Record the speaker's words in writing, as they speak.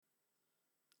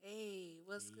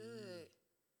What's good?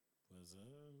 What's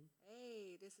up?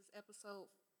 Hey, this is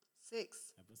episode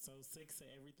 6. Episode 6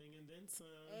 of Everything and Then Some.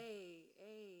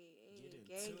 Get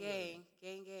Gang, into it. gang,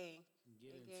 gang, gang,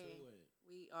 Get gang, into gang. it.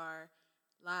 We are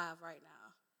live right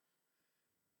now.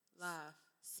 Live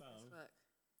So, as fuck.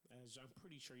 as I'm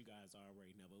pretty sure you guys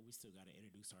already know, but we still got to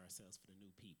introduce ourselves for the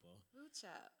new people. Woo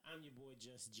chop. I'm your boy,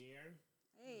 Just Jer.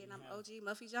 Hey, and We I'm have- OG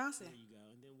Muffy Johnson. There you go.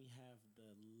 And then we have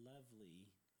the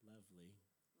lovely,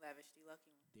 Lavish the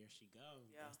lucky one. there she go.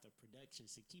 Yeah. That's the production.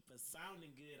 She keep us sounding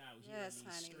good out here Yes, in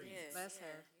these honey. streets. Yeah. Bless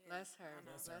her. Bless her. I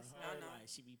know. That's Bless her her. whole know. life.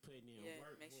 She be putting in Yeah,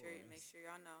 work make for sure us.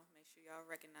 y'all know. Make sure y'all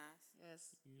recognize.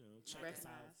 Yes. You know, check us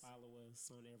out. Recognize. Follow us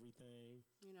on everything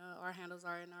You know, our handles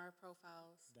are in our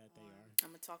profiles. that they on- are. I'm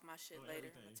gonna talk my shit On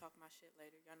later. everything.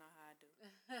 Y'all know how I do.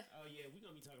 Oh yeah, we're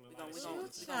gonna be talking We about gonna, we shit. gonna,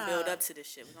 Good we gonna build job. up to this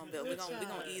shit. We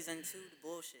gonna ease into the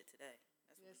bullshit today.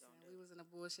 That's what Listen, we we gonna do. was in the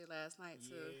bullshit last night,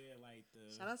 too. Yeah, like the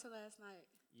Shout out to last night.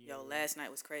 yeah, Yo, last night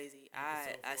was crazy.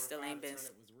 I episode 4 still and 5, ain't been the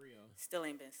turnip was real. still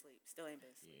ain't been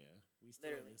sleep. Yeah, we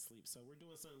still Literally. didn't sleep. So we're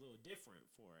doing something a little different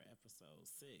for episode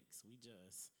 6. We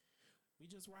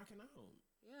just rocking out.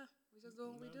 Yeah, we just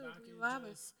doing what we do. No We knocking,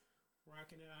 vibing. just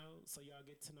rocking it out so y'all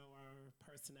get to know our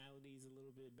personalities a little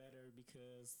bit better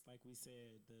because, like we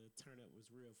said, the turnip was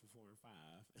real for 4 and 5.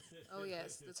 Oh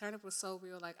yes, the turnip was so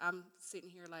real. Like I'm sitting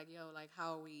here, like yo, like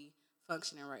how are we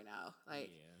functioning right now? Like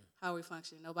yeah. how are we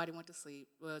functioning? Nobody went to sleep.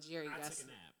 Well, Jerry I got took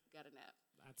a nap. got a nap.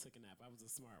 I took a nap. I was a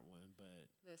smart one, but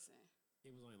Listen,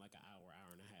 it was only like an hour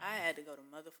and a half. I had to go to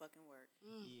motherfucking work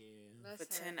Yeah. bless for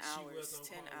her. 10 She hours. was gonna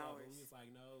 10 call up, hours. but we was like,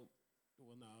 no.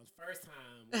 Well, no. First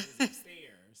time we was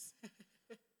upstairs.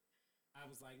 I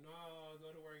was like, no,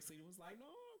 go to work. Sleep. It was like, no,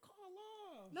 call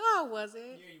off. No, I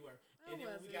wasn't. Yeah, you were. I And then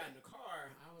when we wasn't. got in the car,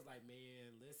 I was like,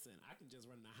 man, listen, I can just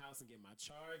run in the house and get my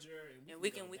charger, and And we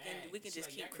we go can back. just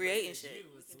She's keep like, creating yeah, 'cause shit.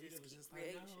 that's We just can you. just So was keep just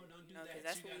creating like, no, shit. don't do You know, that. 'cause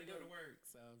that's You what gotta we go do. to work.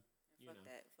 So, you Fuck know.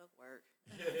 that. Fuck work.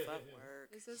 Fuck work.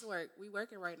 This is work. We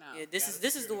working right now. Yeah, Gotta this is the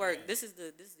secure work. that. This is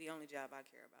the only job I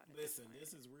care about. at Listen, point.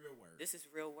 this is real work. This is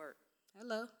real work.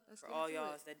 Hello. Let's For get all into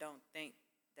y'all it. that don't think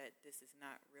that this is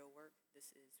not real work, this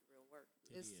is real work.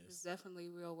 It It's is. definitely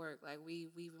real work. Like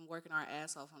we've been working our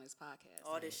ass off on this podcast.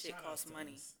 All Yeah, this shit shout costs outs to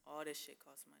money. us. All this shit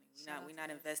costs money. Shout out We to not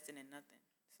us. investing in nothing.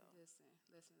 So Listen.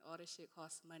 All this shit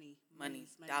costs money. money,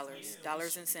 Monies, dollars, Yeah,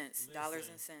 dollars we and should- cents, dollars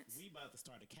listen, and cents. We about to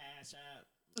start a cash app.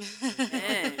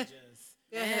 Man. Just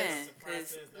Man, that's the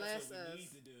 'cause process. bless That's what us. we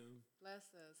need to do.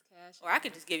 Bless us, cash. Or I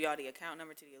could just give y'all the account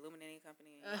number to the illuminating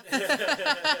company.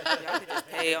 And y'all could just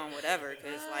pay on whatever,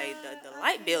 cause like the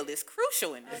light bill is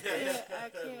crucial in I this. can't. I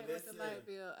can't with the Listen. light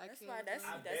bill. I That's can't. why. with the That's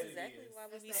I light bet that's it exactly is. why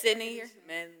we That's be that sitting in air here, conditioning.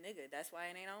 man, nigga. That's why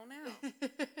it ain't on now. bill.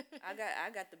 I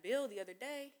got the bill the other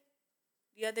day.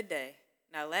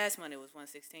 Now last month it was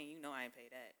 $116. You know I ain't pay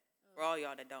that. For all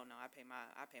y'all that don't know, I pay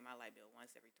my light bill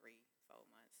once every 3-4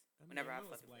 months. Whenever I most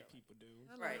fucking black feel like. people do.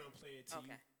 Hello. Right. They don't play it till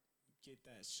Okay. you get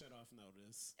that shut off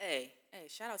notice. Hey,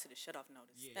 shout out to the shut off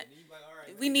notice. Yeah, That- and then you be like, all right.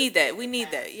 we let me need just that. We need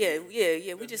that. pass Yeah,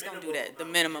 you We the just gonna do minimum that. The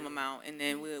amount minimum due. amount, and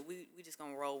then we just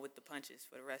gonna roll with the punches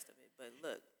for the rest of it. But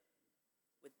look,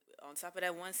 with on top of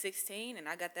that 116, and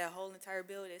I got that whole entire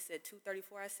bill that said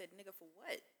 234. I said, nigga, for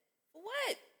what? For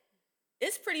what?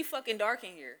 It's pretty fucking dark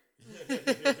in here.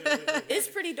 It's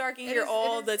pretty dark in here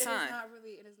all the time.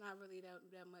 It is not really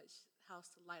that much house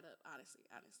to light up. Honestly.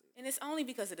 And it's only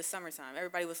because of the summertime.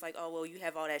 Everybody was like, oh, well, you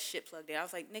have all that shit plugged in. I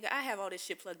was like, nigga, I have all this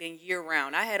shit plugged in year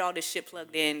round. I had all this shit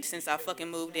plugged in since I fucking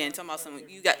moved in. Talking about some,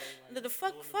 you got, the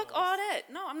fuck all that.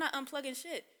 No, I'm not unplugging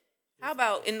shit. How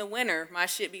about in the winter, my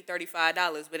shit be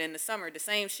 $35, but in the summer, the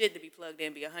same shit to be plugged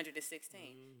in be $116.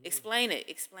 Explain it.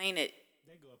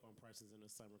 They go up on prices in the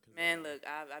summer. Cause Man, look,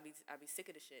 I be sick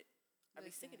of the shit. I be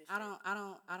sick of this shit. I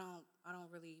don't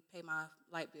really pay my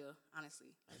light bill.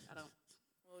 Honestly, like, I don't.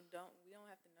 Well, we don't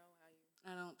have to know how you.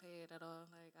 I don't pay it at all.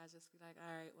 Like I just be like, all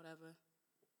right, whatever.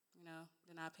 You know.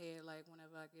 Then I pay it like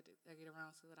whenever I get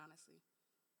around to it. Honestly.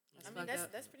 I mean,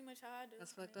 that's pretty much how I do.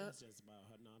 That's I fucked mean, up. It's just about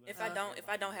her. No, If that's I don't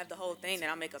everybody have the do whole their thing, then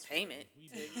I'll make a utilities for payment. it. We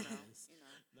To, do you know, this. you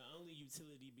know. The only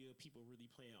utility bill people really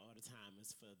paying all the time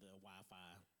is for the Wi-Fi.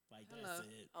 Like Hello. that's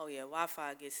it. Oh yeah,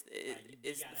 Wi-Fi gets you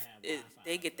gotta have Wi-Fi,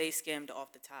 they get but- they scammed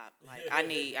off the top. Like I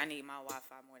need my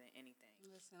Wi-Fi more than anything.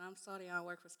 Listen, I'm sorry I don't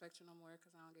work for Spectrum no more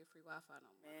because I don't get free Wi-Fi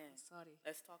no more. Man. I'm sorry.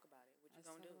 Let's talk about it. What you Let's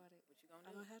gonna do? talk about it. What you gonna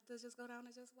I'm do? gonna have to just go down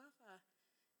to just Wi-Fi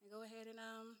and go ahead and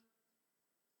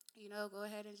go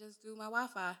ahead and just do my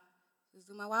Wi-Fi. Just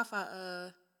do my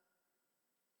Wi-Fi.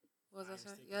 What was I Fire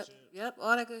saying? stick and Yep, shit.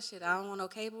 all that good shit. I don't want no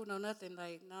cable, no nothing.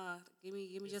 Like, nah, give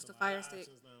me There's just a some lot fire of stick.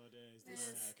 options nowadays. Man, They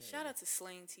don't have shout out cable. to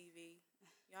Sling TV.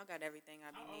 Y'all got everything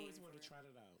I be I always needing. wanted to for try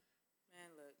that out. Man,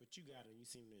 look. But you got it. You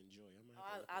seem to enjoy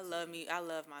it. I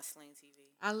love my Sling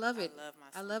TV. I love it. I love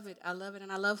my I love it. I love it.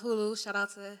 And I love Hulu. Shout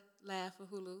out to Laugh for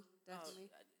Hulu. Definitely.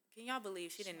 Can y'all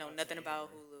believe she didn't know nothing about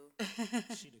Hulu?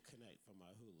 She the connect for my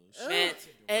Hulu. Man,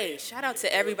 hey, shout out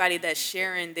to everybody that's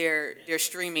sharing their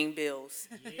streaming bills.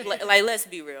 Like, let's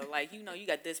be real. Like, you know, you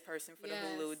got this person for the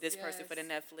Hulu, this person for the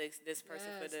Netflix, this person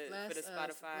for the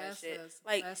Spotify and shit.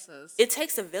 Like, it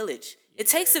takes a village. It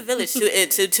takes a village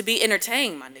to be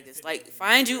entertained, my niggas. Like,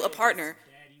 find you a partner.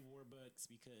 Daddy Warbucks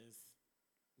because,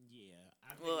 yeah.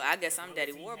 Well, I guess I'm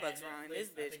Daddy Warbucks wrong in this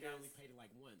bitch. I think I only paid it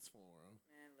like once for him.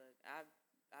 Man, look, I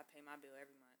pay my bill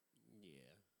every month.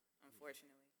 Yeah.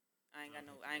 Unfortunately, I ain't got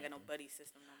no buddy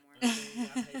system no more. The thing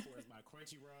I pay for is my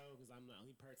Crunchyroll because I'm the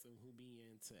only person who be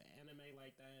into anime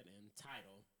like that, and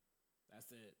Tidal. That's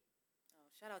it. Oh,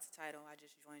 shout out to Tidal. I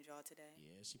just joined y'all today.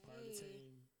 Yeah, she part of the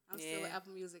team. I'm still with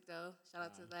Apple Music though. Shout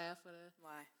out to Laugh for the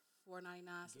Why?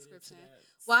 $4.99 subscription. that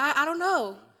Why? I don't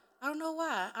know. I don't know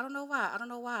why.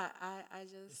 I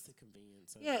It's just the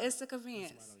convenience. it's the It's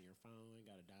convenience. right on your phone. You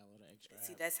got to download an extra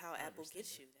See, app. that's how I Apple understand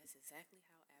gets it. you. That's exactly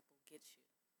how Apple gets you.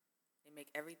 They make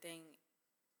everything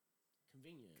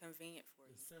Convenient. convenient for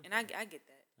you, It's simple. and I get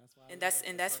that. That's why.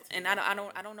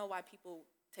 I don't know why people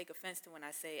take offense to when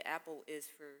I say Apple is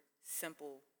for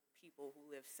simple people who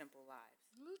live simple lives.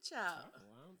 Lucha.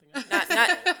 Well, I don't think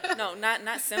I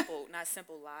Not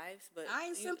simple lives, but I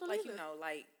ain't simple like either.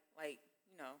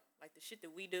 like the shit that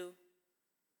we do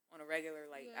on a regular.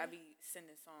 Like Yeah. I be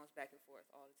sending songs back and forth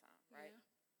all the time, right?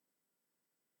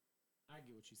 I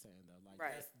get what you're saying though. Like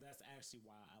Right. that's actually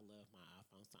why I love my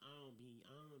iPhone. So I don't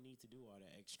need to do all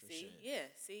that extra See, shit. yeah,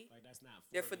 see. Like that's not.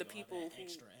 They're for the me, all people that who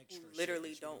extra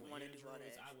literally shit that you don't do wanna with do all that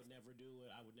Androids. I extra. would never do it.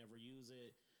 I would never use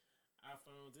it.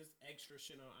 iPhones, there's extra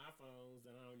shit on iPhones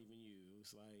that I don't even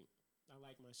use. Like I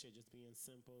like my shit just being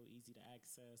simple, easy to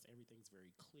access. Everything's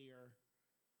very clear,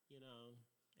 you know,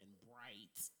 and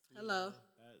bright. you Hello.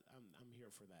 know. I'm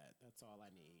here for that. That's all I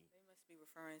need. They must be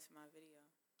referring to my video.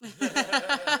 No,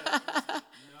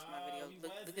 My video. we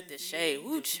Look at wasn't. the See, shade.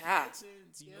 Woo, just child.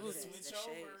 connections, You Yeah, know, Ooh, the switch that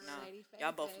shade. over. No, Shady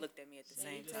y'all both Faye. looked at me at the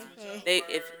same Shady time. Faye.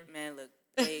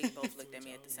 They both looked at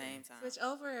me at the same time. Switch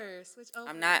over.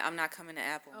 I'm not coming to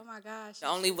Apple. Oh my gosh. The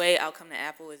only way I'll come to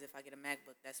Apple is if I get a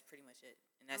MacBook. That's pretty much it,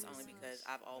 and that's Oh my only gosh. because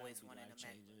I've always That'd be wanted a MacBook.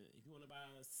 life-changing. If you want to buy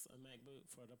us a MacBook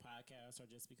for the podcast or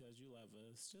just because you love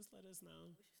us, just let us know.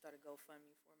 We should start a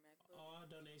GoFundMe for a MacBook. All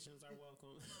donations are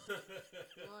welcome.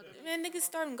 Man, niggas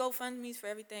starting GoFundMes for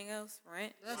everything else,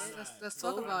 right? Let's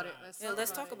talk about it.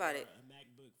 Let's talk about it. A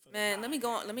MacBook for the Man, let me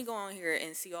podcast. go on here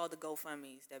and see all the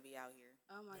GoFundMes that be out here.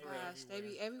 Oh my They're gosh, they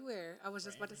be everywhere. I was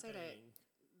just For about to say that. everything.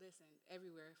 Listen,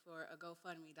 everywhere for a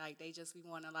GoFundMe. Like they just be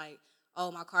wanting to like,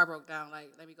 oh my car broke down.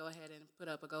 Like let me go ahead and put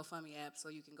up a GoFundMe app so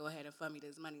you can go ahead and fund me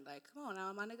this money. Like come on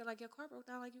now, my nigga. Like your car broke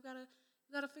down. Like you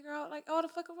gotta figure out like all the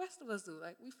fucking rest of us do.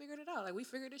 Like we figured it out. Like we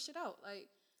figured this shit out. Like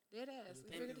dead ass. We The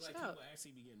thing figured is, this like, shit out. people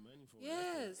actually be getting money for it.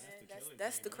 Yes.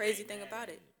 That's the I'm crazy not thing mad about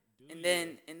at it. Do And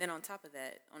you? then on top of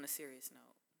that, on a serious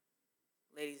note,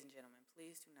 ladies and gentlemen,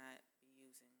 please do not be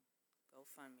using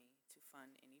GoFundMe to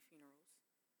fund any funerals.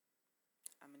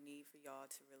 I'm gonna need for y'all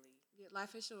to really Get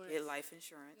life insurance. get life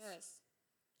insurance Yes.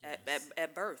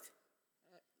 at birth.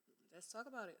 Let's talk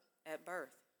about it. At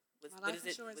birth. My life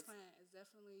insurance plan is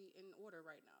definitely in order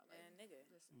right now. Like, Man, nigga.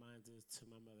 listen. Mine is too.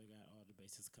 My mother got all the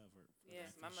bases covered. for Yeah,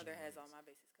 life my mother has all insurance. my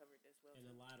bases covered as well. And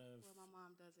a too. lot of Well, my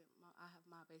mom doesn't. I have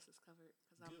my bases covered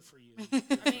because I'm. good for you.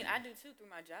 I mean, I do too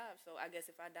through my job. So I guess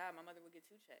if I die, my mother would get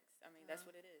 2 checks. I mean, that's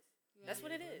what it is. Yeah. That's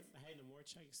what it but is. Hey, the more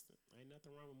checks, ain't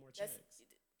nothing wrong with more That's checks.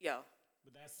 yo.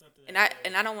 But that's something. And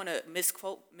I don't want to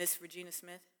misquote Miss Regina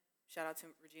Smith. Shout out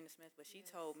to Regina Smith, but she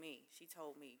told me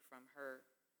from her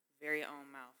very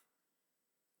own mouth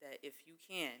that if you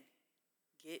can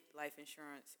get life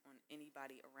insurance on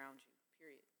anybody around you,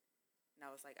 period. And I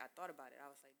was like, I thought about it. I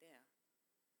was like, damn.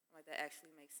 I'm like, that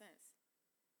actually makes sense.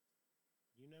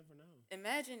 You never know.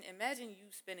 Imagine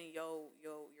you spending your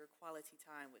quality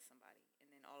time with somebody, and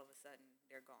then all of a sudden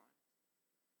they're gone,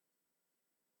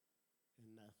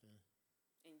 And nothing.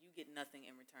 and you get nothing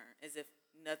in return, as if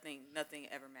nothing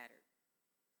ever mattered.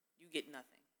 You get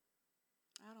nothing.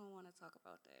 I don't want to talk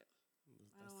about that.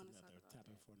 I don't want to talk another about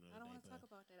topic that. for another I don't day, want to but talk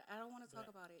about that. I don't want to talk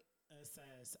but- about it. Us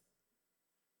as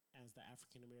the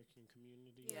African American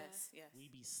community, Yes. we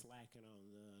be slacking on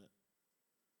the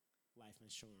life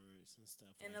insurance and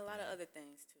stuff. And like a lot that. of other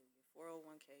things too. Your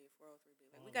 401k, your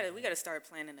 403b. Like All we gotta start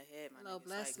planning ahead, my Hello, niggas.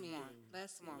 bless Like, me. come on.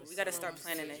 Bless Come me. on, We're we gotta so start used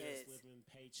planning to ahead. just living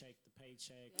paycheck to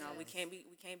paycheck. No, we Yes. can't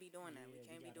be doing that. We Yeah,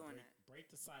 can't be gotta doing break, that. Break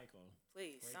the cycle.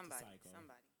 Please, break the somebody. cycle.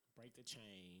 Break the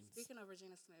chains. Speaking of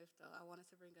Regina Smith, though, I wanted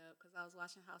to bring up because I was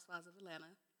watching Housewives of Atlanta.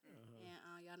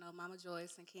 And y'all know Mama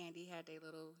Joyce and Candy had their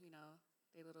little,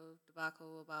 their little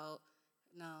debacle about,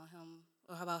 him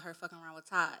or about her fucking around with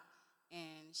Todd.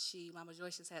 And Mama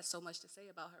Joyce just had so much to say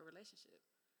about her relationship.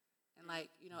 And like,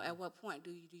 at what point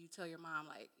do you tell your mom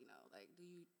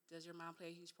does your mom play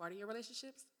a huge part in your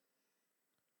relationships?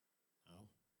 No.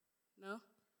 No.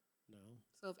 No.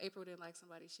 So if April didn't like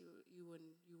somebody, you would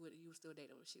still date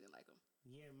them if she didn't like them.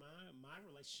 Yeah, my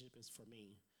relationship is for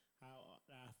me.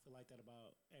 I feel like that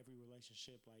about every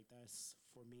relationship. Like that's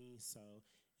for me. So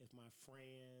if my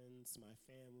friends, my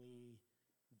family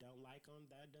don't like them,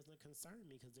 that doesn't concern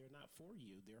me because they're not for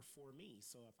you. They're for me.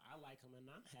 So if I like them and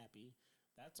I'm happy,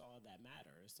 that's all that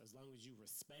matters. As long as you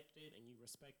respect it and you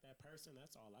respect that person,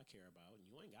 that's all I care about. And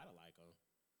you ain't gotta like them.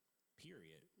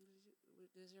 Period.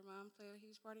 Does your mom play a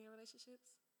huge part in your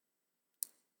relationships?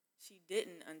 She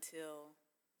didn't until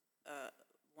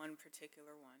one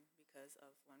particular one because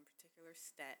of one particular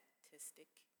statistic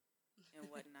and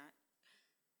whatnot.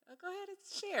 Go ahead and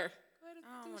share. Go ahead and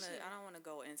I don't want to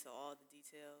go into all the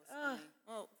details.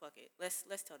 Well, fuck it. Let's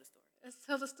tell the story. Let's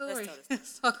tell the story. Let's tell the story.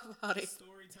 Let's talk about it.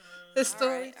 Story time. It's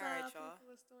story All time. right, y'all.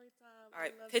 People, it's story time. All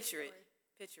right, I love picture the it.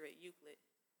 story. Picture it. Euclid,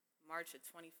 March of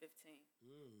 2015.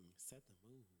 Set the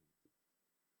mood.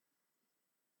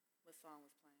 What song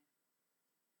was playing?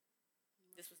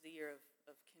 This was the year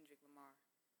of Kendrick Lamar.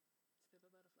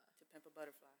 To Pimp a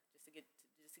Butterfly. Just to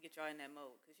get y'all in that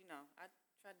mode, because I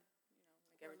tried to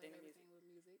make everything With music.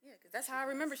 music. Yeah, because that's how I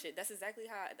remember shit. That's exactly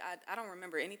how I don't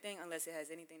remember anything unless it has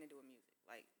anything to do with music.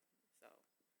 Like, so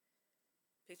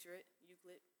picture it.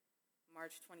 Euclid,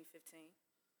 March 2015.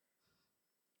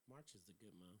 March is a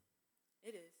good month.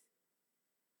 It is.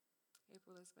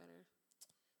 April is better.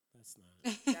 That's not.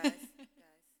 Guys.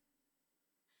 Sorry.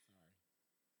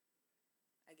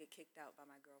 I get kicked out by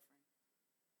my girlfriend.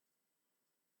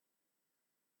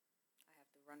 I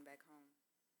have to run back home.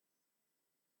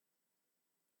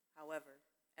 However,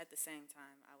 at the same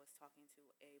time, I was talking to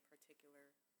a particular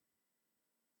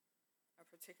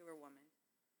woman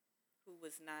who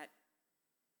was not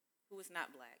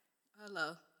black.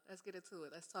 Hello. Let's get into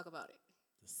it. Let's talk about it.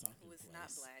 Who was not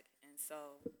black, and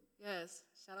so yes,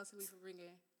 shout out to me for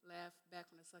bringing Laugh back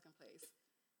from the second place.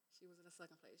 She was in the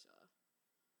second place, y'all.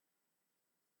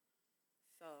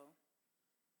 So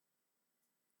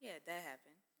yeah, that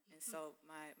happened, and so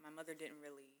my mother didn't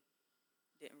really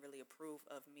approve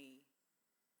of me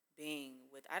being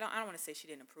with. I don't want to say she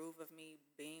didn't approve of me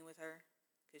being with her,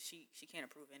 because she can't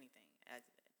approve anything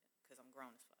because I'm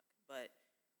grown as fuck. But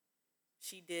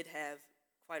she did have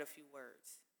quite a few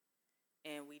words,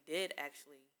 and we did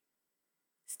actually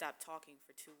stop talking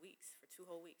for 2 weeks, for 2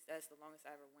 whole weeks. That's the longest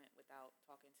I ever went without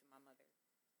talking to my mother,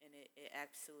 and it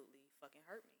absolutely fucking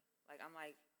hurt me. Like, I'm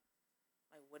like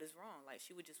what is wrong? Like,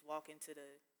 she would just walk into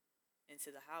the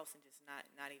house and just not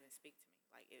even speak to me.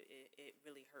 Like, it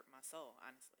really hurt my soul,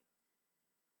 honestly.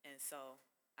 And so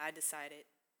I decided,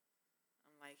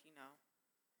 I'm like,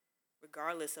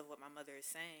 regardless of what my mother is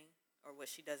saying or what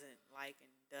she doesn't like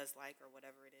and does like or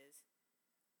whatever it is,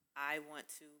 I want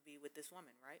to be with this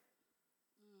woman, right?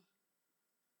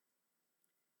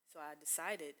 So I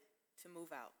decided to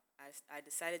move out. I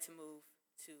decided to move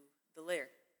to the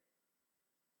Lair.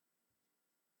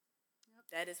 Yep.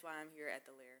 That is why I'm here at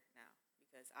the Lair now,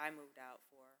 because I moved out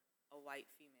for a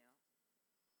white female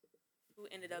who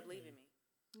ended up leaving me.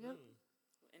 Yep.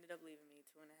 Who ended up leaving me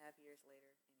 2.5 years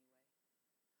later anyway.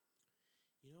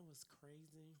 You know what's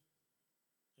crazy?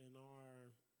 In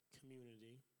our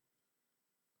community,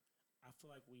 I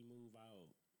feel like we move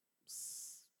out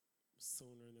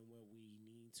sooner than what we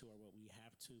need to or what we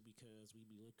have to, because we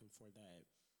be looking for that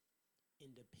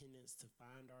independence to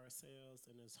find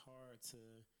ourselves, and it's hard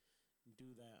to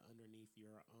do that underneath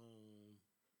your own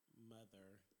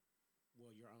mother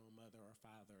or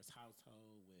father's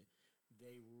household with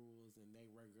they rules and they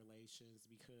regulations.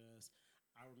 Because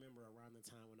I remember around the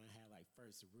time when I had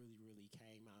first really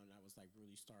came out and I was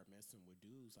really start messing with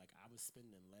dudes, I was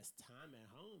spending less time at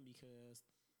home because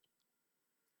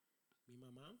me and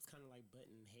my mom was kind of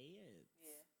butting heads.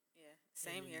 Yeah.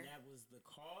 Same here. That was the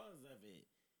cause of it.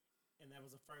 And that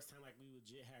was the first time we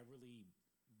legit had really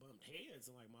bumped heads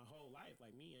in my whole life.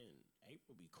 Me and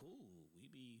April be cool. We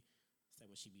be say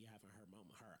when she be having her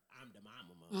moment, I'm the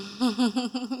mama moment.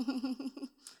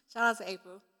 Shout out to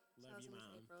April. Love you, Miss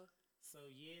Mom. April. So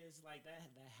yeah, it's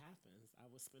that happens. I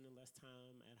was spending less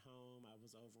time at home. I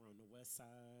was over on the west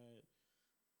side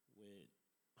with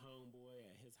homeboy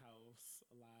at his house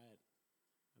a lot.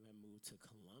 And I moved to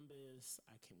Columbus.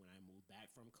 When I moved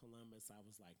back from Columbus, I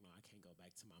was like, no, I can't go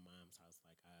back to my mom's house.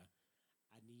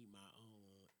 I need my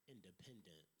own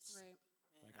independence. Right.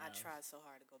 I tried so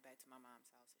hard to go back to my mom's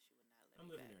house and she would not let I'm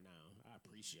living there now. I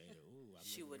appreciate it. Ooh, I'm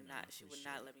She would living there now. not. I She would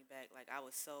appreciate not it. let me back. Like, I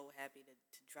was so happy to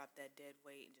drop that dead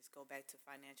weight and just go back to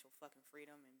financial fucking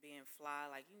freedom and being fly.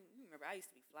 Like, you remember, I used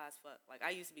to be fly as fuck. Like,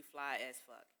 I used to be fly as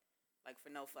fuck. Like,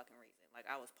 for no fucking reason. Like,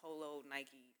 I was Polo,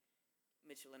 Nike,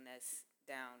 Mitchell and Ness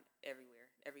down everywhere,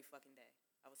 every fucking day.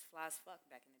 I was fly as fuck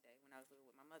back in the day when I was living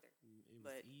with my mother. It was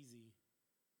But easy.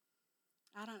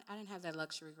 I didn't have that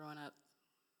luxury growing up.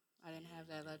 I didn't Yeah, have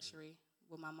you that didn't. luxury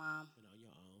with my mom. Been on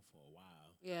your own for a while.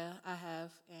 Yeah, I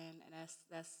have, and that's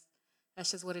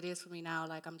just what it is for me now.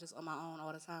 Like I'm just on my own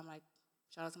all the time. Like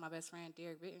shout out to my best friend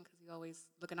Derek Bitten because he's always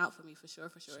looking out for me for sure.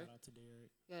 Shout out to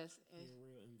Derek. Yes, He and a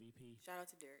real MVP. shout out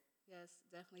to Derek. yes,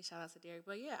 definitely shout out to Derek.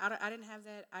 But yeah, I didn't have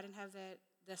that. I didn't have that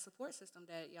support system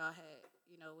that y'all had.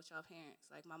 You know, with y'all parents.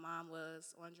 Like my mom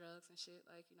was on drugs and shit.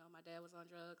 Like you know, my dad was on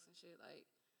drugs and shit. Like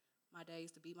my dad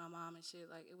used to beat my mom and shit.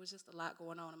 Like it was just a lot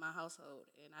going on in my household,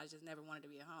 and I just never wanted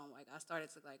to be at home. Like I started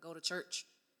to like go to church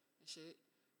and shit,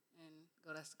 and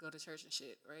go to church and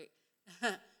shit. Right?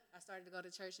 I started to go to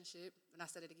church and shit, and I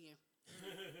said it again.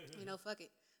 You know, fuck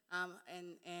it.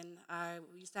 And I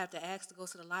used to have to ask to go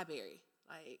to the library.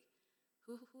 Like,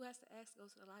 who has to ask to go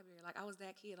to the library? Like, I was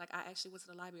that kid. Like, I actually went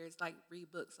to the library to like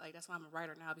read books. Like, that's why I'm a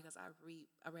writer now because I read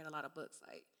a lot of books.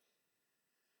 Like,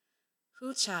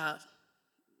 who child?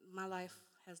 My life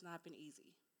has not been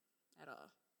easy at all.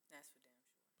 That's for damn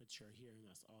sure. But you're here, and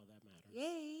that's all that matters.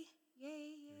 Yay!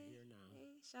 You're here now.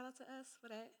 Yay! Shout out to us for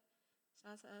that.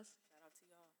 Shout out to us. Shout out to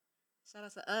y'all. Shout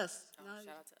out to us. Oh, No,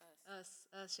 shout out to us.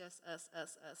 Yes,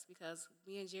 us. Because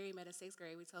me and Jerry met in 6th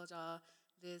grade. We told y'all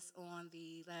this on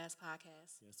the last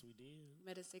podcast. Yes, we did. We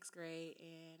met in 6th grade,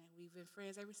 and we've been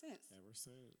friends ever since. Ever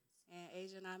since. And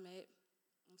Asia and I met.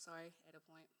 At a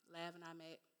point. Lav and I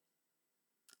met.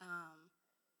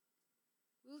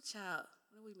 Ooh, child.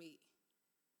 When did we meet?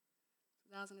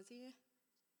 2010?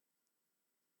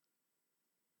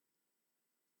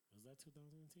 Was that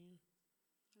 2010?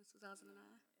 It was 2009?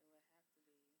 It would have to be.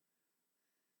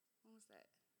 When was that?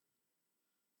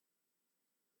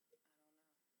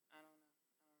 I don't know.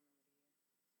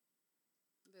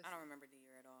 This. I don't remember the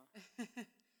year at all.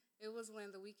 It was when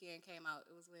The Weeknd came out.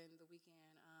 It was when The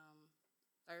Weeknd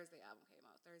Thursday album came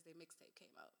out. Thursday mixtape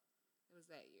came out. It was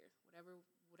that year.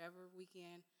 Whatever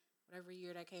weekend, whatever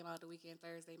year that came out, The Weeknd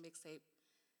Thursday mixtape.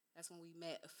 That's when we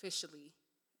met officially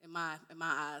in my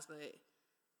eyes. But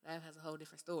that has a whole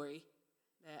different story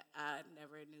that I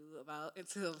never knew about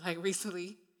until like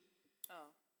recently.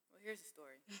 Oh, well, here's the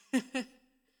story.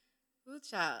 Good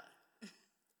child.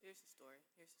 Here's the story.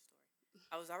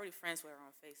 I was already friends with her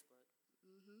on Facebook.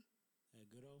 That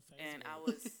good old Facebook. And I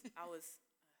was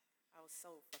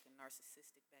so fucking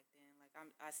narcissistic back then. Like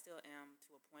I still am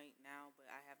to a point now,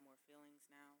 but I have more feelings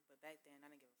now. But back then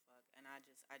I didn't give a fuck, and I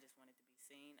just wanted to be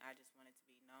seen. I just wanted to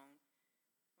be known.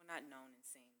 Well, not known and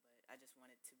seen, but I just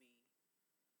wanted to be.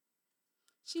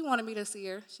 She wanted me to see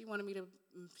her. She wanted me to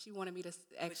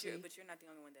actually. But you're not the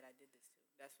only one that I did this to.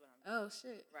 That's what I'm. Oh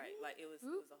shit. Right, like it was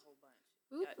a whole bunch.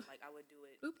 Oop. Like I would do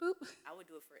it. Boop boop. I would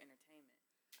do it for entertainment.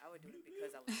 I would do it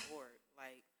because I was bored.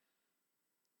 Like,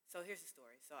 so here's the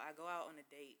story. So I go out on a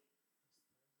date.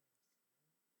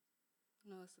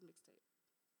 No, it's a mixtape.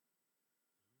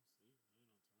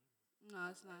 No,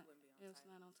 it's not. It wouldn't be on It's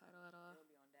Tidal. not on title at all. It'll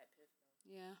be on that piff though.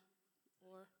 Yeah.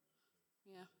 Or,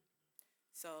 yeah.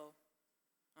 So,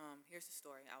 here's the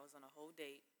story. I was on a whole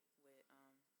date with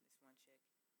this one chick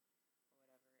or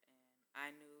whatever, and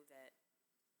I knew that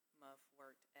Muff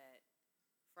worked at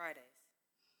Fridays.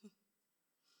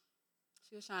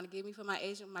 She was trying to get me for my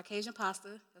Cajun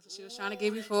pasta. That's what she was trying to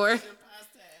get me for. I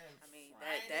mean,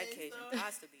 that Cajun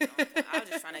pasta be on point. I was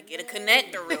just trying to get a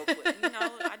connector real quick. You know,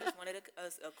 I just wanted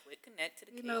a quick connect to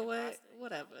the You Cajun know what? pasta.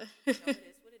 Whatever. You know, it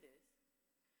is what it is.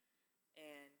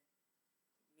 And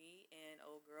me and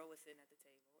old girl was sitting at the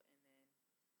table, and then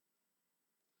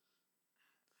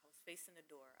I was facing the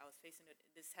door.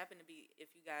 This happened to be,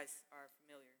 if you guys are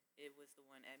familiar, it was the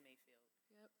one at Mayfield.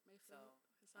 Yep, Mayfield So,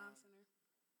 Hassan Center.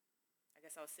 I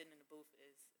guess I was sitting in the booth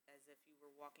as if you were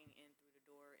walking in through the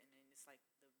door, and then it's like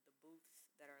the booths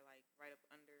that are like right up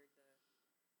under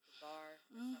the bar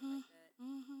or something like that.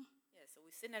 Mm-hmm. Yeah, so we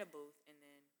sitting at a booth, and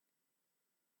then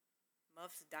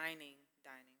Muff's dining,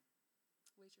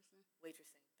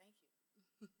 waitressing, thank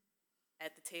you,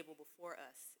 at the table before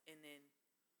us, and then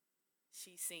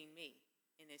she seen me,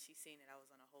 and then she seen that I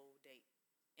was on a whole date,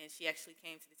 and she actually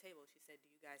came to the table. She said, "Do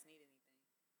you guys need anything?"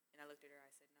 And I looked at her. I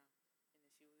said, "No."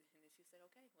 And then she said,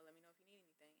 "Okay, well, let me know if you need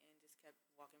anything," and just kept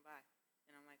walking by,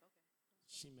 and I'm like, "Okay."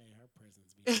 She made her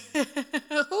presence be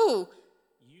known. Who?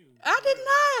 You. I did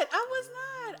not. I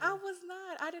was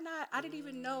not. I did not. I didn't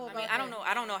even know I about mean, I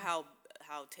don't know how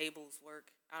how tables work.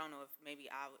 I don't know if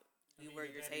maybe we were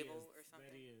your table or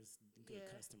something. That is good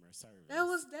Yeah. customer service. That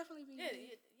was definitely me.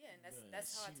 Yeah, and But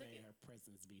that's how I she took made it. her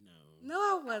presence be known. No,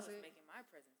 I I was wasn't. making my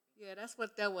presence. Yeah, that's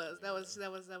what that was. That was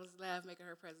Lav making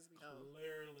her presence be known.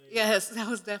 Clearly. Yes, that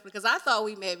was definitely because I thought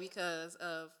we met because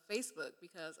of Facebook,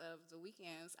 because of the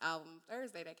Weeknd's album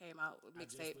Thursday that came out with I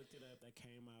just mixtape. looked it up. That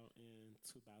came out in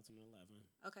 2011.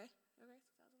 Okay, 2011.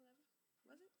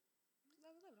 Was it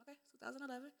 2011? Okay,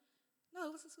 2011. No,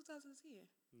 it was in 2010.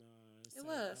 No, It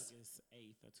was. August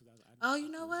 8th of 2000. Oh, you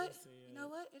know what? Just said You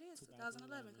know what? It is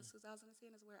 2011 2011. because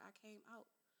 2010 is where I came out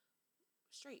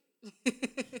straight.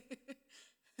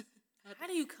 How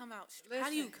do you come out? How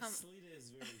do you Listen. come? Selena is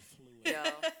very fluid Yo,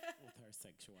 with her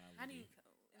sexuality. how do you?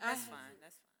 I That's had fine. to.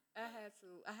 That's fine.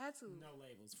 I had to. No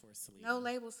labels for Selena. No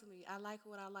labels to me. I like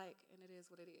what I like, and it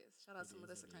is what it is. Shout out It to is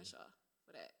Melissa what it is. Crenshaw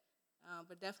for that.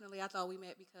 But definitely, I thought we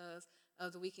met because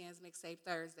of the Weeknd's mixtape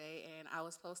Thursday, and I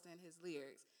was posting his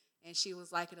lyrics, and she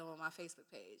was liking them on my Facebook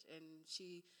page, and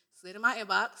she slid in my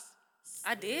inbox.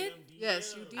 I did?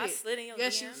 Yes, you did. I slid in your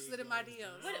Yes, you DMs? slid in my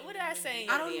DMs. What did I say in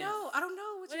I your don't DMs? know. I don't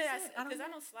know what What you did I said. say? I don't Because I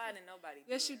know. don't slide in nobody.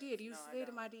 Yes, you DMs. did. You No, I slid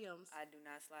in don't. my DMs. I do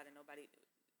not slide in nobody.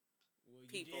 Well, you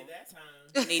People. did that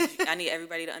time. I need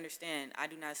everybody to understand. I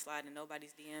do not slide in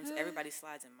nobody's DMs. Everybody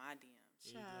slides in my DMs.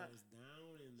 It Child. goes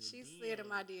down in the She slid in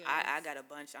my DMs. I got a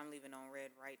bunch. I'm leaving on red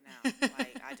right now.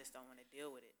 Like I just don't want to deal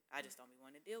with it. I just don't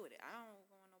want to deal with it. I don't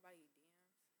go on nobody's DMs.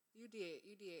 You did.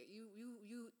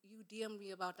 You DM'd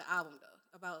me about the album though,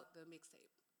 about the mixtape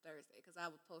Thursday, because I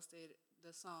posted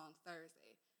the song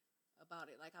Thursday about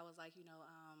it. Like I was like,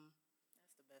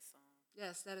 That's the best song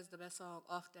yes, that is the best song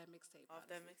off that mixtape. off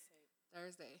that honestly. mixtape.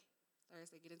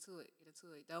 Thursday, get into it.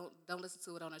 Don't listen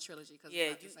to it on a trilogy because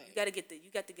Yeah, it's not the same. you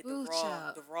got to get the Ooh,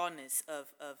 child. the rawness of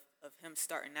him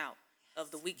starting out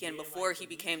of the Weeknd Yeah, before like he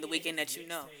the became the Weeknd that you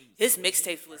know. mixtapes, His when he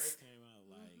mixtapes first came out,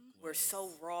 like, were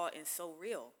so raw and so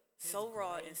real, his so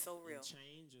raw and growth so real.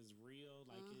 Change is real.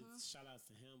 Like it's shout outs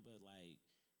to him, but like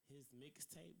his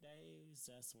mixtape days,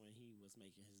 that's when he was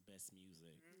making his best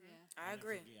music. Yeah. I Never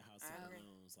agree. forget House I of agree.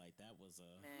 Balloons. Like that was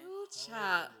a Man. Ooh,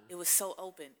 child. It was so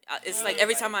open. It's Yeah, like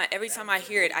every like, time that I was a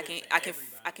hear it, I movement can for I can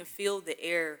everybody. feel the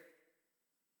air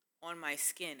on my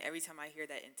skin every time I hear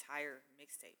that entire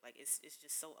mixtape. Like it's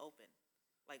just so open.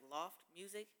 Like Loft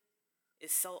music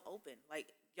is so open. Like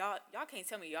y'all can't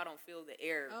tell me y'all don't feel the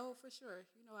air. Oh, for sure.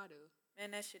 You know I do.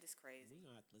 Man, that shit is crazy. We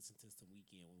gonna have to listen to some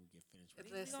Weekend when we get finished. With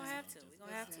We this gonna have to. episode, We just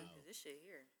gonna have to. listen. 'Cause this shit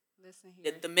here. Listen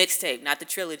here. The mixtape, not the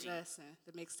trilogy. Listen,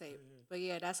 the mixtape. But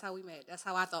yeah, that's how we met. That's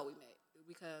how I thought we met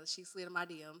because she slid in my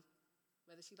DM.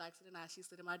 Whether she likes it or not, she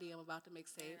slid in my DM about the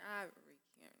mixtape.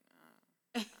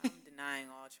 I'm denying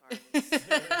all charges with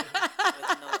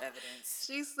no evidence.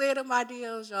 She slid in my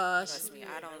DMs, y'all. Trust She me, did.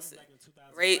 I That don't. was back in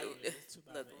 2011. It's Look,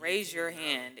 2018 raise your now.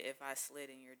 hand if I slid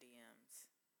in your DMs.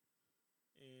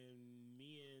 And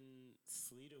me and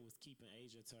Sleeta was keeping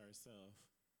Asia to herself.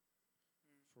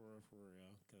 For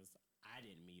real. Because I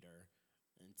didn't meet her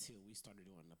until we started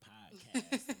doing the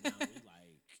podcast. And now we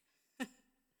like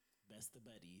best of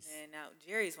buddies. And now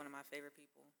Jerry's one of my favorite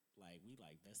people. Like we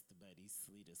like best of buddies.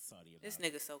 Sleeta's salty about This it.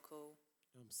 nigga's so cool.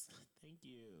 Thank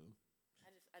you.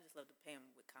 I just love to pay him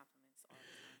with compliments all the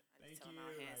time. I Thank just tell you. him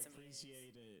how I handsome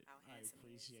appreciate he is. it. How I handsome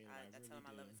appreciate it. he is. I really tell him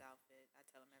I love do. his outfit. I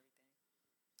tell him everything.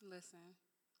 Listen,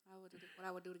 what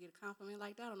I would do to get a compliment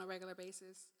like that on a regular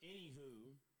basis.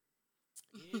 Anywho.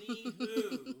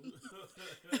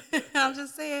 I'm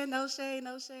just saying, no shade,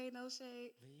 no shade, no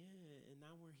shade. But yeah, and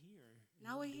now we're here.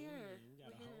 Now we're doing here. it. We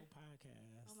got We're a here. whole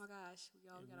podcast. Oh my gosh,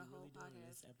 y'all, we And got a we're whole really doing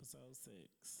podcast. this, episode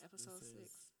 6. Episode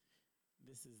 6.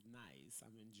 This is nice.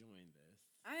 I'm enjoying this.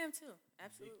 I am too. Big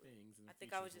Absolutely. things in the I think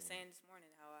I future was just for saying it. this morning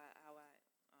how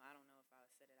I don't know if I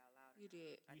said it out loud. You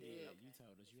did. I You did. did. Okay. You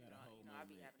told us you You had a know, whole I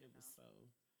be moment. having It to was know.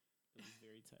 it was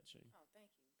very touching. Oh,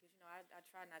 thank you. Because I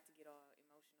try not to get all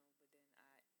emotional, but then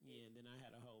Yeah, and then I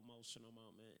had a whole emotional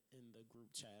moment in the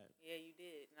group chat. you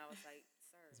did, and I was like,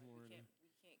 sir, This like, morning. we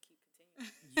can't keep continuing.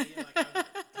 Yeah,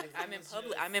 like I'm in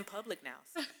public. I'm in public now.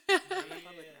 So.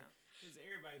 public now. Because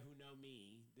everybody who know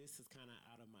me, this is kind of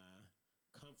out of my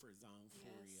comfort zone for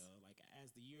Yes. real. Like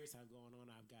as the years have gone on,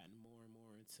 I've gotten more and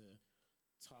more into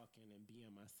talking and being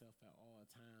myself at all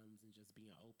times and just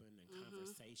being open and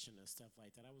conversation and stuff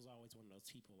like that. I was always one of those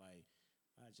people like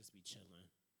I'd just be chilling.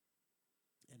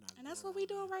 And that's what we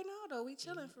doing right now, though. We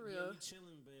chilling for Yeah, real. we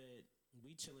chilling, but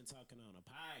we chilling talking on a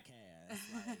podcast.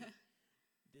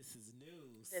 Like this is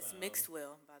new. That's so. mixed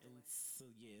well, by the And way. so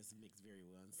yeah, it's mixed very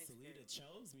well. And Mixed Selena very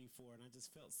chose me for it, and I just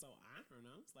felt so honored.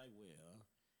 I was like, well,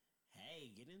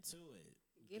 hey, get into it.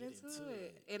 Get into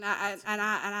it. And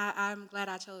I'm glad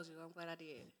I chose you. I'm glad I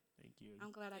did. Thank you. I'm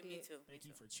glad I Me did. too. Thank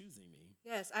you for choosing me.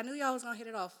 Yes, I knew y'all was gonna hit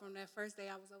it off from that first day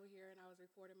I was over here and I was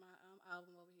recording my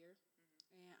album over here.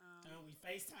 And Oh, we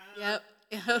FaceTime? yep,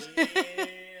 Yeah.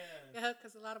 yeah,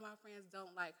 because a lot of my friends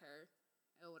don't like her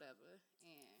or whatever,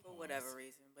 and For whatever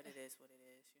reason, but it is what it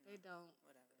is. You know, they don't.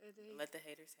 whatever. They- Let the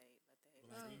haters hate. Let the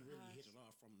haters Like, hate. we really gosh. hit it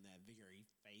off from that very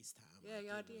FaceTime. Yeah, like,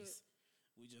 y'all it did.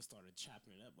 We just started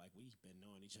chopping it up like we've been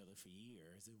knowing each other for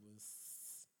years. It was,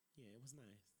 yeah, it was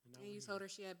nice. And you told her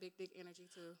she had big dick energy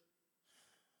too.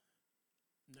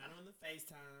 Not on the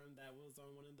FaceTime. That was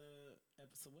on one of the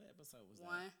episode. What episode was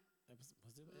One. that?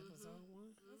 Was it episode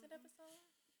one? Was it episode?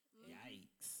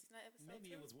 Yikes. It's not episode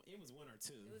Maybe two? it was one or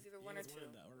two. It was either one or two.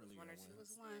 One of the It was earlier one or two. It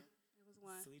was ones. one. It was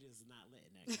one. Selena's not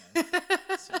letting that go.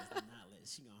 She's not letting.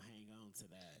 She gonna hang on to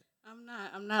that.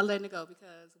 I'm not letting it go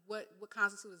because what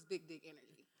constitutes big dick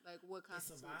energy? Like what It's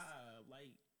a constitutes? vibe.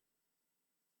 Like,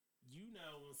 you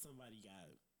know when somebody got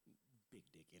big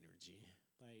dick energy.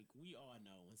 Like, we all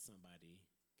know when somebody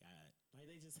got, like,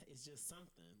 it's just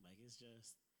something. Like, it's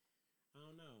just, I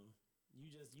don't know.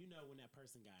 You know when that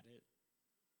person got it.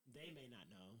 They may not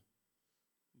know,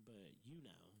 but you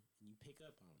know, and you pick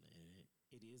up on it. And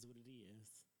it is what it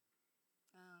is.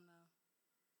 I don't know.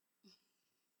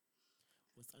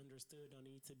 What's understood don't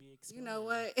need to be explained. You know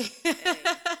what? Which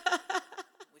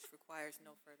requires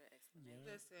no further explanation.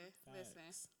 Yeah. Listen.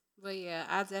 Facts. But yeah,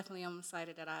 I definitely am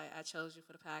excited that I chose you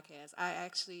for the podcast. I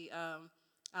actually,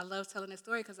 I love telling this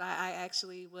story because I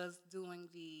actually was doing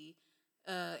the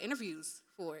interviews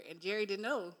for it, and Jerry didn't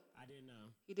know. I didn't know.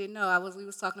 He didn't know. We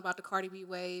was talking about the Cardi B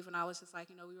wave, and I was just like,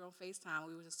 we were on FaceTime.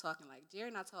 We were just talking like Jerry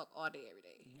and I talk all day, every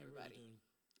day, We everybody. really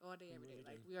do. All day, every day. really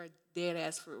Like, do. we are dead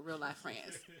ass for real life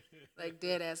friends. Like,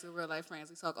 dead ass for real life friends.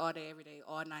 We talk all day, every day,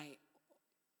 all night.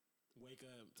 Wake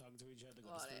up, talking to each other, go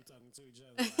All to sleep, that. talking to each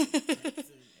other, like, texts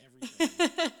and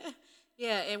everything.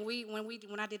 Yeah, and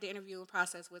when I did the interviewing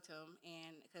process with him,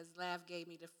 and because Lav gave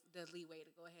me the leeway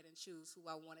to go ahead and choose who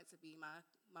I wanted to be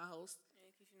my host.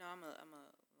 Because you know I'm a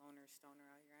loner stoner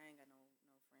out here. I ain't got no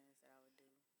friends that I would do.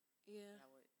 Yeah, That I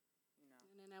would,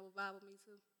 and then that would vibe with me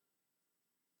too.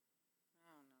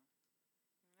 I don't know.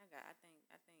 I think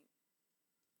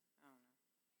I don't know.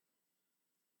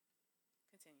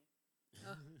 Continue.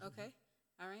 Oh, okay.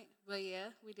 All right. But yeah,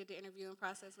 we did the interviewing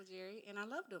process with Jerry, and I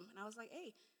loved him. And I was like,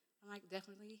 hey, I'm like,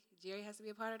 definitely, Jerry has to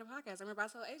be a part of the podcast. I remember I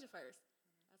told Asia first.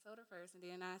 I told her first, and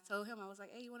then I told him, I was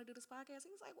like, hey, you want to do this podcast?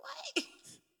 He was like, what?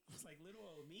 I was like, little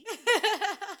old me?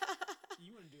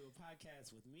 You want to do a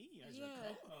podcast with me as Yeah.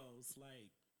 your co-host?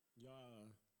 Like, y'all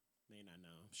may not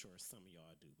know. I'm sure some of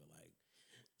y'all do, but like,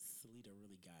 Selena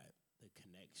really got the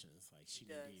connections. Like, she She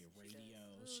did does.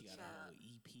 radio. She She got does. a whole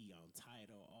EP on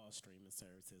Tidal, all streaming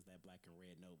services, that Black and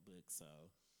Red Notebook. So,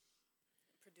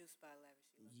 Produced by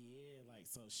Lavishly. yeah, like,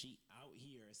 so she out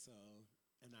here. So,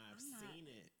 and I've I'm not- seen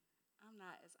it. I'm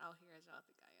not as out here as y'all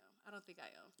think I am. I don't think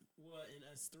I am. Well, in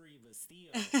us three, but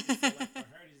still. So, like, for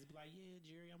her to just be like, yeah,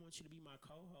 Jerry, I want you to be my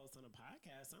co-host on a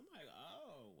podcast. I'm like,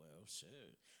 oh, well,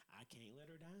 shit. I can't let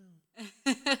her down.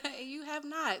 You have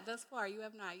not thus far. You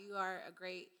have not. You are a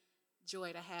great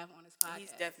joy to have on this podcast.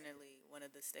 He's definitely one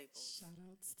of the staples Shout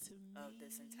outs to me. of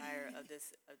this entire of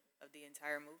the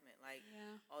entire movement. Like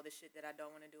Yeah. all the shit that I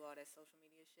don't want to do, all that social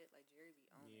media shit. Like Jerry be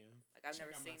on it. Yeah. Like I've Check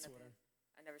never out seen my Twitter. nothing.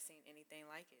 I've never seen anything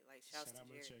like it. Like shouts Shout to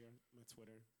out my, Jerry. my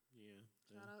Twitter. Yeah.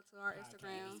 Shout out to our Podcast.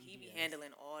 Instagram. He be Yes.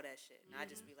 handling all that shit, and I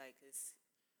just be like, cause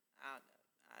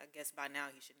I guess by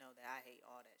now he should know that I hate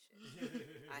all that shit.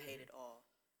 I hate it all.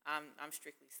 I'm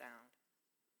strictly sound.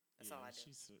 That's all I do.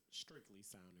 She's strictly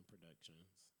sound and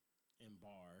productions and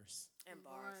bars. And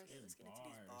bars. bars. Yeah, let's get into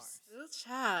these bars. Ooh,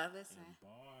 child, listen. And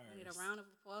bars. I need a round of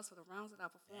applause for the rounds that I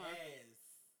performed.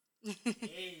 Yes.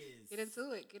 Yes. Get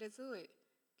into it. Get into it.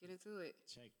 Get into it.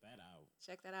 Check that out.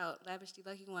 Check that out. Lavishly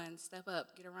Lucky One. Step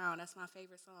Up. Get Around. That's my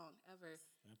favorite song ever.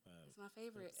 Step up. It's my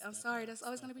favorite. Step I'm sorry. up, That's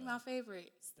always going to step be my up.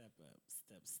 favorite. Step up.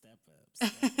 Step up.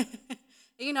 Step up.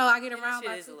 You know, I Get Yeah, that Around shit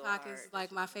by is a little Tupac hard. is That like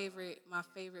shit my is a little hard.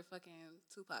 favorite fucking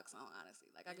Tupac song, honestly.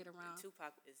 Like, I Get And Around.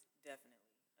 Tupac is definitely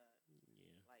Yeah. like Jesus in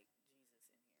here,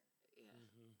 Yeah,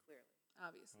 Mm-hmm. clearly.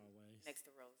 obviously. Always. Next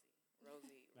to Rosie.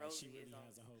 Rosie Like, she is really on.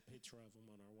 has a whole picture of him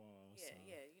on our wall. Yeah, so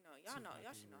yeah. You know, y'all Tupac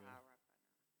should is know real. how I rock by now.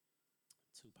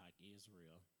 Tupac is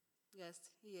real. Yes,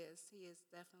 he is. He is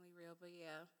definitely real. But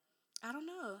yeah, I don't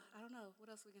know. What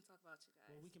else we can talk about, you guys?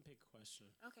 Well, we can pick a question.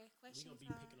 Okay, We're question going to be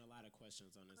time. picking a lot of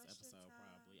questions on this Question episode,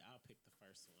 time. probably. I'll pick the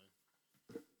first one.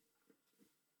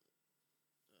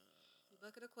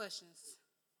 Bucket of questions.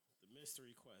 The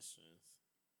mystery questions.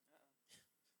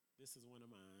 This is one of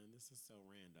mine. This is so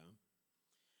random.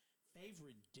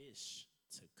 Favorite dish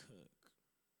to cook?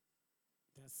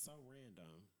 That's so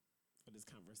random for this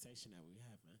conversation that we're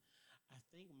having. I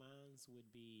think mine's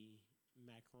would be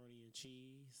macaroni and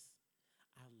cheese.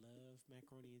 I love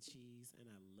macaroni and cheese, and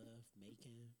I love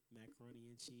making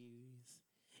macaroni and cheese.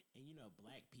 And you know,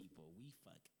 black people, we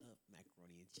fuck up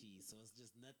macaroni and cheese. So it's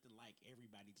just nothing like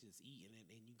everybody just eating it.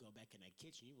 And you go back in that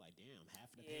kitchen, you like, damn,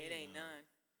 half of the Yeah, it pan ain't gone. none.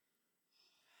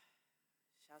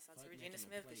 Shouts out to Fuck Regina making a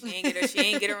Smith because plate. she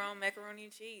ain't get her own macaroni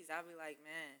and cheese. I'll be like,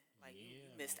 man, like you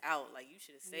Yeah, missed like, out. Like you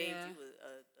should have saved Yeah. you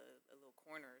a little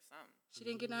corner or something. She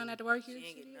didn't get none at the barbecue. She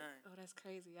ain't get did? none. Oh, that's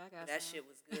crazy. I got But that some. shit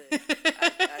was good.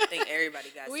 I think everybody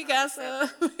got. We some got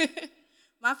except some. her.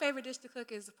 My favorite dish to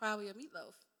cook is probably a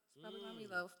meatloaf. It's probably my Mm.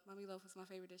 meatloaf. My meatloaf is my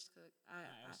favorite dish to cook. I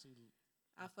actually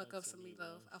I fuck up fucks some with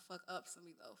meatloaf. I fuck up some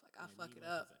meatloaf. Like I Yeah, fuck it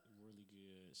meatloaf up. is really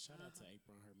good. Shout out to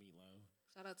April and her meatloaf.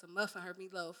 Shout out to Muffin, her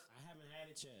meatloaf. I haven't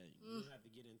had it yet. You have to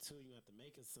get into it. You have to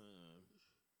make us some.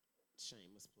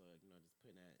 Shameless plug. You know, just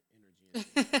putting that energy into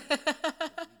it.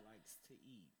 'Cause we likes to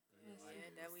eat. Yeah,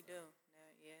 that we do.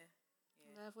 Yeah.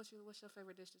 Lav, what's your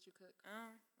favorite dish that you cook?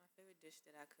 My favorite dish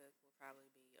that I cook will probably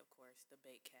be, of course, the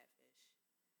baked catfish.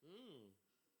 Mm.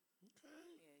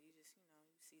 Okay. Yeah, you just you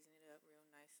season it up real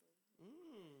nicely.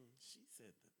 She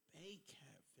said the baked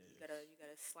catfish. You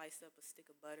gotta slice up a stick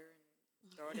of butter and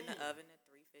throw it in the oven at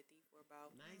 350 for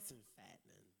about Nice and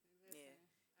fattening. yeah.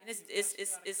 And it's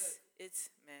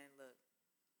man, look,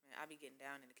 man, I be getting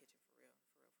down in the kitchen for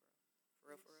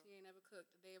real. She ain't never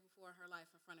cooked the day before in her life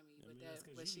in front of me. I But mean, that's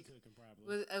but because she you be cooking probably.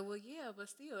 well, yeah, but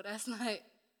still, that's not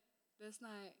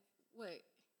what.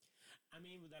 I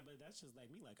mean, but that's just like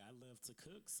me. Like, I love to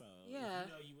cook, so Yeah. if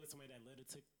you know you with somebody that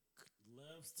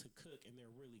loves to cook and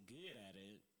they're really good at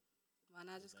it, Why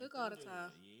not just they cook all can the do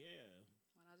time? it. Yeah.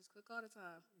 Why not just cook all the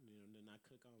time? You know, then they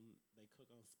cook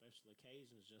on special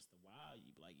occasions just to wow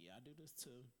you. Be like, yeah, I do this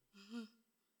too.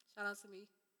 Shout out to me.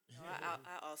 No,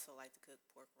 I also like to cook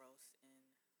pork roast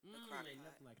in the crock Ain't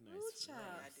pot. nothing like Ooh, nice child.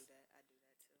 Yeah, I rice. do that too.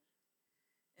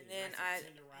 And Yeah, then nice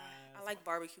and tenderized. I like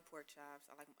barbecue pork chops.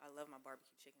 I love my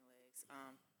barbecue chicken legs.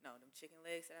 No, them chicken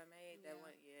legs that I made, Yeah.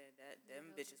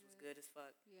 them those bitches are was good. good as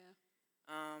fuck. Yeah.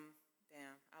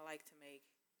 Damn, I like to make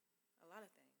a lot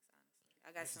of things,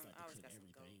 honestly. I just like to always cook got some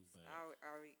everything, goals. but-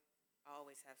 I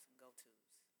always have some go-tos.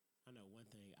 I know one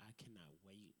thing. I cannot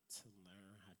wait to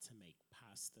learn how to make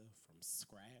pasta from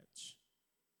scratch.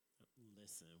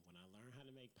 Listen, when I learn how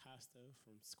to make pasta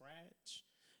from scratch,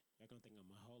 you're gonna think I'm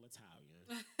a whole Italian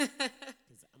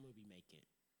because I'm gonna be making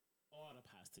all the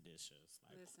pasta dishes,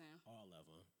 like Listen, all of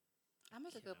them, I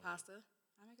make a good Cannot wait. pasta.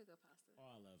 I make a good pasta.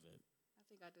 all of it. I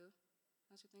think I do.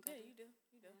 Don't you think Yeah, I do? you do.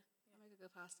 You do. I make a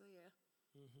good pasta, yeah.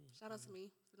 Mm-hmm. Shout out to me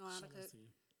for knowing how to Shout out cook. to you.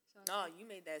 Shout out No, to me. you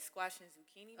made that squash and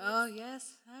zucchini mix. Oh,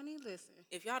 yes, honey, listen.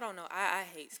 If y'all don't know, I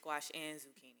hate squash and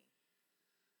zucchini.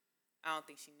 I don't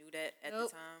think she knew that at Nope,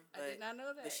 the time. I But, did not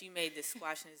know that. But she made this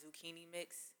squash and zucchini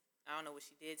mix. I don't know what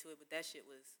she did to it, but that shit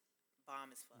was bomb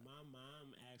as fuck. My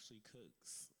mom actually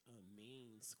cooks a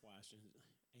mean squash, and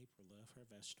April love her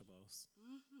vegetables.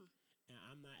 Mm-hmm. And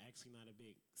I'm not a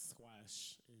big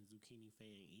squash and zucchini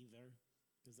fan either,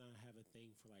 because I have a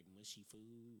thing for like mushy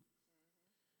food.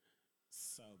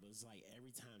 So, but it's like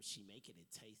every time she make it, it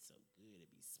tastes so good. It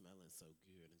be smelling so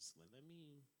good. It's like let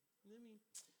me,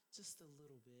 just a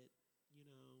little bit,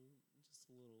 just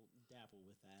a little dabble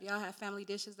with that. Do y'all have family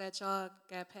dishes that y'all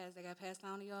got passed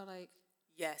down to y'all? Like,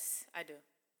 Yes, I do.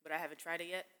 But I haven't tried it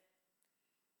yet.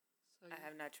 so I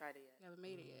have not tried it yet. you haven't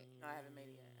made it yet. No, I haven't made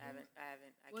it yet. I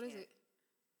haven't. What is can't. it?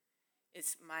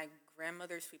 It's my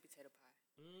grandmother's sweet potato pie.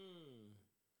 Mm.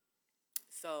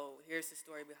 So here's the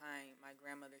story behind my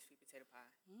grandmother's sweet potato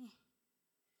pie. Mm.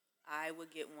 I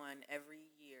would get one every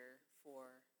year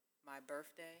for my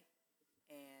birthday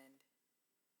and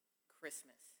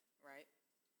Christmas, right?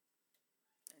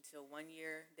 Until one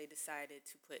year they decided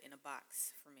to put in a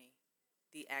box for me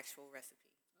the actual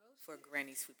recipe for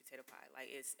Granny's sweet potato pie.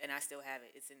 And I still have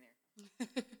it. It's in there.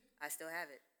 I still have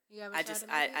it. You haven't tried to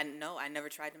make it? No, I never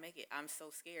tried to make it. I'm so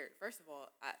scared. First of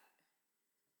all,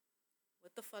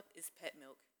 what the fuck is pet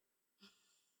milk?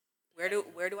 Where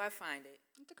do I find it?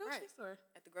 At the grocery Right. store.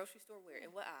 At the grocery store? Where?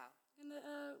 In what aisle? In the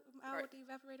aisle Right. with the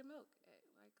evaporated milk.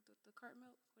 Like the cart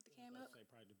milk with the canned I was milk. about to say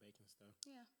probably the bacon stuff.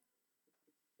 Yeah.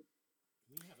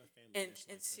 We have a family And dish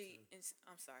and like that, she too. and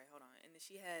I'm sorry, hold on. And then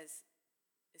she has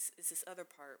it's this other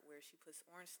part where she puts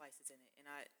orange slices in it.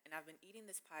 And I've been eating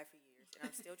this pie for years, and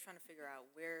I'm still trying to figure out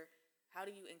how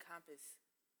do you encompass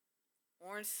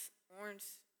orange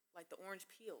like the orange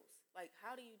peels? Like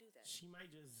how do you do that? She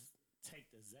might just take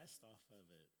the zest off of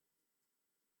it.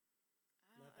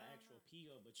 Not the I don't actual know.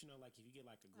 peel, but like if you get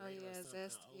like a Oh, grater yeah, or something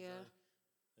zest, over, yeah.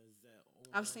 is that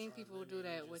I've orange seen or people lemon, do you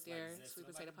that just, with like, their zest sweet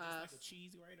it, potato just like pies. a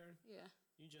cheese grater. Yeah.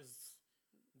 You just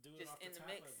Do it just off in the the top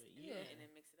mix, of it. yeah, Yeah. and then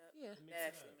mix it up. Yeah. Mix That it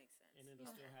actually up. makes sense. And then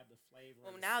it'll still have the flavor.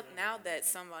 Well, and now smell now of that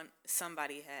it.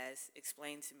 somebody has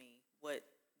explained to me what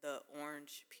the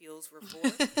orange peels were for,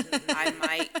 I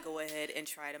might go ahead and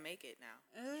try to make it now.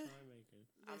 Try making.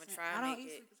 I'm gonna Listen, try I and don't make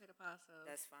eat it. sweet potato pie, so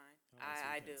That's fine.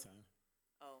 I I do.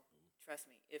 Oh, trust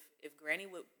me. If Granny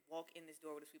would walk in this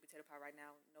door with a sweet potato pie right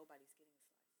now, nobody's getting a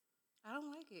slice. I don't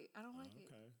like it. I don't like Oh,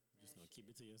 okay. Just gonna keep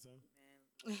it to yourself. Man,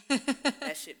 it.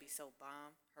 that shit be so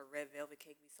bomb. Her red velvet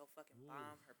cake be so fucking Ooh.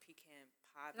 bomb. Her pecan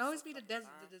pie. It always be so the fucking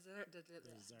desert, bomb. the dessert, the Desserts.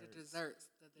 desserts,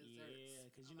 the desserts. Yeah,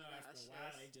 because Oh you know my after gosh, a while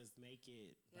yes. they just make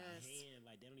it by Yes. hand.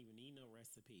 Like they don't even need no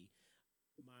recipe.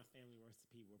 My family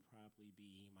recipe would probably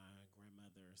be my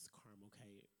grandmother's caramel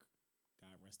cake.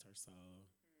 God rest her soul.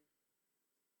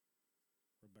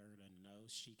 Roberta knows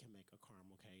she can make a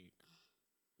caramel cake.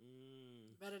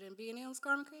 Better than B&M's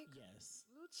caramel cake. Yes,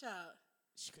 Blue child.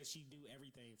 because she do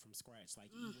everything from scratch, like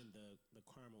even the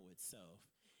caramel itself.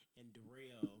 And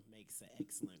Darrell makes an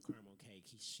excellent caramel cake.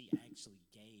 She actually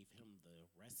gave him the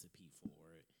recipe for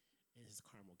it, and his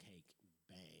caramel cake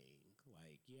bang.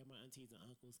 Like yeah, my aunties and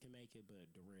uncles can make it,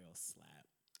 but Darrell slap.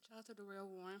 Shout out to the real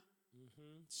Warren.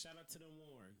 Shout out to them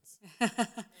Warrens.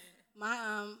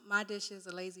 My dish is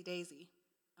a lazy daisy.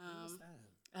 What's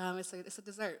that? It's a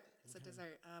dessert. It's a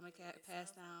dessert. It got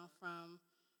passed down from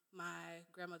my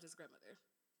grandmother's grandmother.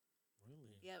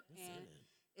 Really? Yep, What's and in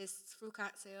it? it's fruit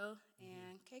cocktail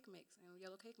and cake mix and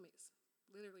yellow cake mix.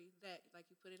 Literally that, like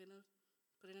you put it in a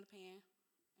pan,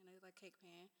 in a like cake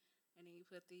pan, and then you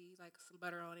put the like some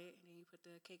butter on it, and then you put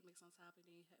the cake mix on top, and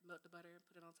then you melt the butter and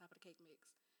put it on top of the cake mix,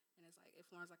 and it's like it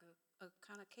forms like a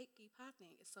kind of cakey pie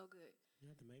thing. It's so good. You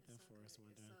have to make It's that so for good. us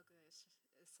one It's day. so good.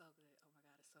 It's so good. Oh my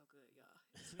god, it's so good, y'all.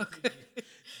 It's so good.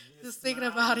 This Just thinking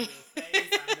smile about on it. your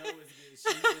face, I know it's good. She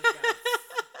just got,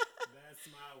 that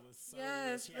smile was so Yes,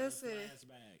 good. She having listen.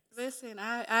 flashbacks. Listen,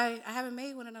 I haven't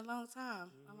made one in a long time.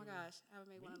 Oh my gosh, I haven't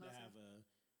made We one in need a to long have time.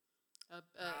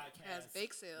 a Has podcast.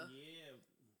 bake sale Yeah,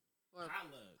 or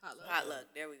potluck. potluck. Potluck.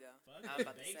 There we go. Fuck I it, was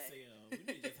about to bake say. sale. We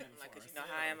need to just have it I'm like, for cause you know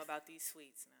how I am ourselves. about these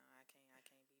sweets now. I can't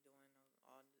be doing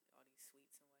all these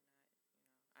sweets and whatnot. You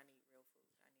know, I need real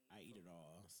food. I eat it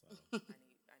all. So I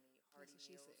need hearty That's what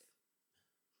she meals. said.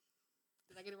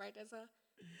 Did I get it right that time?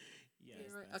 yes, Get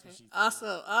it right? that's Okay. what she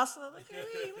said. Awesome. Look at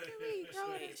me. Look at me.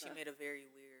 Throwing it She stuff. made a very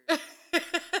weird.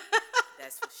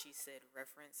 That's what she said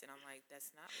reference, and I'm like, that's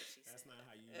not what she said. That's not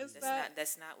how you. It's use That's it. not-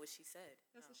 That's not what she said.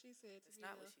 That's No, what she said to that's me.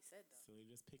 not though. what she said though. So you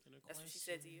just picking a That's question. what she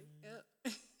said to you? Yep.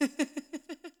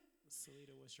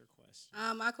 Salita, what's your question?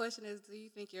 My question is, do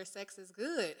you think your sex is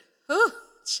good? Whew,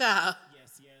 child.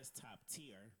 Yes, top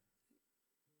tier.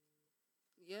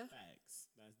 Yeah, Facts.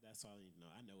 That's all I need to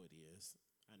know. I know it is.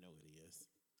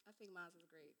 I think mine is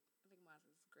great. I think mine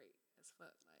is great as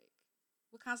fuck. Like,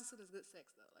 what constitutes good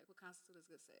sex though? Like, what constitutes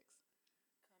good sex?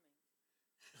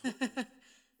 Coming.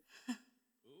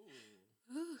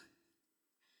 Ooh. Ooh.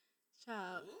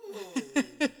 Child.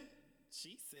 Ooh.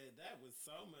 She said that was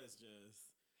so much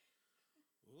just.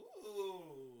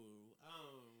 Ooh.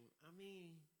 I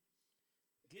mean,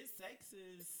 good sex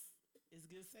is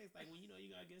good sex. Like when you know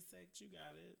you got good sex, you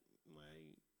got it.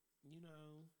 Like, you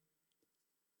know,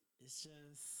 it's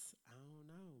just I don't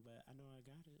know, but I know I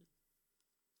got it.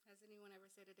 Has anyone ever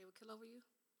said that they would kill over you?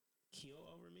 Kill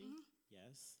over me?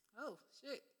 Yes. Oh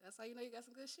shit! That's how you know you got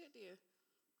some good shit there.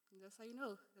 That's how you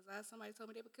know. Because I had somebody told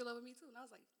me they would kill over me too, and I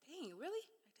was like, dang, really?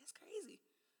 Like that's crazy.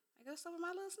 Like that's over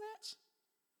my little snatch.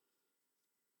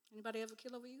 Anybody ever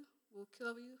kill over you? Will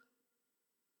kill over you?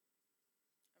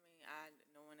 I mean,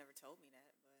 no one ever told me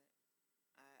that,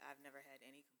 but I've never had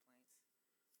any complaints.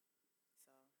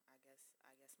 So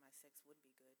I guess my sex would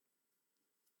be good.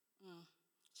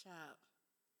 Child.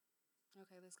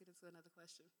 Okay, let's get into another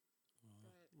question. Go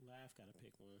ahead. Laugh gotta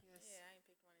pick one. Yes. Yeah, I ain't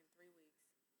picked one in 3 weeks.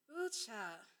 Ooh,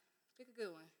 child. Pick a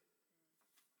good one.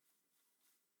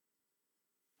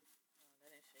 Oh,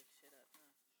 that didn't shake shit up, huh?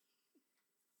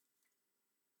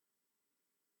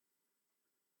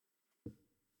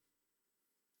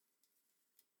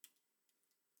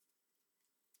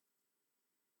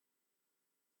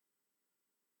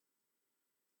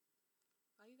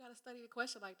 Why you gotta study the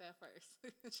question like that first?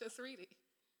 Just read it.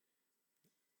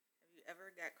 Have you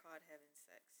ever got caught having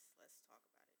sex? Let's talk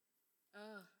about it.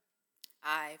 Oh,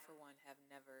 I, for one, have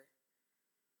never.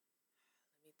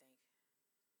 Let me think.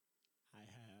 I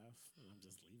have, and I'm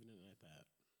just leaving it at that.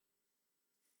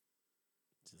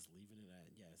 Just leaving it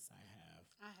at yes, I have.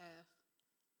 I have.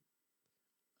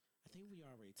 I think we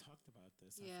already talked about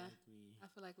this. Yeah. I I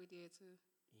feel like we did too.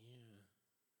 yeah.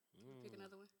 You pick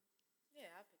another one?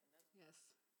 Yeah, I pick another. Yes.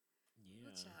 Yeah.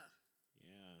 Good child.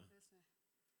 Yeah. Listen.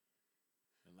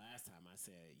 The last time I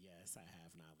said yes, I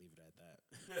have not. Leave it at that.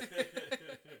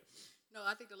 No,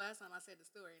 I think the last time I said the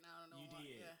story, and I don't know. You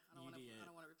did. Yeah, I don't You want to. did. I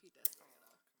don't want to repeat that story at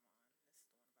all. This is the one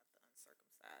about the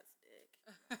uncircumcised dick.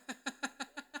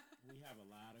 We have a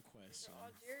lot of questions They're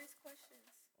all Jerry's questions.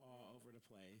 all over the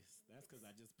place. That's because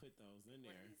I just put those in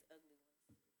One there. of these ugly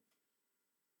ones.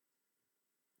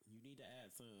 You need to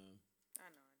add some.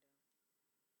 I know I do.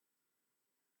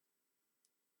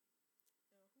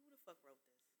 Yo, who the fuck wrote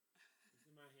this?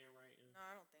 Is it my handwriting? No,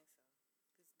 I don't think so.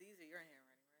 Because these are your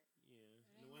handwriting, right? Yeah.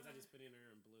 The ones I just put in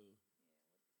there in blue.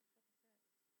 Yeah, what the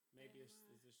fuck is that? Maybe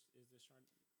is this sharp?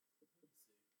 Let me see.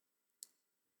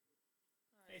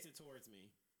 All right. Face it towards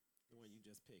me. The one you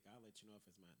just picked. I'll let you know if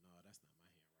it's my. No, that's not my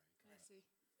handwriting. Let's see.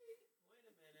 Wait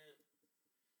a minute.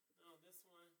 No, this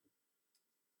one.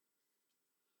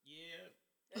 Yeah.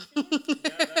 That's your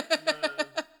hand?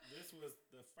 No, this was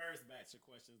the first batch of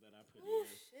questions that I put Oh,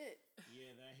 in. shit.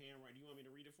 Yeah, that handwriting. You want me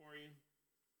to read it for you?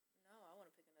 No, I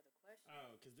want to pick another question.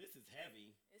 Oh, because this is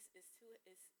heavy.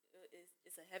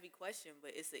 It's a heavy question,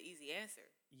 but it's an easy answer.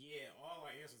 Yeah, all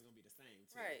our answers going to be the same,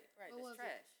 too. Right. What was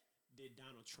That's it? trash. Did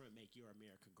Donald Trump make your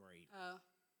America great? Oh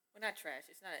Well, not trash.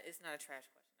 It's not a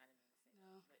trash question. I didn't understand.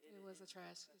 no, But it was a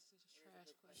trash. It's just a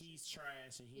trash question. He's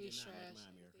trash and he He's did not trash. make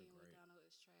my America Anything with great. Donald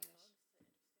is trash.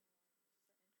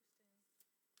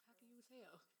 How can you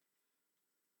tell?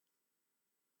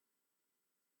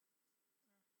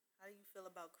 How do you feel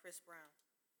about Chris Brown?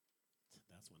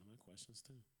 That's one of my questions,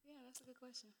 too. Yeah, that's a good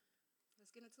question.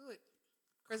 Let's get into it.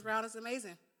 Chris Brown is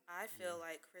amazing. I feel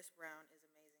like Chris Brown is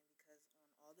amazing because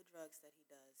on all the drugs that he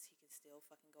does, he can still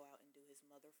fucking go out and do his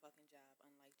motherfucking job,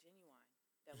 unlike Genuine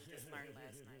that we just learned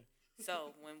last night.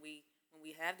 So when we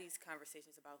have these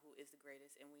conversations about who is the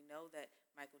greatest, and we know that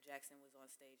Michael Jackson was on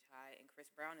stage high and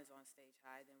Chris Brown is on stage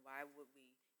high, then why would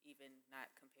we even not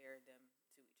compare them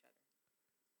to each other?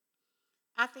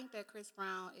 I think that Chris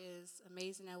Brown is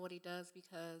amazing at what he does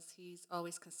because he's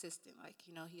always consistent. Like,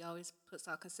 you know, he always puts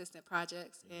out consistent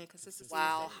projects and consistency.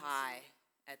 While is high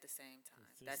at the same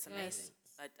time. That's amazing.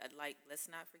 Yes. I'd like, let's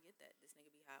not forget that. This nigga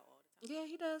be high all the time. Yeah,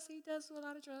 he does. He does do a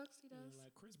lot of drugs. He Yeah, does.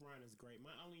 like Chris Brown is great.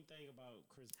 My only thing about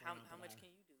Chris How Brown. much can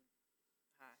you do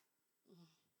high?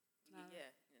 Not-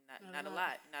 Yeah, not not a a lot.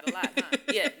 lot. Not a lot, huh?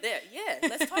 Yeah,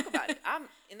 let's talk about it. I'm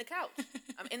in the couch.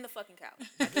 I'm in the fucking couch.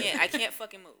 I can't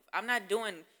fucking move. I'm not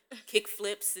doing kick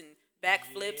flips and back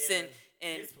flips Yeah,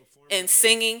 and his performance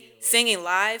singing skills,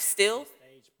 live still.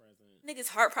 stage presence. Nigga's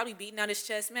heart probably beating out his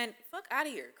chest. Man, fuck out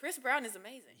of here. Chris Brown is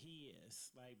amazing. He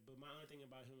is like, but my only thing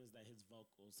about him is that his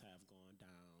vocals have gone down.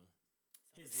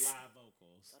 His live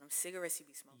vocals. So them cigarettes he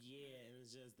be smoking. Yeah, and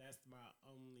it's just that's my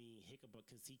only hiccup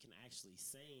because he can actually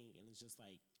sing, and it's just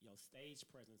like your stage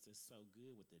presence is so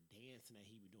good with the dancing that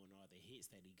he be doing, all the hits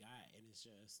that he got, and it's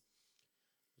just,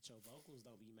 but your vocals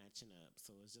don't be matching up,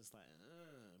 so it's just like,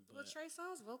 Well, But Trey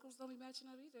Songz vocals don't be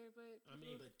matching up either. But I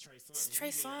mean, but Trey Songz,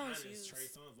 Trey Songz Trey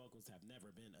Songz vocals have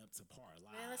never been up to par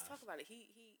live. Man, let's talk about it.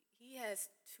 He has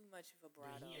too much But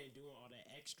vibrato. he ain't doing all that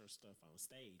extra stuff on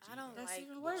stage. I don't That's like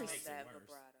even all worse. Makes it that worse.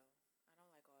 vibrato. I don't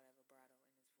like all that vibrato in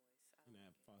his voice. I And don't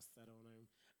that falsetto on him.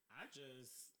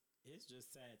 It's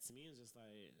just sad to me. It's just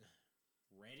like,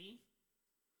 ready?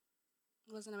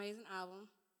 it was an amazing album.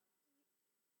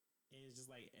 And it's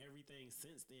just like everything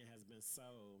since then has been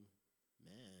so,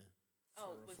 man.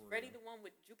 Oh, for was real. Ready the one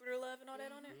with Jupiter Love and all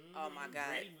that on there? Oh my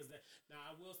God. Ready was that. Now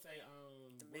I will say,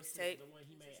 The what's mixtape? the one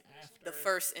he made after The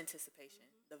first Anticipation.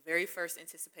 The very first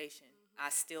Anticipation.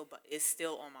 It's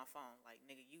still on my phone. Like,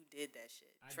 nigga, you did that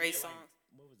shit. I Trey did like- Songz.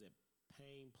 what was it?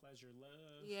 Pain, Pleasure,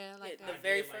 Love. Yeah, like Yeah, that. I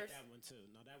very did like first- that one too.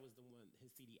 No, that was the one,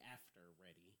 his CD after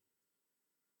Ready.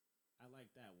 I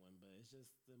like that one, but it's just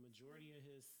the majority of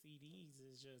his CDs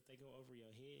is just they go over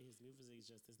your head. His music is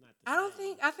just it's not. The I don't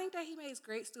same. think. I think that he makes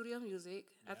great studio music.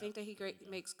 I Yeah, think that he there you go.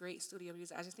 makes great studio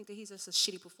music. I just think that he's just a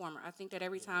shitty performer. I think that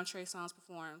every time Trey Songz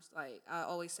performs, like I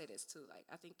always say this too. Like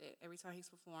I think that every time he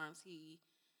performs, he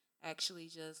actually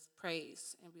just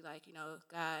prays and be like, you know,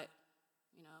 God,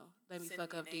 you know, let me Send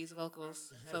fuck me up an these angel vocals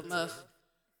from for heaven Muff. above.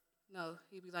 No,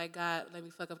 he'd be like, God, let me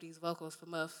fuck up these vocals for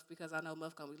Muff because I know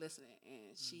Muff gonna be listening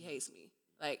and she hates me.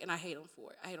 Like, and I hate him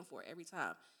for it. I hate him for it every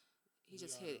time. He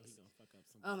just We all know hits. he gonna fuck up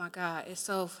some Oh my God, it's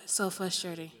so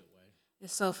frustrating. good way.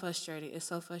 It's so frustrating. It's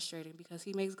so frustrating because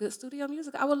he makes good studio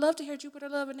music. I would love to hear Jupiter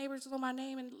Love and Neighbors Know My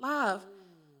Name and live.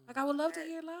 Like I would love to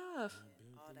hear live.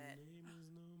 All that.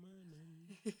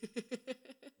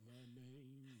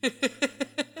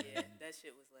 Yeah, that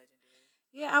shit was legendary.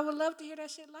 Yeah, I would love to hear that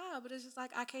shit live, but it's just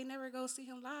like I can't never go see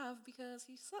him live because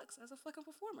he sucks as a fucking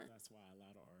performer. That's why a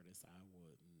lot of artists I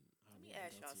wouldn't Let me go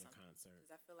ask to y'all your something concert.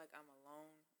 because I feel like I'm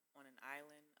alone on an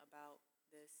island about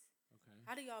this. Okay.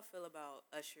 How do y'all feel about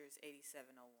Usher's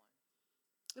 8701?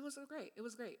 It was great. It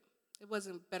was great. It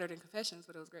wasn't better than Confessions,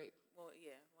 but it was great. Well,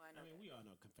 yeah, well, I know I mean, that. we all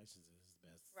know Confessions is his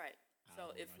best. Right. So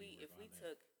album. if I we ain't if we worried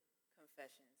about took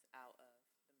Confessions out of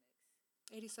the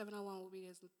mix, 8701 will be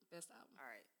his best album. all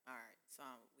right. So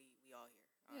we all here.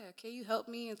 All Yeah, right. can you help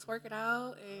me and twerk it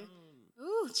out? And that.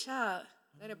 ooh, child,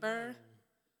 let it burn.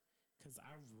 Because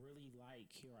I really like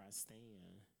Here I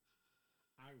Stand.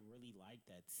 I really like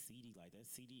that CD. Like, that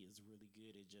CD is really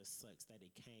good. It just sucks that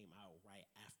it came out right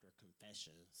after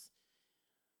Confessions.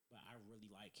 But I really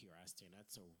like Here I Stand.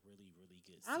 That's a really, really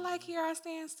good CD. I like Here I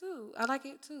Stands too. I like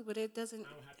it too, but it doesn't. I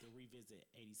don't have to revisit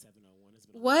 8701. It's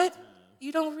been a long What? time.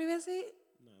 You don't revisit?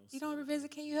 No. You don't sorry. revisit?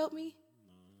 Can you help me?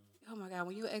 No. Oh my God!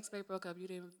 When you and ex-babe broke up, you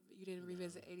didn't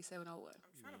revisit 8701.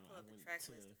 I'm trying to No, pull I up the went track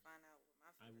to- list to find out what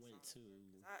my I favorite went songs to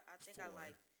were. 'Cause I think I 4.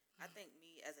 like. I think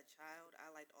me as a child,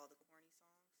 I liked all the corny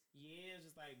songs. Yeah, it's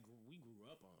just like we grew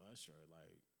up on Usher.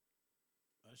 Like,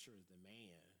 Usher is the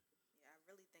man. Yeah, I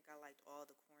really think I liked all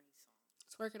the corny songs.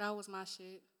 Twerk It Out was my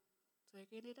shit.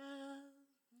 Twerking it out.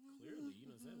 Clearly, you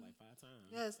done said it like 5 times.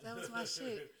 Yes, that was my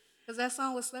shit. Because that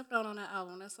song was slept on that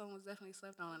album. That song was definitely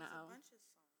slept on that There's a album. bunch of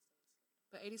songs.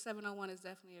 But 8701 is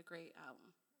definitely a great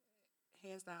album.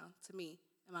 Hands down, to me,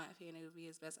 in my opinion, it would be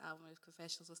his best album if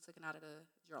Confessions was taken out of the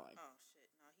drawing. Oh shit!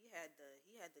 No, he had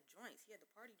the joints. He had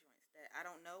the party joints that I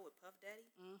don't know with Puff Daddy.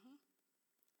 Mm-hmm.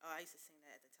 Oh, I used to sing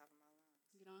that at the top of my lungs.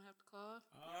 You don't have to call.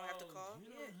 You don't have to call? You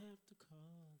Yeah. don't have to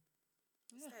call.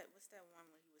 What's that one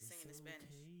when he was singing in It's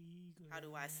Spanish? okay, How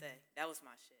do I girl. say? That was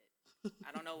my shit.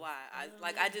 I don't know why.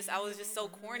 I was just so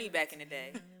corny back in the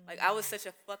day. Like I was such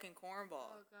a fucking cornball.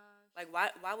 Oh, gosh. Like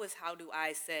why was How Do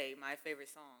I Say my favorite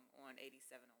song on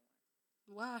 8701?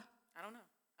 Why? I don't know.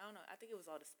 I think it was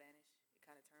all the Spanish. It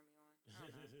kind of turned me on. I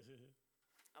don't know.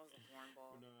 I was a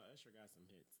cornball. No, Usher got some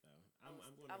hits though. I I'm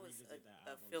was going to a revisit that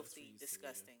album. just filthy, for you, Celia.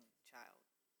 disgusting child.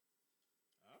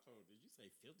 Oh, did you say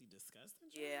filthy,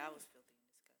 disgusting? Yeah, I child? was filthy and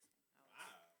disgusting.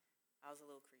 Wow. I was a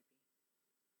little creepy.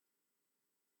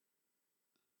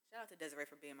 Shout out to Desiree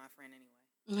for being my friend anyway.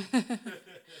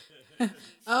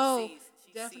 Oh,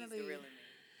 She definitely. sees the real in me.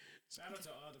 Shout out to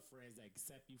all the friends that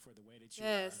accept you for the way that you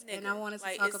Yes. are. And I wanted to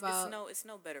like, talk it's about. it's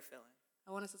no better feeling.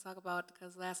 I wanted to talk about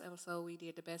because last episode we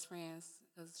did the best friends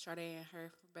because Sade and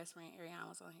her best friend Ariana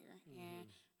was on here, and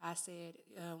I said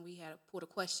we had pulled a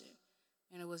question,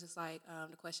 and it was just like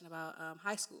the question about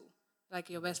high school, like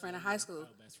your best friend in high school,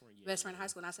 Oh, best friend. Yeah, best friend in high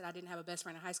school, and I said I didn't have a best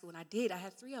friend in high school, and I did. I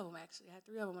had 3 of them actually. I had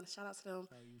 3 of them. And shout out to them.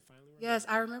 Oh, you finally Yes,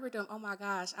 I remember. remember them. Oh my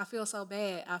gosh, I feel so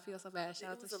bad. I feel so bad.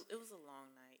 Shout out to. It was a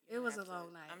long night. It was a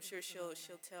long night. I'm It sure was a long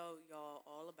she'll night. tell y'all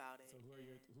all about it. So who were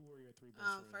your 3 best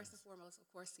friends? First and foremost,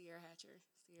 of course, Sierra Hatcher,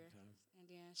 Okay. and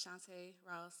then Shantae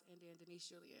Rouse, and then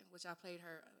Denise Julian, which I played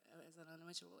her as an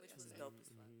elementary boy Which was yesterday. dope as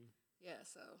fuck. Yeah,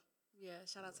 so yeah,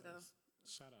 shout out to them.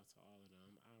 Shout out to all of them.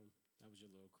 That was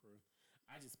your little crew.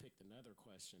 I just picked another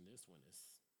question. This one is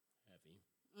heavy.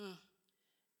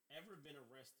 Ever been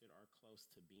arrested or close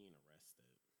to being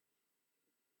arrested?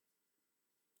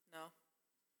 No,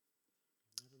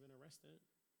 Never been arrested?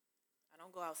 I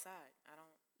don't go outside. I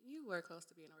don't. You were close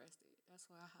to being arrested. That's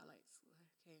why highlights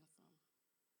came from.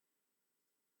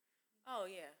 Oh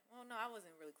yeah. Well, no, I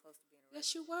wasn't really close to being arrested.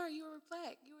 Yes, you were. You were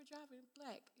black. You were driving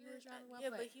black. You were driving while Yeah,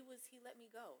 black. but he let me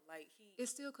go. Like he. It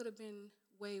still could have been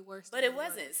way worse. But than it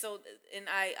wasn't. So, and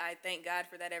I thank God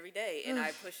for that every day, and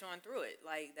I push on through it.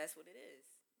 Like that's what it is.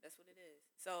 That's what it is.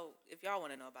 So, if y'all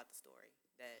want to know about the story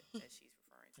that she's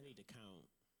referring I to, need to count.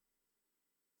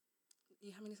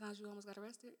 How many times you almost got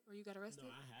arrested, or you got arrested? No,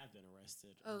 I have been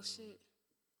arrested. Oh shit!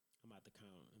 I'm about to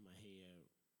count in my head.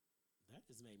 That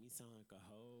just made me sound like a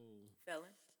whole.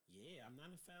 felon, Yeah, I'm not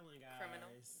a felon, guys.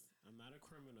 Criminal? I'm not a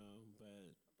criminal,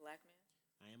 but a black man.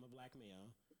 I am a black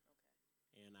male.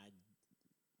 Okay. And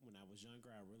when I was younger,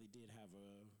 I really did have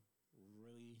a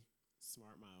really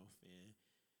smart mouth. And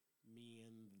me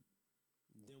and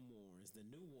them Warrens, the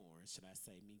new Warrens, should I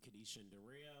say, me, Kadisha, and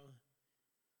Darrell,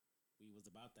 we was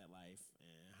about that life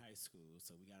in high school.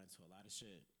 So we got into a lot of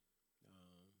shit.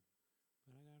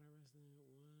 But I got arrested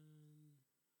 1,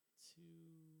 2.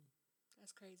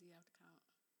 That's crazy. You have to count.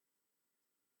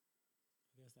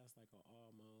 I guess that's like a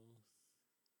almost.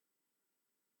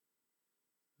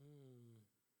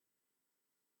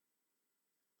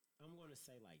 I'm going to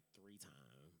say like 3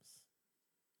 times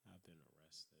I've been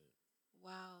arrested.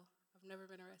 Wow, I've never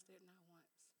been arrested, not once.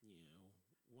 Yeah,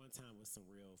 one time was some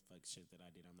real fuck shit that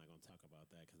I did. I'm not going to talk about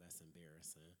that because that's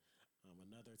embarrassing.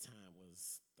 Another time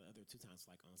was, the other 2 times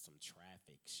like on some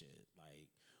traffic shit. Like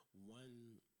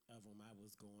one of them, I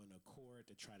was going to court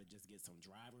to try to just get some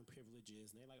driving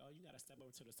privileges. And they're like, oh, you got to step over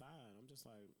to the side. I'm just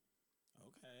like,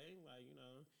 okay. Like,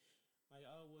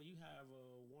 like, oh, well, you have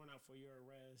a warrant out for your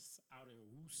arrest out in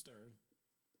Worcester.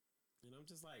 And I'm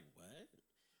just like, what?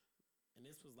 And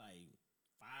this was like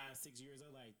 5, 6 years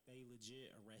old. Like, they legit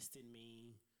arrested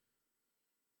me.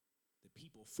 The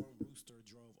people from Rooster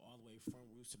drove all the way from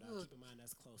Rooster. Now, keep in mind,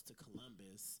 that's close to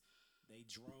Columbus. They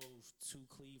drove to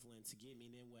Cleveland to get me.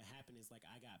 And then what happened is, like,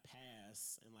 I got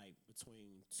passed and, like,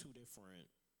 between two different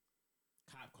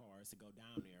cop cars to go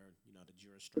down there, you know, the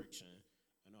jurisdiction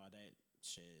and all that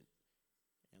shit.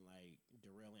 And, like,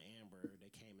 Darrell and Amber, they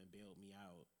came and bailed me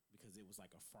out because it was,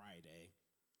 like, a Friday.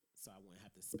 So I wouldn't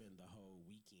have to spend the whole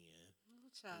weekend in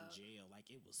jail.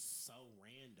 Like, it was so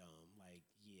random. Like,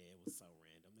 yeah, it was so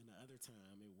random. Then the other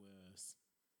time, it was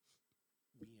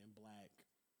being black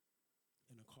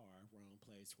in a car, wrong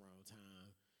place, wrong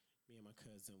time. Me and my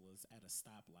cousin was at a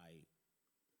stoplight.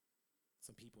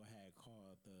 Some people had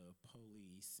called the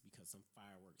police because some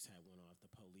fireworks had went off.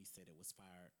 The police said it was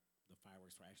fire. The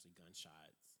fireworks were actually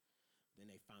gunshots. Then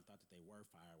they found out that they were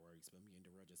fireworks, but me and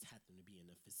Darrell just happened to be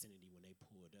in the vicinity when they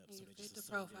pulled up, so they just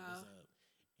assumed it was up.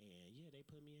 And yeah, they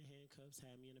put me in handcuffs,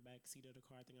 had me in the back seat of the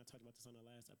car. I think I talked about this on the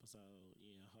last episode.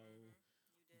 Yeah, whole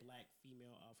black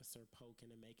female officer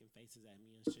poking and making faces at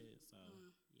me and shit. So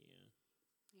yeah.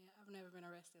 Yeah, I've never been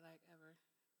arrested like ever,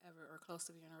 or close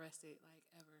to being arrested like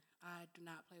ever. I do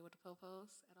not play with the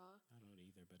popos at all. I don't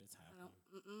either, but it's happening.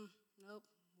 Nope.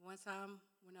 One time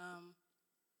when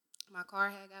my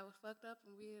car had got fucked up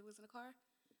and we was in the car,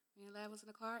 me and Lab was in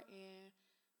the car and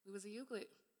we was in Euclid.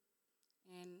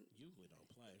 And Euclid don't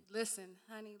play. Listen,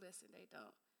 honey, they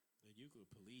don't. The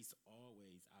Euclid police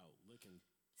always out looking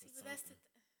for See, but that's the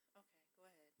okay, go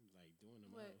ahead. Like doing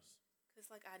the What? most. Cause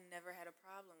like I never had a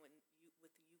problem with the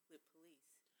Euclid police.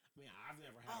 I mean, I've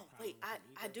never had a problem. Wait, with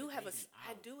them I either, do but have they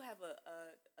be out.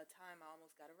 a time I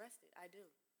almost got arrested. I do.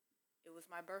 It was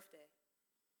my birthday.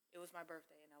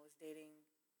 And I was dating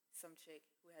some chick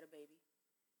who had a baby,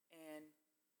 and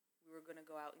we were gonna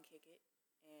go out and kick it,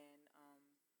 and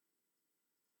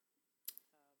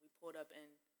we pulled up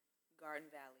in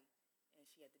Garden Valley, and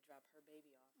she had to drop her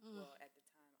baby off. Well, at the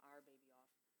time, our baby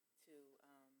off to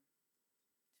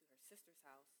her sister's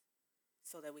house,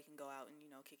 so that we can go out and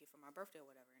kick it for my birthday or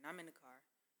whatever. And I'm in the car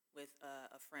with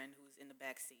a friend who's in the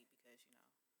back seat because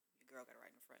your girl got to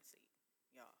ride in the front seat.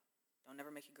 Y'all, don't never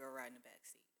make your girl ride in the back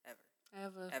seat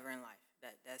ever in life.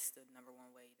 That's the number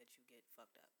one way that you get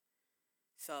fucked up.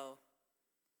 So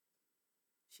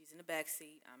she's in the back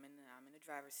seat. I'm in the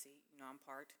driver's seat. I'm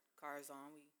parked. Car's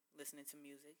on. We listening to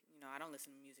music. I don't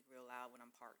listen to music real loud when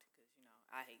I'm parked because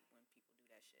I hate when people do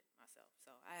that shit myself.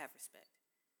 So I have respect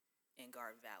in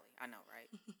Garden Valley. I know, right?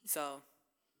 So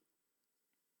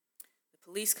the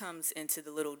police comes into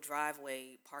the little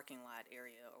driveway parking lot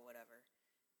area or whatever,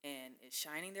 and is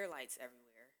shining their lights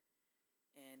everywhere.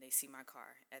 And they see my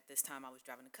car. At this time, I was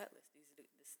driving the Cutlass.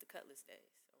 This is the Cutlass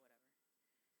days or whatever.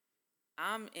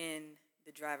 I'm in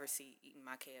the driver's seat eating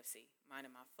my KFC,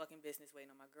 minding my fucking business,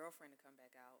 waiting on my girlfriend to come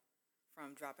back out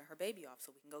from dropping her baby off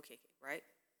so we can go kick it, right?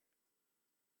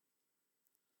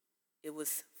 It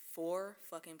was 4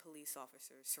 fucking police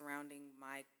officers surrounding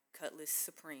my Cutlass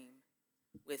Supreme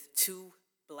with 2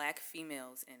 black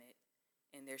females in it,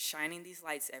 and they're shining these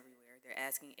lights everywhere. They're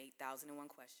asking 8,001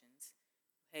 questions.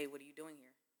 Hey, what are you doing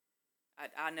here?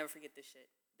 I'll never forget this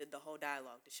shit. The whole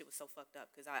dialogue. The shit was so fucked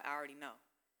up because I already know.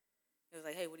 It was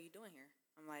like, hey, what are you doing here?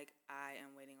 I'm like, I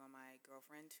am waiting on my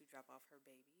girlfriend to drop off her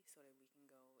baby so that we can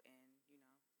go and,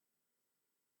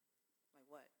 like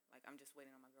what? Like, I'm just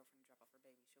waiting on my girlfriend to drop off her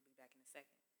baby. She'll be back in a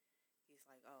second. He's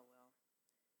like, oh, well,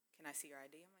 can I see your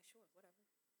ID? I'm like, sure, whatever.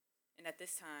 And at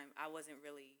this time, I wasn't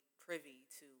really privy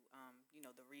to,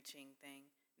 the reaching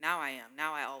thing. Now I am.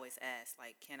 Now I always ask,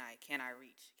 like, can I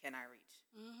reach? Can I reach?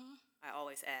 Mm-hmm. I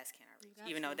always ask, can I reach?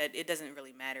 Even though that it doesn't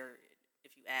really matter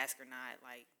if you ask or not.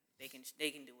 Like, they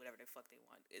can do whatever the fuck they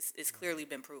want. It's clearly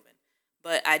been proven.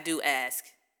 But I do ask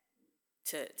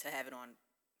to have it on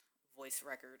voice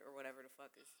record or whatever the fuck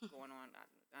is going on. I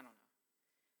don't know.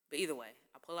 But either way,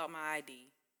 I pull out my ID,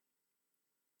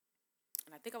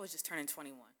 and I think I was just turning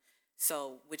 21.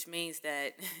 So, which means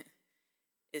that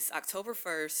it's October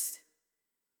 1st.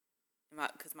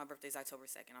 Because my birthday's October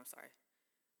 2nd, I'm sorry.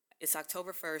 It's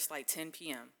October 1st, like 10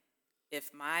 p.m.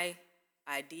 If my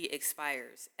ID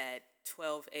expires at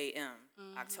 12 a.m.,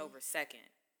 October 2nd,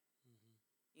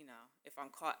 if I'm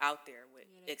caught out there with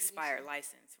expired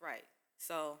license, right.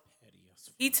 So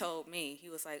he told me, he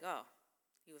was like, well,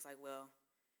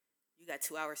 you got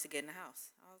 2 hours to get in the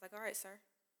house. I was like, all right, sir.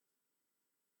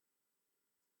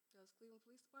 Cleveland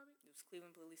Police Department? It was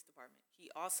Cleveland Police Department. He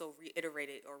also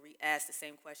reiterated or re-asked the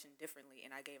same question differently, and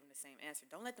I gave him the same answer.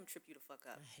 Don't let them trip you the fuck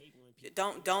up. I hate when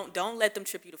people Don't let them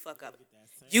trip you the fuck up. get that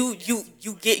same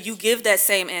You give that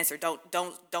same answer.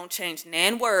 Don't change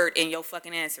nan word in your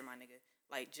fucking answer, my nigga.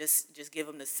 Like just give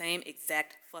them the same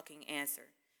exact fucking answer.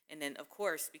 And then of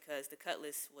course, because the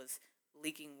Cutlass was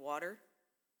leaking water,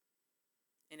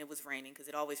 and it was raining because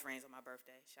it always rains on my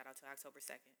birthday. Shout out to October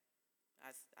 2nd.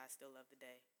 I still love the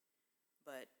day,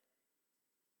 but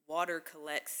water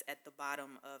collects at the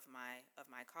bottom of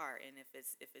my car, and if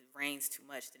it rains too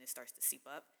much, then it starts to seep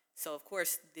up. So of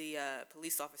course the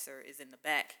police officer is in the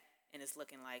back and is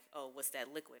looking like, oh, what's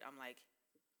that liquid? I'm like,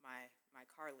 my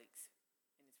car leaks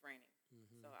and it's raining.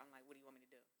 So I'm like, what do you want me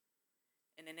to do?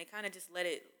 And then they kind of just let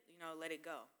it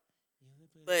go.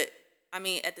 But I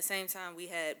mean, at the same time,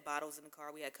 we had bottles in the car,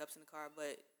 we had cups in the car,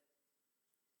 but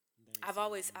I've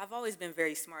always been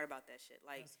very smart about that shit.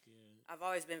 Like, That's good. I've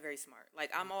always been very smart.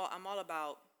 Like, I'm all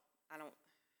about. I don't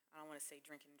want to say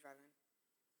drinking and driving.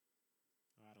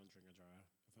 Oh, I don't drink or drive.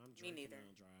 If I'm Me drinking, neither. I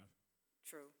don't drive.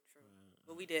 True.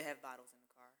 But we did have bottles in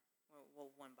the car.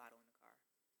 Well, one bottle in the car,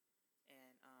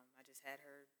 and I just had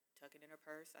her tuck it in her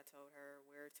purse. I told her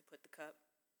where to put the cup.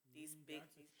 These big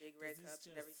red cups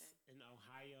and everything. In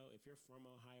Ohio, if you're from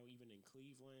Ohio, even in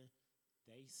Cleveland,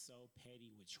 they so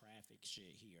petty with traffic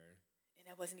shit here. And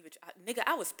that wasn't even, nigga,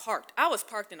 I was parked. I was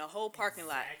parked in a whole parking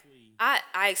lot. Exactly.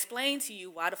 I explained to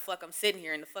you why the fuck I'm sitting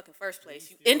here in the fucking first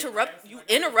place. You still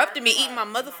interrupted me parking eating my lot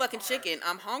in my motherfucking car. chicken.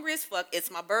 I'm hungry as fuck.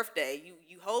 It's my birthday.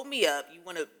 You hold me up. You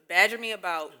want to badger me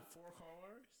about In 4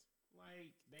 cars,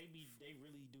 like they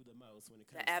really do the most when it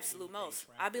comes the to absolute anything most.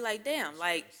 traffic I'd be like, and damn, issues.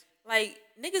 like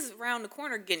niggas around the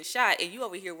corner getting shot, and you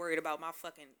over here worried about my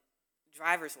fucking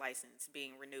driver's license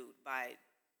being renewed by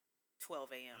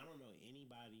 12 a.m. I don't know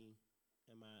anybody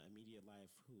in my immediate life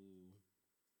who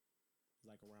is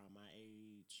like around my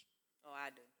age Oh, I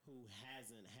do. who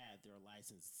hasn't had their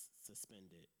license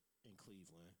suspended in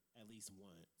Cleveland at least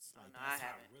once. Oh, Like, no, I that's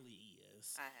how haven't. it really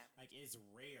is. I have. Like, it's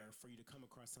rare for you to come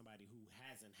across somebody who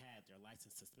hasn't had their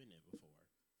license suspended before.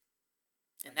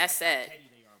 And Like, that's how sad. petty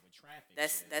they are with traffic.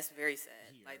 That's shit very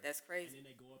sad. here. Like, that's And crazy. then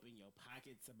they go up in your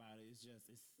pockets about it. It's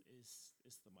just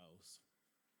it's the most.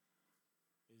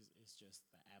 It's just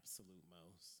the absolute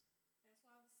most. That's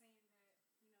why I was saying that,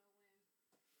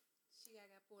 when she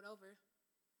got pulled over,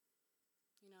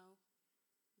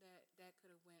 that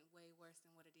could have went way worse than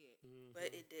what it did.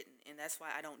 But it didn't, and that's why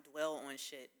I don't dwell on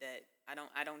shit that I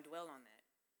don't dwell on that.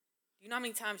 Do you know how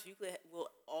many times Euclid will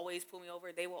always pull me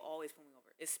over? They will always pull me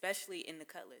over, especially in the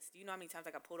Cutlass. Do you know how many times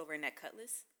I got pulled over in that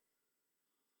Cutlass?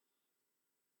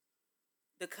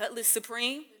 The Cutlass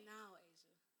Supreme? But now,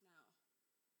 Asia,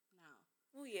 now,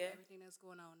 Oh yeah. everything that's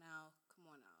going on now, come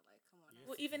on now, like, come on now.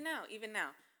 Well, even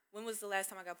now. When was the last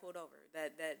time I got pulled over?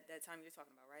 That time you're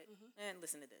talking about, right? And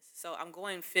listen to this. So I'm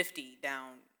going 50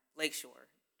 down Lakeshore,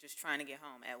 just trying to get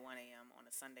home at 1 a.m. on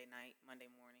a Sunday night, Monday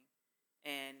morning,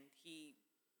 and he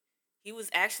was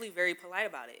actually very polite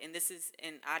about it. And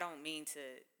I don't mean to,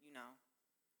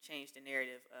 change the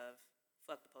narrative of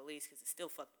fuck the police, because it's still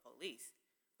fuck the police.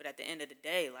 But at the end of the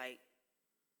day, like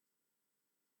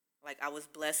I was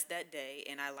blessed that day,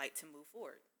 and I like to move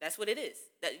forward. That's what it is.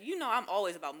 I'm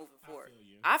always about moving forward. feel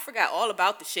you. I forgot all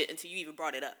about the shit until you even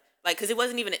brought it up. Like, because it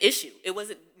wasn't even an issue.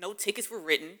 No tickets were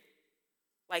written.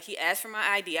 Like, he asked for my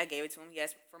ID, I gave it to him. He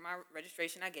asked for my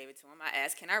registration, I gave it to him. I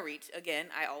asked, can I reach? Again,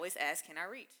 I always ask, can I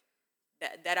reach?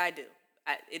 That I do.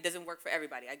 It doesn't work for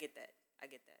everybody. I get that.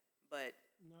 But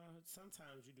No,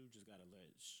 sometimes you do just gotta let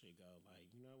shit go. Like,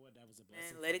 you know what? That was a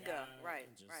blessing. let from it go. God, Right.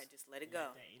 and Just let it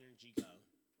go. Let that energy go.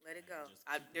 Let it Like, go. just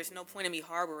keep There's no moving. point in me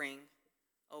harboring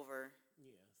over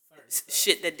Yeah, certain stuff.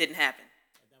 shit that didn't happen.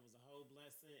 Like, that was a whole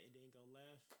blessing. It didn't go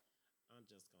left. I'm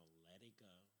just gonna let it go.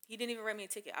 He didn't even write me a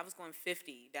ticket. I was going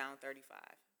 50 down 35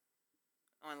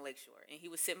 on Lakeshore, and he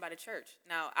was sitting by the church.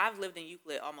 Now, I've lived in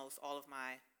Euclid almost all of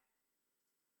my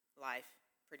life,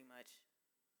 pretty much.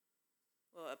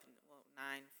 Well, from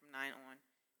 9 on.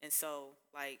 And so,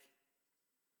 like,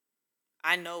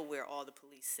 I know where all the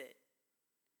police sit.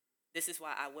 This is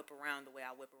why I whip around the way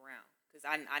I whip around, because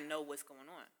I know what's going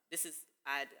on.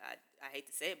 I hate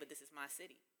to say it, but this is my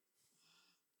city.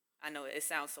 I know it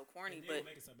sounds so corny, And they but don't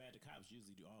make it so bad. The cops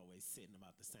usually do always sitting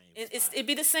about the same. spot. it'd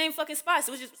be the same fucking spots,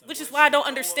 which is once why I you don't go up,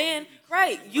 understand. you be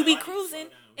Right, cruising, you be like, why you cruising, slow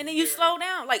down and then you here? slow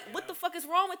down. Like, what Yeah. the fuck is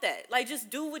wrong with that? Like,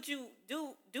 just do what you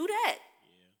do. Do that.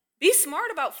 Yeah. Be smart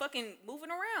about fucking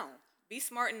moving around. Be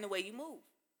smart in the way you move.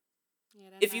 Yeah,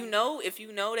 that If you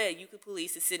know that Euclid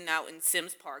Police is sitting out in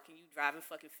Sims Park and you driving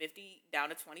fucking 50 down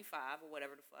to 25 or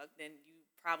whatever the fuck, then you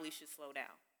probably should slow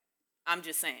down. I'm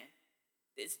just saying.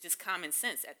 it's just common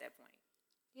sense at that point.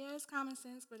 Yeah, it's common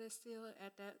sense, but it's still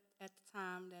at the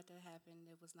time that happened,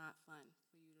 it was not fun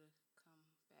for you to come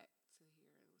back to here.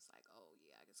 It was like, oh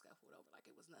yeah, I just got pulled over, like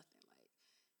it was nothing. Like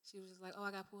she was just like, oh,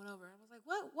 I got pulled over. I was like,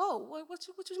 what? Whoa, what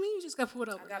you mean you just got pulled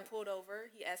over? I got pulled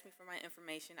over. He asked me for my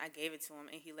information. I gave it to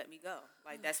him, and he let me go.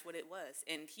 Like that's what it was.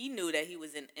 And he knew that he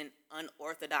was in an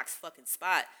unorthodox fucking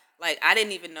spot. Like I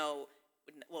didn't even know.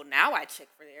 Well, now I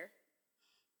check for there.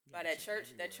 By that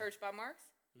church by Mark's.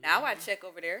 Now I check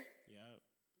over there. Yep.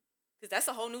 Cause that's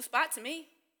a whole new spot to me.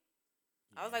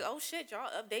 I was like, oh shit, y'all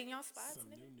updating y'all spots. Some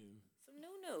nigga? new. Some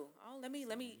new. Oh, let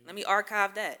me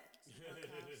archive that.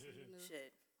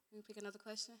 Shit. Let me pick another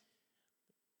question.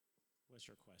 What's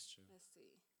your question? Let's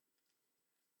see.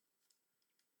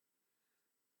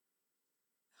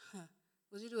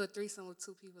 Would you do a threesome with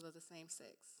two people of the same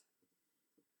sex?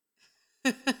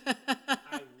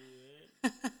 I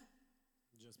would.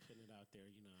 Just putting it out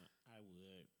there, I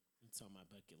would. It's on my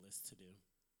bucket list to do.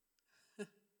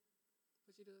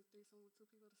 Would you do a threesome with two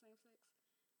people of the same sex?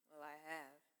 Well, I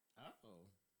have. Oh.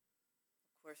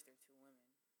 Of course, they're two women.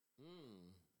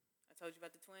 Mm. I told you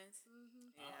about the twins.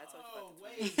 Mm-hmm. Yeah, I told you about the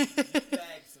twins. Wait, you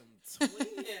bagged some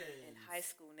twins. In high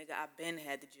school, nigga, I been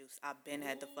had the juice. I been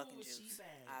had the fucking juice.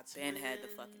 I been had the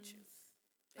fucking juice.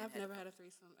 I've never had a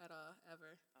threesome at all,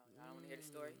 ever. Oh, y'all want to hear the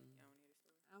story? Y'all want to hear the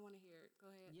story? I want to hear it. Go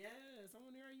ahead. Yes, I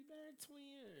want to hear how you bagged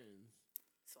twins.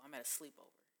 So I'm at a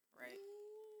sleepover, right?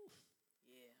 Ooh.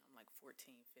 Yeah, I'm like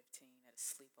 14, 15 at a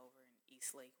sleepover in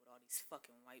East Lake with all these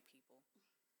fucking white people.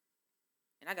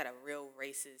 And I got a real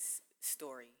racist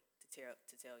story to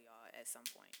tell y'all at some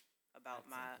point about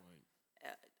my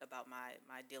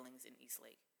dealings in East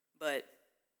Lake. But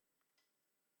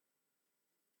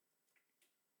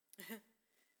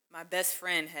my best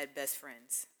friend had best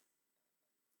friends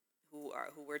who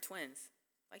were twins.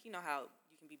 Like, you know how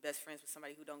you can be best friends with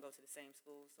somebody who don't go to the same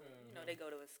school. So, they go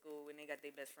to a school and they got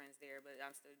their best friends there, but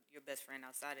I'm still your best friend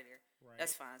outside of there. Right.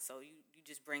 That's fine. So you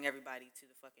just bring everybody to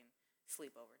the fucking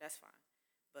sleepover. That's fine.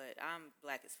 But I'm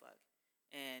black as fuck.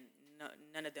 And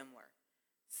none of them were.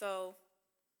 So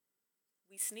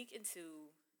we sneak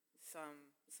into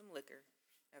some liquor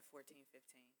at 14,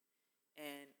 15.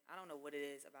 And I don't know what it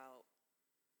is about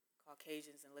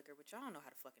Caucasians and liquor, but y'all don't know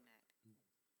how to fucking act.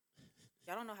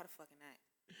 Y'all don't know how to fucking act.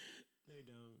 They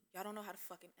don't. Y'all don't know how to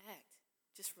fucking act.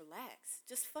 Just relax.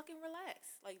 Just fucking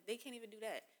relax. Like, they can't even do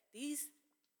that. These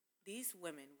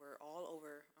women were all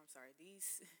over, I'm sorry,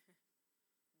 these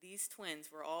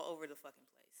twins were all over the fucking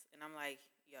place. And I'm like,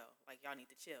 yo, like, y'all need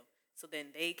to chill. So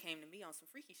then they came to me on some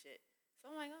freaky shit.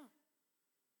 So I'm like, oh.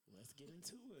 Let's get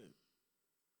into it.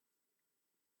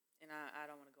 And I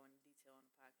don't want to go into detail on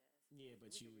the podcast. Yeah,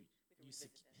 but we can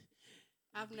revisit that.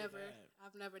 I've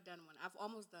never done one. I've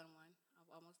almost done one.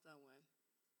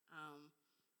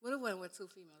 Would have went with two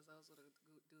females. Those with a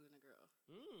dude and a girl.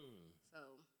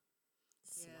 So,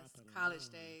 yes, college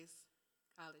days.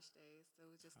 So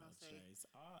we're just gonna say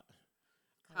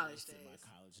college days. My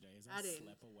college days. I didn't.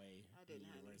 Slept away. I didn't.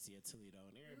 University of Toledo,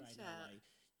 and everybody know like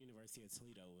University of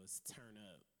Toledo was turn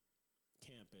up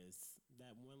campus.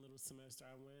 That one little semester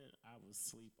I went, I was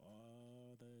asleep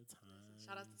all the time.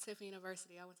 Shout out to Tiffin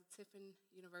University. I went to Tiffin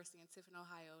University in Tiffin,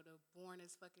 Ohio, the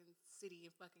bornest fucking city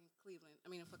in fucking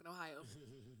in fucking Ohio.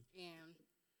 And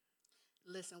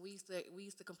listen, we used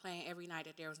to complain every night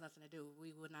that there was nothing to do.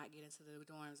 We would not get into the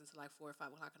dorms until like 4 or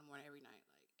 5 o'clock in the morning every night,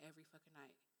 like every fucking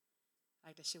night.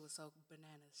 Like that shit was so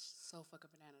bananas, so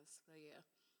fucking bananas. But yeah,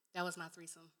 that was my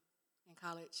threesome in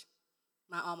college.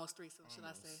 My almost threesome, should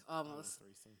I say? Almost.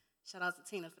 Threesome. Shout out to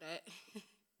Tina for that.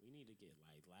 We need to get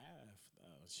like Laugh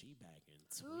though. She back in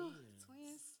Ooh, twins.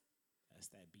 twins. That's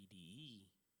that BDE.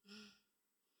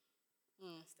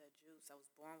 That's that juice. I was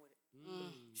born with it.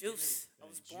 Juice. I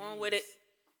was born with it.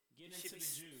 Get into the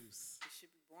juice. It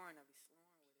should be born. I'll be sworn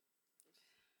with it.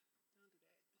 Don't do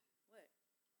that. What?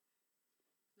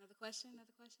 Another question?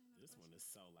 This one is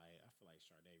so light. I feel like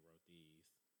Sade wrote these.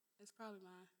 It's probably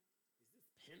mine. Is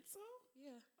this pencil?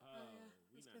 Yeah. Oh, yeah.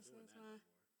 we It's not pencil, doing it's that mine.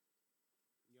 anymore.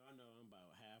 Y'all know I'm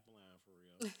about half blind for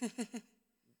real.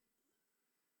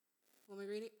 Want me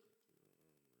to read it?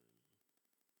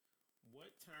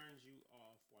 What turns you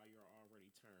off while you're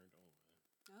already turned on?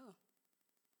 Oh.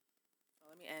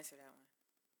 Well, let me answer that one.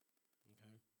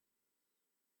 Okay.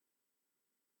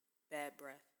 Bad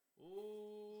breath.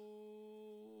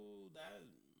 Ooh, that.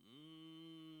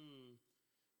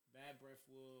 Bad breath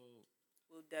will.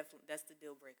 Well, definitely, that's the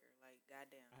deal breaker. Like,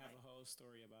 goddamn. I have a whole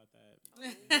story about that.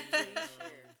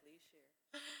 Please share.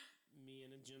 Me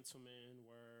and a gentleman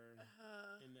were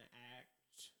in the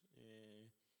act, and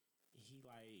he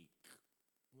like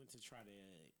went to try to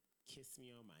kissed me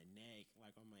on my neck,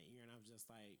 like on my ear, and I was just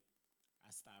like, I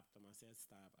stopped him. I said,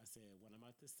 "Stop." I said, "What I'm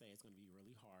about to say is going to be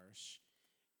really harsh,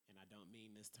 and I don't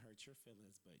mean this to hurt your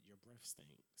feelings, but your breath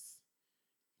stinks.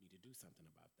 You need to do something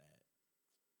about that."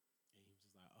 And he was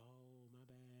just like, "Oh, my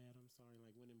bad. I'm sorry."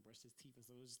 Like, went and brushed his teeth, and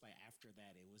so it was just like after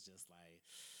that, it was just like,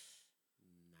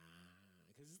 nah,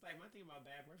 because it's like my thing about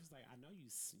bad breath is like I know you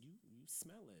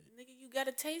smell it. Nigga, you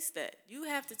gotta taste that. You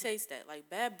have to taste that. Like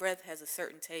bad breath has a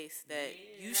certain taste that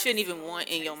Yeah, you it has shouldn't its even own want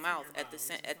in your taste in mouth your at the mouth,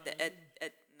 cen- which is at the fine.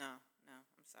 at no, no,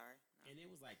 I'm sorry. No. And it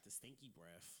was like the stinky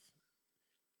breath.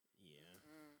 Yeah,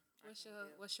 I What's can't your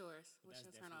deal. what's yours? but What's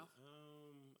that's your turn off?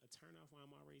 definitely a turn off when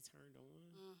I'm already turned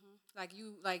on. Like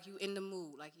you in the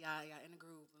mood, like y'all in the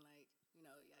groove, and like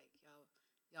like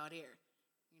y'all there,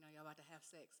 y'all about to have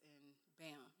sex, and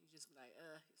bam, you just be like,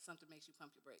 something makes you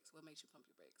pump your brakes. What makes you pump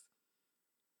your brakes?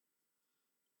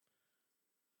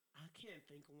 I can't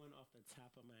think of one off the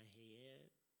top of my head.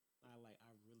 I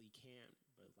really can't,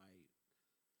 but like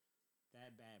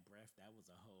that bad breath, that was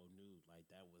a whole new like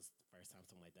that was the first time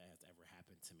something like that has ever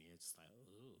happened to me. It's just like,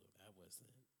 ooh, that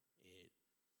wasn't it.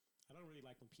 I don't really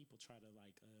like when people try to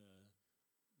like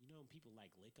when people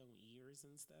like lick on ears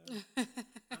and stuff.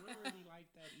 I don't really like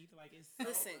that either. Like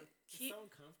Listen, it's so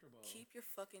uncomfortable. keep your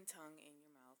fucking tongue in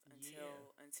your mouth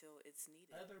until it's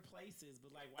needed. Other places,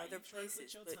 but like why Other you trying to put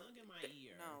places, your but tongue in my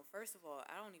ear? no. First of all,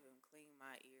 I don't even clean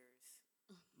my ears.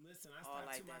 Listen, I All stopped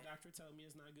like too. My that. doctor told me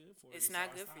it's not good for It's me. So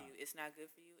not I good for stopped. you. It's not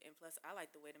good for you. And plus, I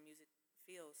like the way the music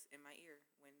feels in my ear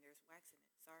when there's wax in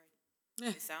it. Sorry,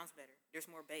 it sounds better.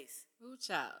 There's more bass. Ooh,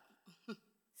 child.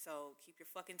 So keep your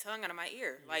fucking tongue out of my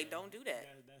ear. Like, Yeah, don't do that.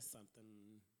 That's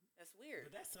something. That's weird.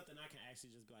 But that's something I can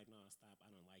actually just be like, no, stop. I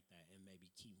don't like that, and maybe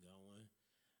keep going.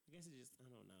 I guess it just I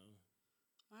don't know.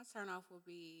 My turn off will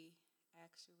be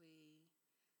actually,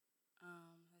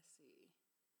 let's see,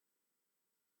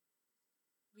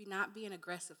 be not being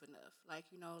aggressive enough. Like,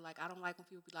 like I don't like when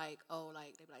people be like, oh,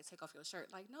 like they be like, take off your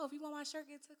shirt. Like, no, if you want my shirt,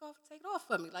 take it off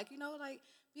for me. Like, like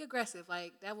be aggressive.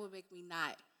 Like that will make me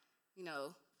not,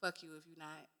 fuck you if you're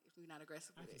not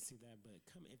aggressive I with can it. see that, but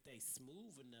if they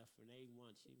smooth enough and they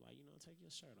want you, like take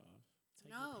your shirt off,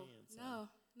 take your No, pants no,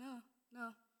 off. no, no,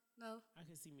 no, I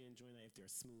can see me enjoying that if they're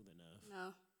smooth enough.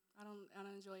 no. I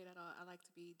don't enjoy it at all. I like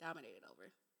to be dominated over.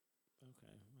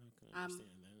 Okay, I can I'm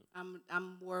understand that. I'm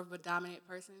more of a dominant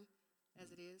person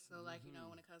as it is. So like,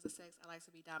 when it comes to sex, I like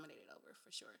to be dominated over for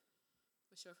sure.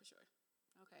 For sure, for sure.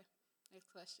 Okay.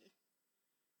 Next question.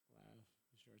 Laugh.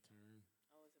 It's your turn.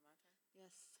 Oh, is it my turn?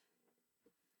 Yes.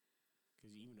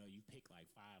 Because even though you picked like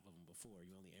 5 of them before,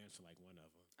 you only answered like one of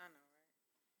them. I know, right?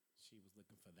 She was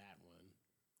looking for that one,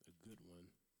 a good one.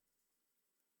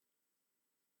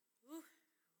 Whew. I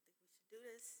don't think we should do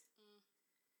this.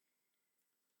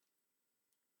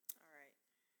 All right.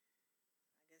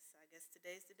 I guess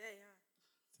today's the day, huh?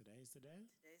 Today's the day.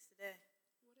 Today's the day.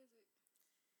 What is it?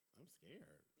 I'm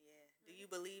scared. Yeah. Do you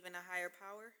believe in a higher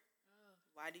power? Oh.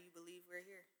 Why do you believe we're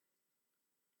here?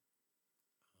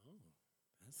 Oh,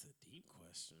 that's a deep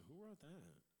question. Who wrote that?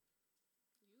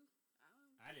 You?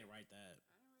 I didn't write that.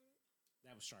 I didn't write it.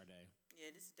 That was Sade. Yeah,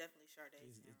 this is definitely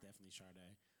Shardae's. It's definitely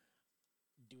Sade.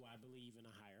 Do I believe in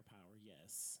a higher power?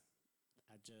 Yes.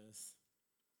 I just,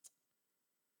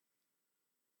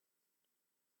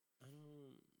 I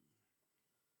don't,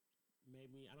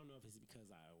 maybe, I don't know if it's because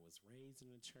I was raised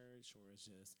in a church or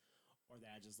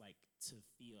that I just like to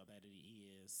feel that it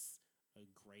is a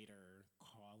greater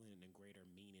calling and a greater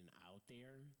meaning out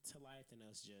there to life than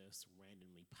us just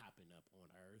randomly popping up on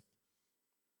earth.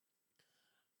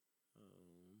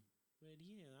 But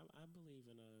yeah, I believe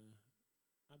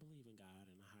I believe in God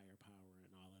and a higher power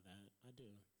and all of that. I do.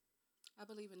 I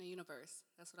believe in the universe.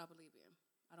 That's what I believe in.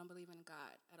 I don't believe in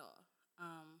God at all.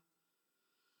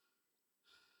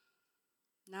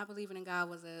 Not believing in God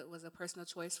was a personal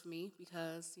choice for me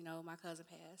because my cousin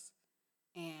passed,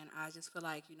 and I just feel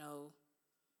like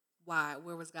why,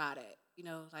 where was God at?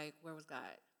 Like where was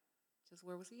God? Just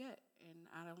where was He at? And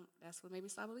I don't. That's what made me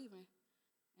stop believing,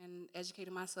 and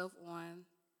educating myself on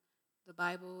the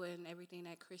Bible and everything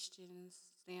that Christians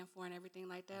stand for and everything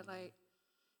like that. Like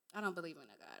I don't believe in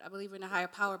a God. I believe in a higher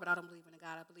power, but I don't believe in a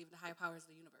God. I believe the higher power is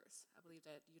the universe. I believe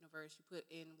that the universe, you put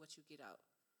in what you get out.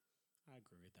 I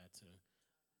agree with that too.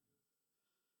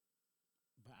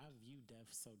 But I view death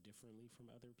so differently from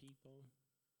other people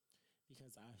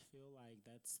because I feel like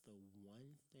that's the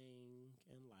one thing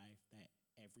in life that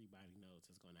everybody knows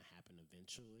is going to happen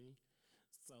eventually.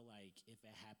 So, like, if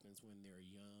it happens when they're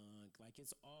young, like,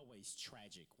 it's always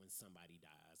tragic when somebody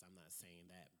dies. I'm not saying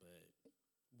that, but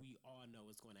we all know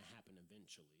it's going to happen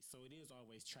eventually. So, it is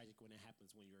always tragic when it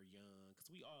happens when you're young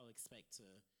because we all expect to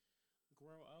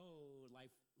grow old,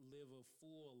 like live a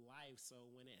full life. So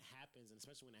when it happens, and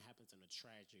especially when it happens in a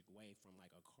tragic way, from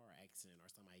like a car accident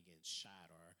or somebody getting shot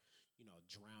or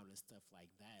drowned and stuff like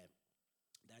that,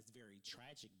 that's very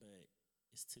tragic. But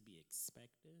it's to be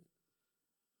expected.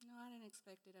 No, I didn't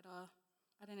expect it at all.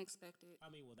 I didn't expect it. I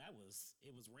mean, well, it was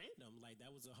random. Like, that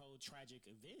was a whole tragic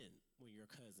event when your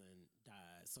cousin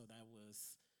died. So that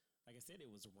was, like I said,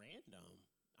 it was random.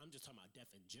 I'm just talking about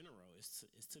death in general. It's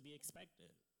to be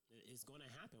expected. It's going to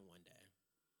happen one day.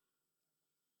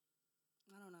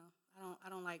 I don't know. I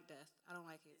don't like death. I don't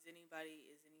like it. Is any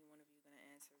one of you going to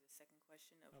answer the second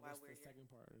question of why What's we're the here? second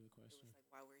part of the It question? was like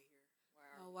why we're here.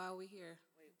 Why are we here?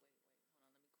 Wait. Hold on.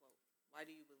 Let me quote. Why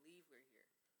do you believe we're here?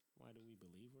 Why do we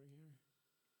believe we're here?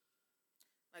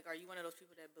 Like, are you one of those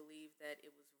people that believe that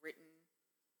it was written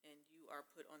and you are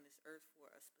put on this earth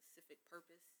for a specific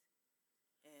purpose?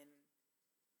 And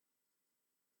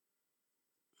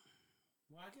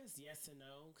Well, I guess yes and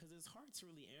no, because it's hard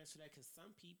to really answer that. Because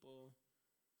some people,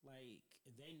 like,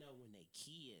 they know when they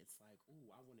kids, like, ooh,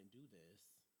 I want to do this.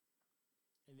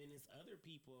 And then there's other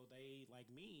people, they, like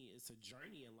me, it's a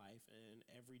journey in life. And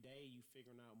every day you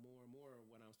figuring out more and more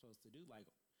what I'm supposed to do.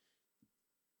 Like,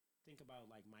 think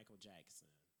about, like, Michael Jackson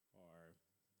or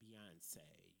Beyonce,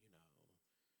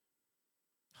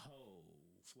 Hove.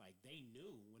 Like, they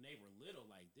knew when they were little,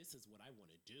 like, this is what I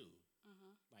want to do.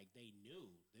 Mm-hmm. Like, they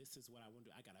knew this is what I want to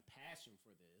do. I got a passion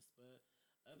for this. But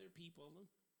other people,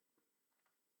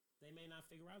 they may not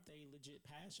figure out they legit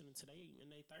passion until they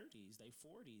in their 30s, they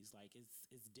 40s. Like, it's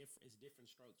different. It's different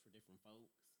strokes for different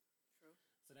folks. true.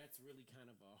 So that's really kind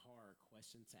of a hard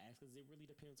question to ask because it really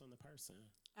depends on the person.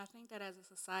 I think that as a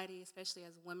society, especially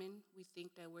as women, we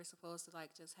think that we're supposed to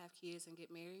like just have kids and get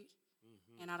married.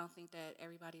 Mm-hmm. And I don't think that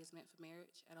everybody is meant for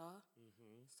marriage at all.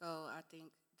 Mm-hmm. So I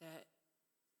think that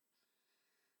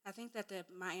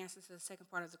my answer to the second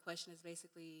part of the question is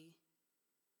basically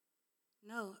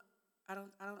no. I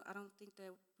don't think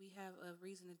that we have a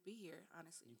reason to be here.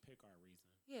 Honestly, You pick our reason.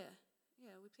 yeah,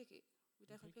 we pick it. We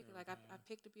definitely pick pick it. your Like I path.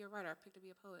 picked to be a writer. I picked to be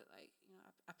a poet. Like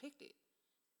I picked it.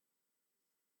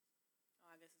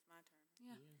 Oh, I guess it's my turn.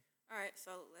 Yeah. All right,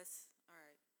 so all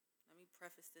right. Let me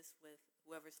preface this with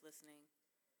whoever's listening,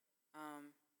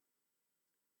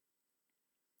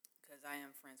 because I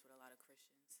am friends with a lot of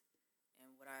Christians,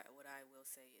 and what I will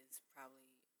say is probably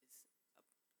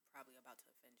about to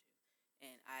offend you,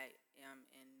 and I am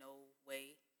in no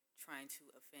way trying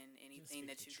to offend anything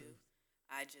that you do.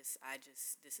 I just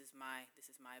this is my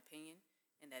opinion,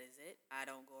 and that is it. I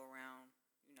don't go around,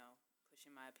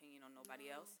 pushing my opinion on nobody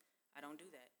No. else. I don't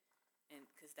do that. And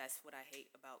because that's what I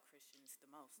hate about Christians the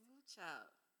most. Ooh,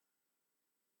 child.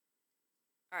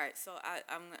 All right, so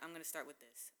I'm going to start with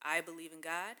this. I believe in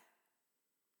God.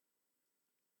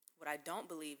 What I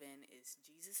don't believe in is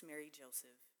Jesus, Mary,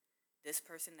 Joseph, this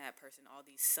person, that person, all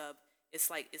these It's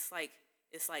like a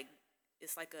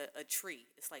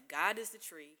tree. It's like God is the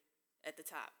tree at the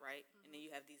top, right? Mm-hmm. And then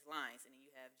you have these lines, and then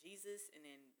you have Jesus, and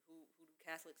then who do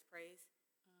Catholics praise?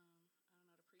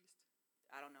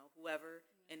 I don't know, whoever,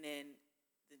 and then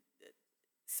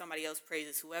somebody else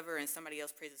praises whoever, and somebody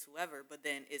else praises whoever, but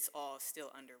then it's all still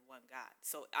under one God.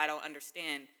 So I don't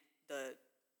understand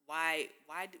why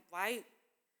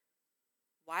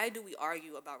do we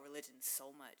argue about religion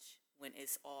so much when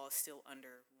it's all still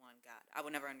under one God? I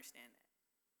would never understand that.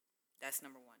 That's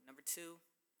number one. Number two,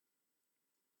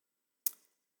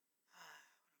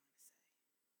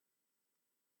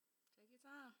 Take your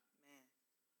time. man,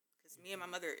 because me and my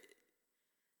mother,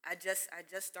 I just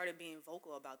started being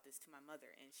vocal about this to my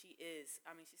mother, and she's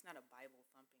not a Bible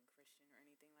thumping Christian or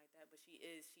anything like that, but she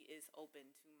is open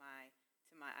to my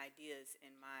ideas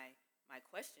and my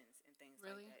questions and things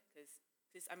Really? like that. Because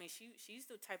she's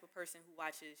the type of person who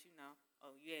watches,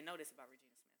 oh, you didn't know this about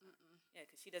Regina Smith. Mm-mm. Yeah,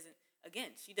 because she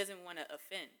doesn't want to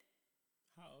offend.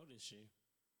 How old is she?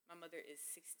 My mother is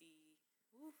 60.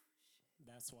 Ooh, shit.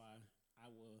 That's why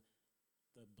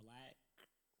the black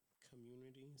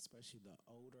community, especially the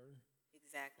older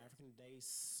Exactly. African, they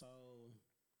so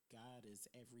God is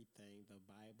everything. The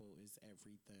Bible is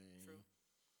everything. True.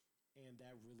 And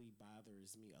that really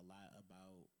bothers me a lot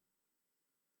about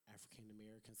African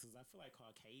Americans because I feel like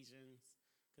Caucasians,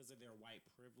 because of their white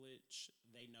privilege,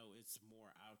 they know it's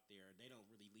more out there. They don't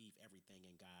really leave everything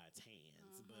in God's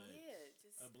hands. Mm-hmm. But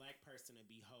Yeah, a black person to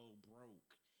be whole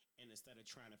broke, and instead of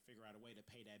trying to figure out a way to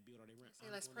pay that bill or they rent, Say,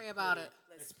 let's pray about it.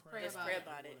 Let's pray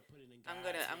about it. Put it in I'm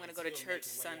God's gonna hands. go to He'll church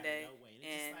make a way Sunday, out of no way.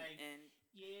 And it's just like,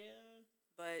 yeah,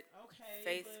 but okay,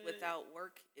 faith but without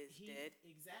work is dead.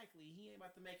 Exactly. He ain't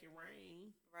about to make it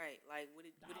rain. Right. Like, what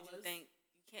did you think?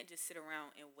 You can't just sit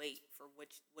around and wait for what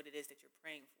it is that you're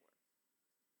praying for.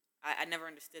 I never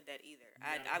understood that either.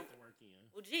 You gotta put the work in.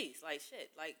 Well, geez, like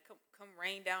shit, like come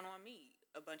rain down on me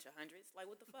a bunch of hundreds. Like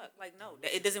what the fuck? Like no,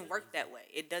 it doesn't work that way.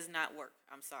 It does not work.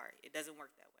 I'm sorry, it doesn't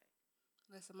work that way.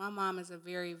 Listen, my mom is a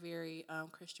very, very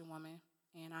Christian woman,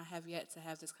 and I have yet to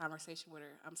have this conversation with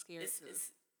her. I'm scared to.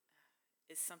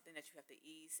 It's something that you have to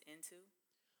ease into.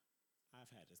 I've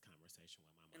had this conversation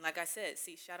with my mom. And like I said,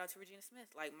 see, shout out to Regina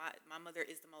Smith. Like my mother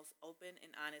is the most open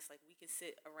and honest. Like we can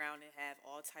sit around and have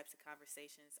all types of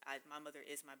conversations. My mother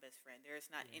is my best friend. There is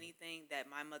not anything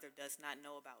that my mother does not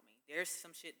know about me. There's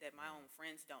some shit that my own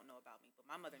friends don't know about me, but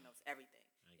my mother knows everything.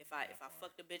 If I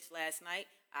fucked a bitch last night,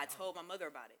 I told my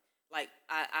mother about it. Like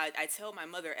I tell my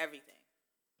mother everything.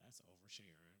 That's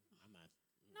oversharing. I'm not.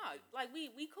 No, like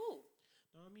we cool.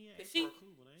 No, I mean cool.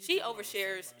 She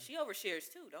overshares. She overshares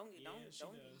too. Don't get me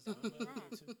wrong.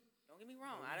 Too. Don't get me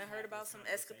wrong. I done heard about some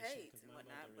escapades and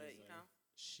whatnot, but you know,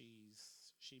 she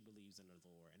believes in the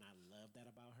Lord, and I love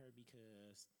that about her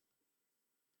because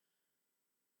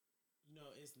you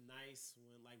know it's nice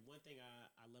when like one thing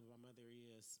I love about my mother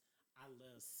is I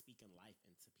love speaking life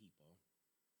into people.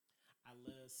 I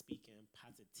love speaking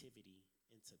positivity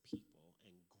into people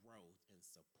and growth and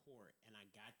support. And I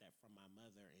got that from my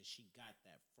mother, and she got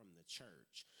that from the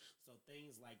church. So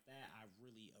things like that, I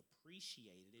really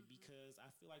appreciated it because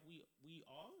I feel like we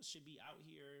all should be out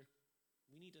here.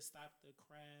 We need to stop the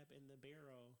crab in the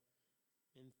barrel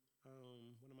and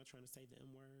what am I trying to say? The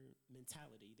M word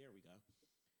mentality. There we go.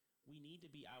 We need to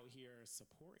be out here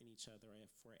supporting each other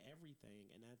for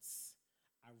everything, and that's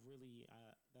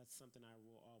something I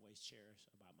will always cherish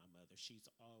about my mother. She's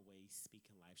always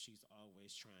speaking life. She's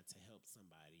always trying to help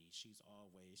somebody. She's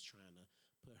always trying to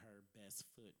put her best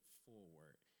foot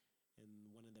forward. And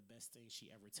one of the best things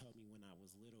she ever told me when I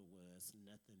was little was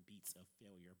nothing beats a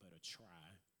failure but a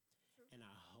try. And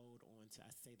I hold on to, I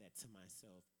say that to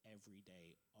myself every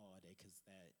day, all day, because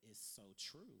that is so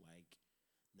true. Like,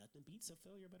 nothing beats a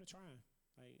failure but a try.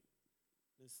 Like,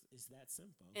 it's that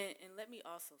simple. And let me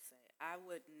also say, I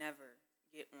would never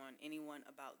get on anyone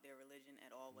about their religion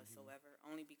at all whatsoever,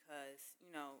 only because,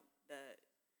 you know,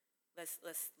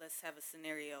 let's have a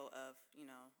scenario of, you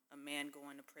know, a man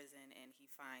going to prison and he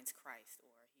finds Christ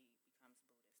or he becomes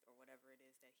Buddhist or whatever it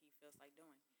is that he feels like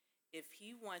doing. If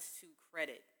he wants to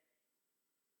credit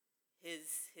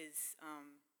his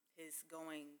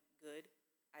going good,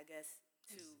 I guess,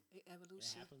 to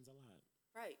evolution. It happens a lot.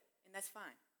 Right, and that's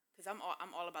fine. Because I'm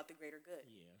all about the greater good.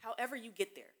 Yeah. However you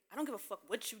get there, I don't give a fuck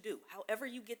what you do. However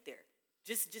you get there,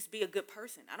 just be a good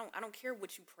person. I don't care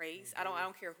what you praise. I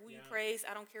don't care who you praise.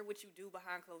 I don't care what you do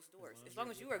behind closed doors. As long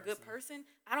as you are a good person,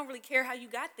 I don't really care how you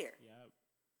got there. Yep.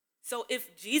 So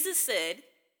if Jesus said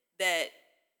that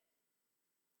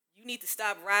you need to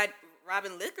stop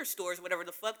robbing liquor stores, whatever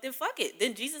the fuck, then fuck it.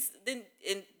 Then Jesus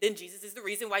is the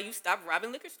reason why you stop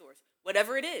robbing liquor stores.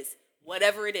 Whatever it is.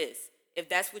 If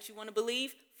that's what you want to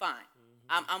believe, fine.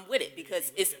 I'm with it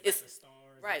because it's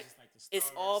right.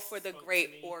 It's all for the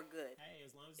great or good. Hey,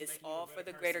 as long as It's all for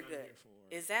the greater good.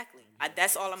 Exactly. I'm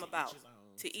That's here all for I'm it. about. To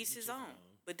To each his own.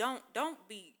 But don't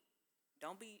be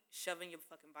shoving your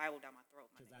fucking Bible down my throat,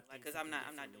 my nigga. Like, cause I'm not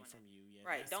doing that. Yeah,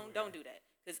 Right. Don't do that.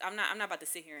 Cause I'm not about to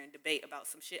sit here and debate about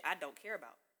some shit I don't care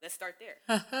about. Let's start there.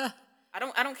 I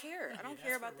don't care. I don't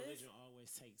care about this. Religion always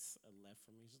takes a left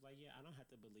from me. It's just like, yeah, I don't have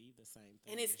to believe the same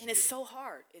thing. And it's so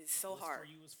hard. It is so hard.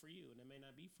 What's for you, and it may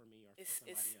not be for me or for It's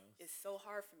somebody else. it's so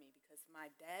hard for me because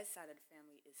my dad's side of the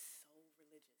family is so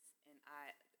religious, and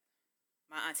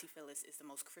my auntie Phyllis is the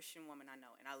most Christian woman I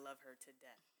know, and I love her to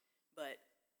death. But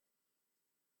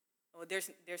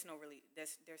there's not really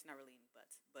any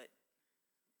buts. But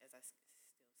as I still say,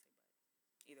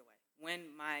 but either way,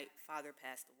 when my father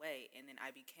passed away, and then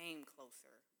I became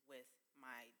closer with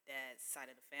my dad's side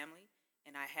of the family,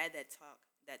 and I had that talk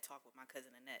with my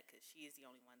cousin Annette, because she is the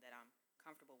only one that I'm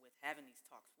comfortable with having these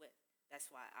talks with.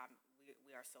 That's why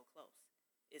we are so close.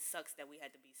 It sucks that we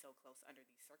had to be so close under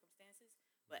these circumstances,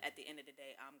 but at the end of the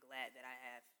day, I'm glad that I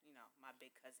have, you know, my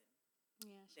big cousin.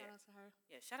 Yeah, shout out to her.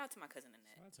 Yeah, shout out to my cousin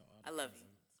Annette. Shout out to all I love you.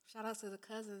 Shout out to the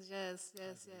cousins. Yes.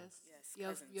 Yes,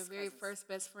 Your very cousins. first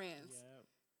best friends. Yeah.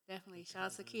 Definitely. Shout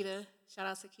out to Keita.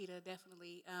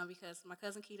 Definitely. Because my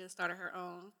cousin Keita started her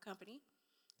own company.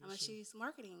 She's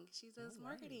marketing. She does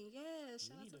marketing. Yes.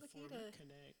 Shout out to Keita.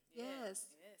 Connect. Yes.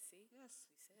 Yeah, see? Yes.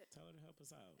 We said. Tell her to help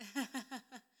us out.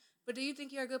 But do you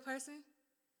think you're a good person?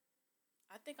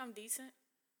 I think I'm decent.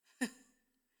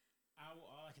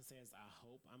 All I can say is I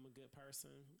hope I'm a good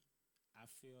person. I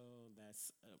feel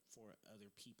that's for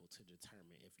other people to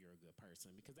determine if you're a good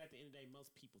person. Because at the end of the day,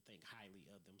 most people think highly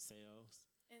of themselves.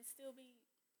 And still be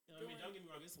I mean, don't get me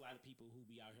wrong. There's a lot of people who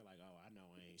be out here like, oh, I know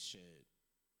I ain't shit.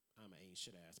 I'm an ain't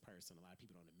shit ass person. A lot of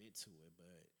people don't admit to it,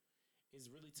 but it's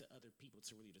really to other people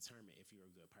to really determine if you're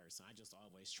a good person. I just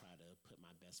always try to put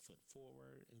my best foot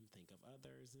forward and think of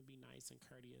others and be nice and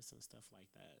courteous and stuff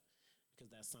like that. Because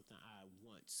that's something I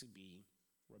want to be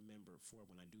remembered for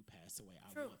when I do pass away. I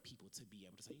True. want people to be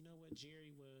able to say, you know what, Jerry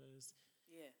was,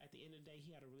 Yeah. at the end of the day, he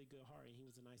had a really good heart and he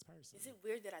was a nice person. Is it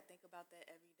weird that I think about that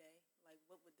every day? Like,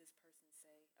 what would this person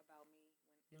say about me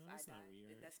No, if that's I not die?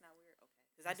 weird. That's not weird. Okay,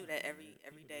 because I do that every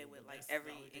day with like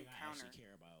every the only thing I encounter. actually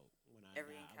care about when I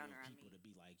Every die. encounter I I want people meet. to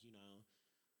be like, you know,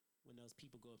 when those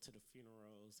people go up to the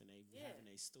funerals and they Yeah. having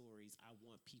their stories, I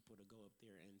want people to go up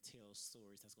there and tell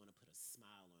stories that's going to put a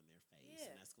smile on their face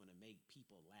Yeah. and that's going to make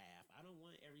people laugh. I don't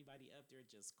want everybody up there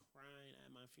just crying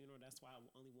at my funeral. That's why I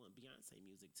only want Beyonce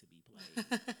music to be played.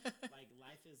 Like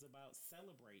life is about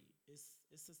celebrating. It's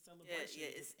a celebration. yeah,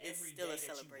 because it's every still day a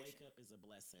that celebration. you wake up is a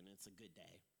blessing. It's a good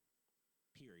day.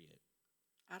 Period.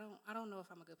 I don't know if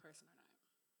I'm a good person or not.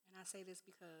 And I say this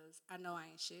because I know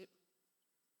I ain't shit.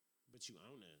 But you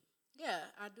own it. Yeah,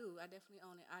 I do. I definitely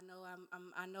own it. I know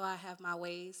I know I have my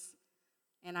ways,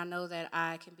 and I know that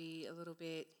I can be a little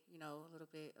bit, a little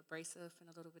bit abrasive and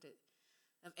a little bit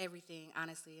of everything,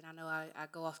 honestly. And I know I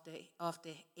go off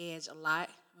the edge a lot.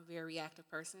 I'm a very reactive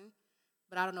person,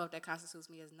 but I don't know if that constitutes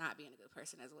me as not being a good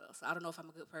person as well. So I don't know if I'm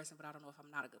a good person, but I don't know if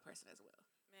I'm not a good person as well.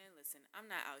 Man, listen, I'm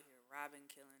not out here robbing,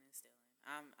 killing, and stealing.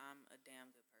 I'm a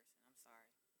damn good person. I'm sorry.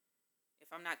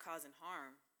 If I'm not causing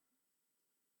harm,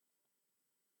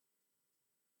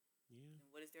 Yeah. then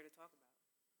what is there to talk about?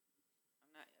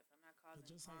 If I'm not But causing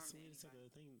just like harm to Selena said,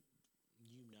 anybody. the thing,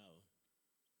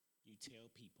 you tell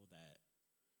people that,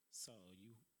 so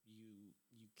you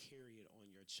carry it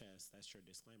on your chest. That's your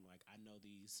disclaimer. Like I know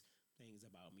these things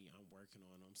about me. I'm working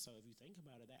on them. So if you think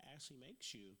about it, that actually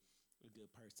makes you a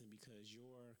good person because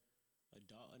you're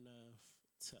adult enough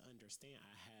to understand.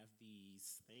 I have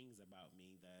these things about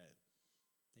me that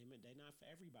they're not for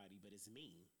everybody, but it's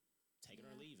me. Take it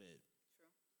or Yeah. leave it. True.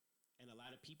 And a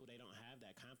lot of people, they don't have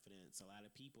that confidence. A lot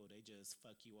of people, they just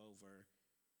fuck you over.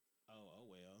 Oh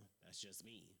well, that's just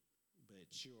me. But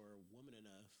you're a woman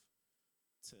enough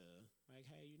to, like,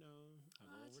 hey, I go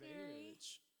Oh, over the Terry.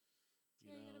 edge. You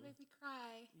Terry, you're gonna know, make me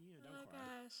cry. yeah, Oh don't my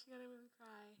cry. gosh, you're gonna make me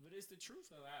cry. But it's the truth,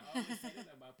 though. I always say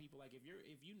that about people. Like, if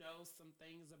you know some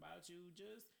things about you,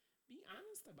 just be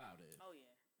honest about it. Oh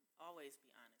yeah. Always be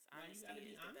honest. Like, you got to Honesty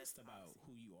be is the honest best about policy.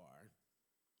 who you are.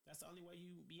 That's the only way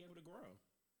you be able to grow.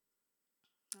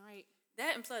 All right.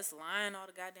 That and plus lying all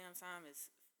the goddamn time is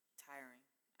tiring.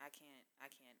 I can't.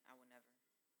 I will never.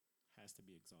 Has to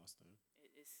be exhausting.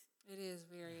 It's It is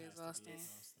very It has to be exhausting.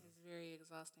 exhausting. It's very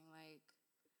exhausting. Like,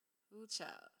 ooh,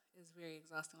 child. It's very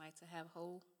exhausting. Like, to have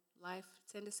whole life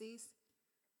tendencies.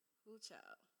 Ooh,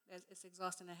 child. It's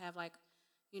exhausting to have, like,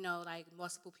 like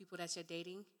multiple people that you're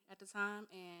dating at the time.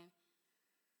 And,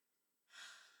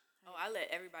 I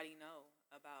let everybody know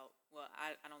about. Well,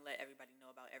 I don't let everybody know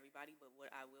about everybody, but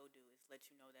what I will do is let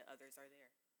you know that others are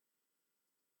there,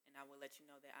 and I will let you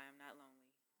know that I am not lonely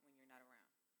when you're not around.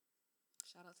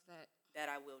 shout out to that. That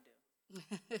I will do.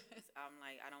 'Cause I'm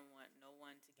like, I don't want no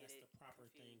one to get That's it the proper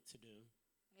thing confused. to do.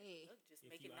 Hey. Look, just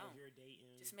If make you it out known. here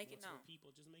dating Just make it multiple known. people,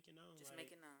 just make it known. Just like,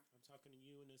 make it known. I'm talking to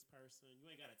you and this person. You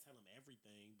ain't gotta tell them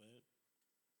everything, but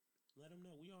let them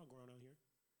know we all grown out here.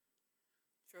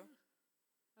 True.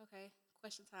 Okay.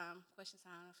 Question time. Question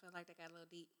time. I feel like they got a little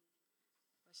deep.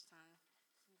 Question time.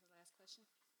 Who's the last question?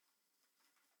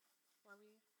 Before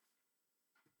we.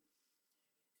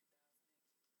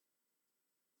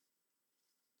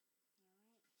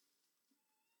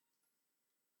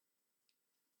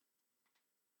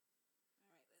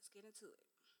 All right, let's get into it.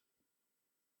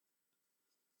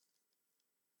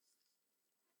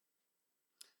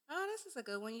 Oh, this is a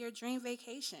good one. Your dream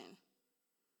vacation.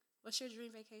 What's your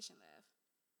dream vacation, Lev?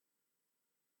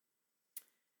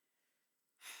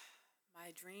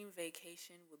 My dream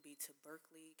vacation would be to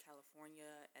Berkeley,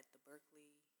 California, at the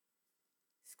Berkeley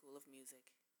School of Music,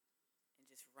 and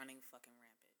just running fucking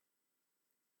rampant.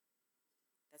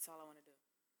 That's all I want to do.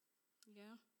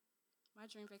 Yeah. My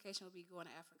dream vacation would be going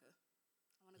to Africa.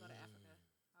 I want to go to Africa.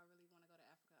 I really want to go to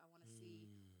Africa. I want to see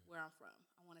where I'm from.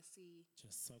 I want to see.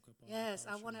 Just soak up all Yes,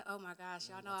 the I want culture. to. Oh my gosh,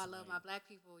 y'all know I love my black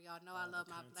people. Y'all know I all love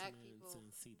the my black continents people.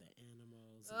 and see the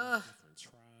animals and Ugh. the different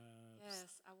tribes.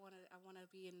 Yes, I want to. I want to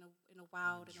be in the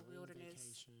wild, in the Dream wilderness.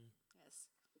 vacation. Yes.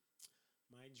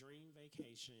 My dream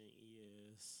vacation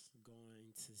is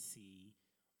going to see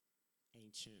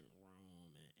ancient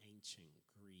Rome and ancient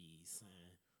Greece and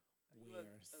You where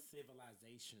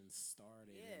civilization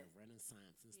started Yeah. and the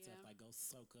Renaissance and stuff. Yeah. Like go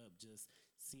soak up, just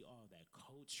see all that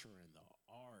culture and the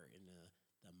art and the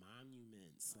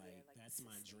monuments. Oh, yeah, like like the that's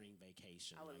my Sistine. dream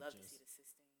vacation. I would like love to just see the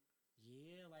Sistine.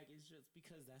 Yeah, like it's just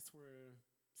because that's where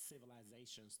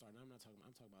civilization started. I'm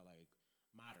talking about like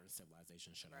modern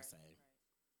civilization, should I Right. say.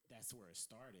 Right. That's where it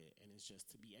started, and it's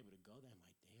just to be able to go there. I'm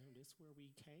like, damn, this where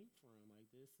we came from. Like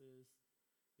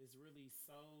is really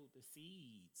sowed the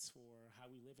seeds for how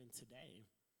we live in today.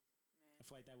 I Man.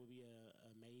 feel like that would be a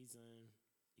amazing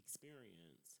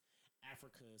experience.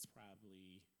 Africa is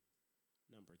probably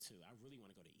number two. I really want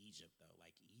to go to Egypt though.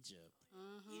 Like Egypt,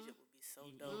 Egypt would be so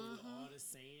even dope. with all the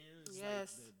sands, like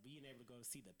Yes. the being able to go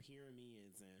see the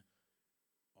pyramids and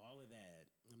all of that.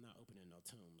 I'm not opening no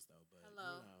tombs though, but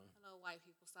Hello, hello, white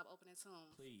people. Stop opening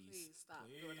tombs. please, Stop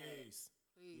doing that. please,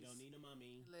 we Please. don't need a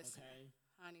mummy. Listen, Okay,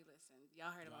 honey, listen. Y'all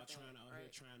heard y'all about that, trying to out here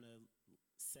right? trying to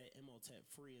set Imhotep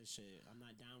free and shit. I'm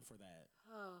not down for that.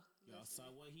 Oh, Y'all listen. saw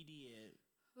what he did.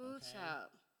 Who Okay.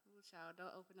 child? Who child?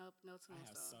 Don't open up no I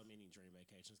have so tombstone. many dream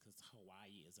vacations because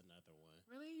Hawaii is another one.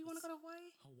 Really? You want to It's- go to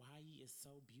Hawaii? Hawaii is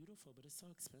so beautiful, but it's so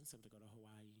expensive to go to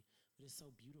Hawaii. But it's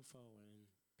so beautiful and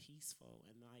peaceful,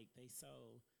 and like they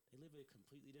live a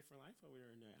completely different life over there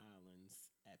in their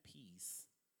islands at peace.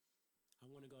 I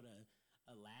want to go to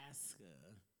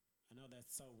Alaska. I know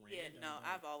that's so Yeah, random, no, but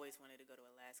I've always wanted to go to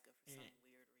Alaska for some And-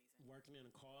 weird reason. working in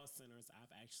the call centers,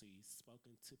 I've actually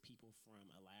spoken to people from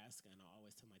Alaska, and I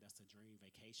always tell them like that's a dream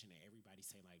vacation, and everybody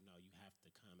say like, no, you have to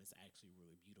come. It's actually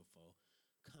really beautiful.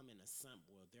 Come in the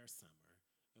their summer,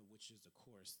 and which is of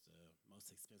course the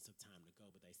most expensive time to go,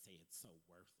 but they say it's so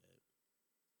worth it.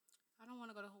 I don't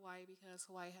want to go to Hawaii because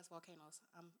Hawaii has volcanoes.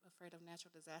 I'm afraid of natural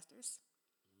disasters.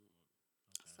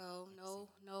 Okay, So I can see no,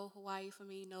 that. no Hawaii for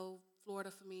me. No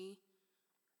Florida for me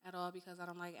at all because I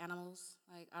don't like animals.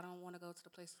 Like I don't want to go to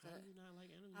the places How that do you not like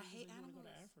animals? I You hate said you want to go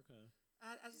to animals. Africa.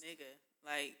 I just Nigga,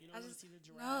 like, You I don't want to just see the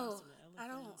giraffes no. and the I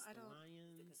don't. elephants, I the don't.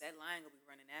 lions. because that lion gonna be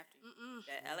running after you. Mm-mm.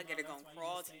 That Well, no, alligator that's gonna why you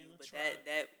crawl just to stay in you, the but truck.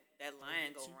 that Don't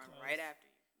lion get gonna too run close. right after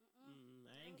you.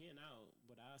 I ain't getting out,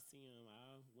 but I see him.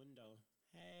 I window.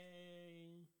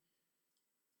 Hey,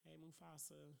 hey,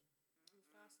 Mufasa.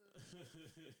 Mufasa,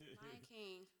 Lion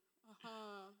King. I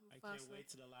can't Mufasa. wait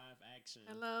to the live action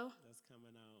Hello. that's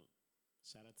coming out.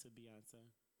 Shout out to Beyonce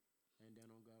and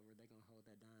Donald Glover. They gonna hold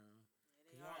that down.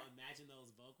 Yeah, Can they y'all are. imagine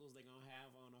those vocals they gonna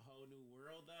have on A Whole New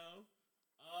World though?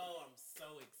 Oh, I'm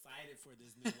so excited for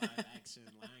this new live action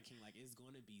Lion King. Like it's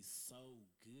gonna be so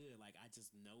good. Like I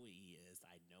just know he is.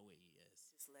 I know it he is.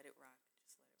 Just let it rock.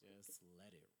 Just let it rock. Just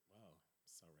let it. Whoa,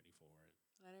 so ready for it.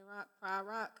 Let it rock. Pride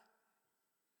rock.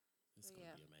 It's But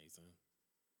gonna yeah. be amazing.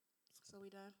 So we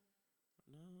done.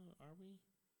 No, are we?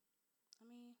 I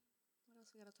mean, what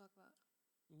else we gotta talk about?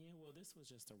 Yeah. Well, this was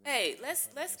just a. Hey, recap let's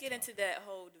of us let's just get into talking. that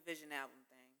whole Division album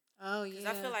thing. Oh Because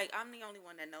yeah. I feel like I'm the only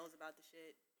one that knows about the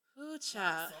shit. Who I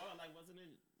child? saw like wasn't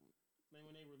it like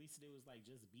when they released it? It was like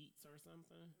just beats or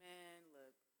something. Man,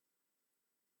 look,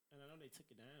 And I know they took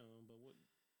it down, but what?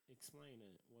 Explain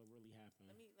it. What really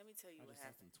happened? let me tell you I what just saw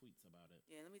happened. some tweets about it.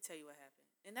 Yeah, let me tell you what happened.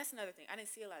 And that's another thing. I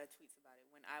didn't see a lot of tweets about it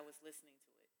when I was listening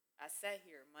to it. I sat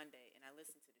here Monday and I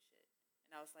listened to the shit.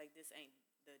 And I was like, this ain't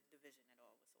the Division at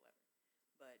all whatsoever.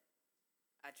 But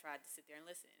I tried to sit there and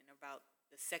listen. And about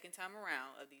the second time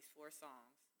around of these 4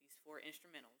 songs, these 4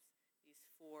 instrumentals, these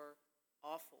 4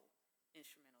 awful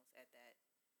instrumentals at that,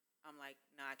 I'm like,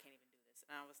 nah, I can't even do this.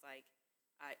 And I was like,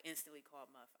 I instantly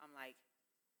called Muff. I'm like,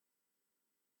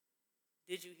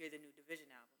 did you hear the new Division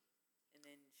album? And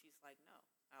then she's like, no.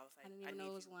 I was like, I didn't even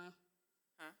know it was you. one.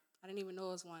 Huh? I didn't even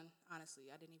know it was one.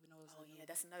 Honestly, I didn't even know it was Oh a new yeah, one.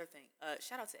 that's another thing.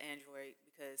 Shout out to Android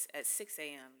because at 6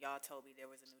 a.m. y'all told me there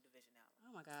was a new Division album.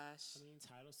 Oh my gosh. I mean,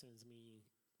 Tidal sends me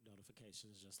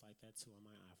notifications just like that too on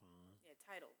my iPhone. Yeah,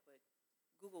 title, but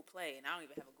Google Play, and I don't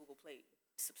even have a Google Play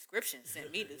subscription. Sent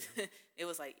me this. It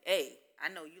was like, hey, I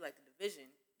know you like the Division.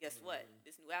 Guess what?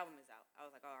 This new album is out. I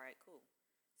was like, all right, cool.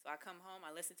 So I come home,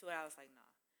 I listen to it. I was like, nah.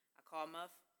 I call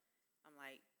Muff. I'm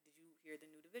like, did you hear the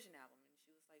new Division album? And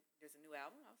she was like, there's a new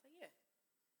album? I was like, yeah.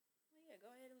 I'm like, yeah, go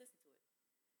ahead and listen to it.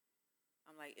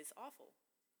 I'm like, it's awful,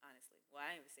 honestly. Well,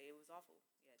 I didn't even say it was awful yet.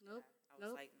 did Nope, I was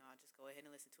nope. like, no, just go ahead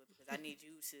and listen to it because I need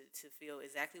you to feel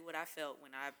exactly what I felt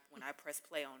when I pressed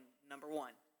play on number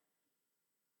 1.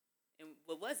 And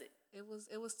what was it? It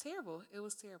was terrible. It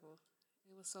was terrible.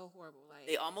 It was so horrible. Like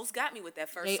They almost got me with that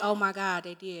first they song. oh my god,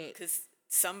 they did. Because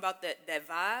something about that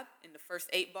vibe in the first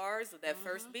 8 bars with that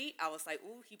first beat, I was like,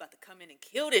 ooh, he about to come in and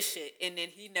kill this shit. And then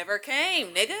he never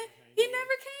came, nigga. He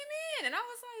never came in. And I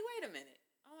was like, wait a minute.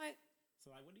 I'm like,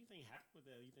 So, like, what do you think happened with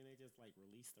that? You think they just like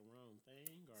released the wrong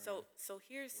thing, or so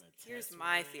here's What, here's test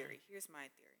my run? theory. Here's my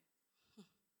theory.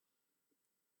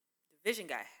 Division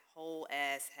got whole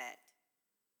ass hacked.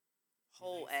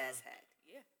 Whole think so? ass hacked.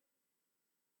 Yeah.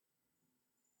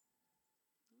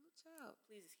 Watch out.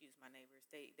 Please excuse my neighbors.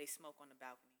 They smoke on the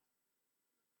balcony.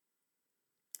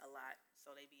 a lot.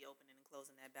 So they be opening and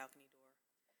closing that balcony door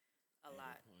a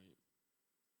lot. Point.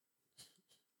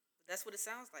 But that's what it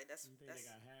sounds like. You think they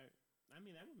got hacked? I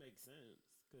mean, that would make sense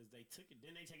because they took it.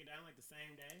 Didn't they take it down like the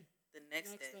same day? The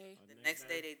next Next day. day. Oh, The the next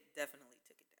next day day? they definitely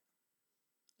took it down.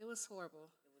 It was horrible.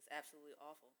 It was absolutely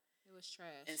awful. It was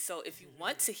trash. And so if you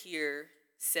want to hear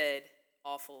said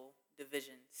awful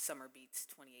Division Summer Beats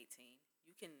 2018,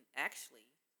 you can actually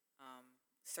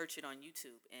search it on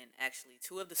YouTube, and actually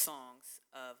 2 of the songs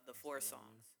of the 4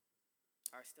 songs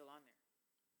are still on there.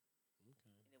 Okay.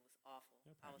 And it was awful.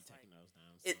 They'll I probably was be like, taking those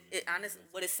down. it soon if honestly,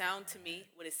 they what it get sounded to hacked. me,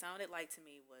 what it sounded like to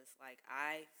me was like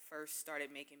I first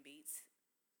started making beats.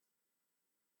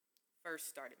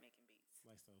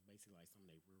 Like so, basically like some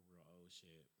of their real old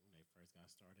shit when they first got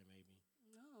started, maybe.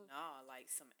 no. Nah,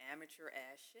 like some amateur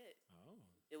ass shit. Oh,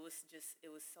 It was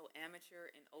so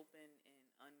amateur and open and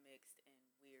unmixed and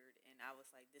weird, and I was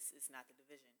like, this is not the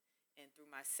Division. And through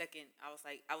my second, I was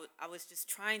like, I was just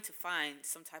trying to find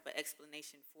some type of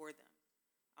explanation for them.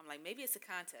 I'm like, maybe it's a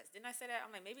contest. Didn't I say that?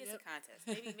 I'm like, maybe it's a Yep. contest.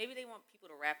 Maybe they want people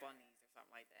to rap on these or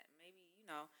something like that. Maybe,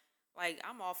 like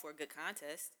I'm all for a good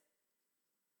contest,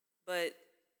 but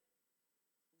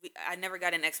I never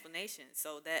got an explanation.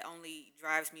 So that only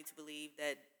drives me to believe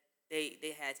that they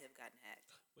had to have gotten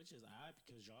hacked. which is odd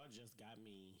because y'all just got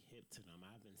me hip to them.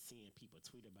 I've been seeing people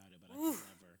tweet about it, but Oof.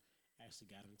 I never actually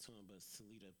got into them. But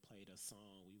Salita played a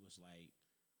song. We was like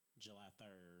July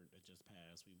 3rd that just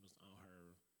passed. We was on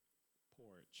her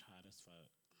porch, hot as fuck.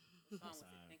 What song was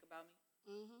it? outside. Think About Me?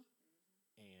 Mm-hmm.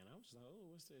 And I was like, oh,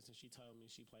 what's this? And she told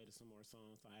me she played some more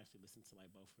songs. So I actually listened to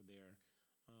like both of their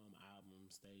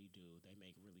albums. They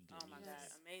make really good Oh my music.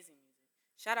 God, amazing music.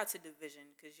 Shout out to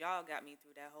Division, because y'all got me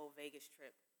through that whole Vegas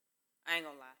trip. I ain't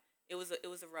gonna lie. It was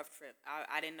a rough trip.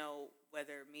 I didn't know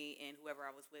whether me and whoever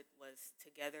I was with was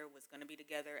gonna be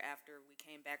together after we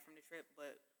came back from the trip,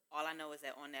 but all I know is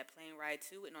that on that plane ride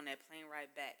to and on that plane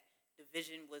ride back,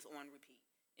 Division was on repeat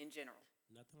in general.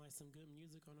 Nothing like some good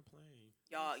music on a plane.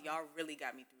 Y'all really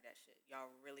got me through that shit.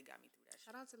 Y'all really got me through that shit.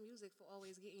 Shout out to music for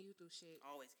always getting you through shit.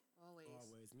 Always. Always.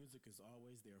 Always. Music is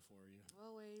always there for you.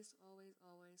 Always, always,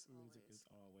 always, Music always. is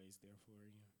always there for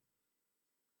you.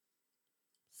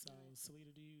 So,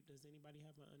 Salita, does anybody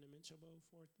have an unmentionable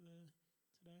for today?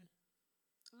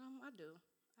 I do.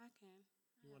 I can.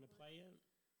 You want to play it?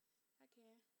 I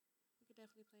can. We could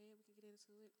definitely play it. We can get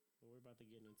into it. Well, we're about to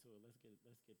get into it. Let's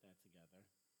get that together.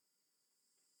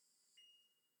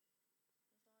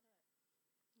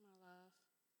 My love.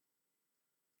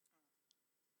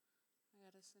 I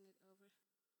gotta send it over.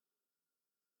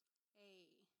 Hey.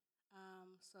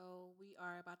 So we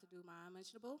are about to do my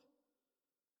unmentionable.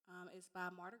 It's by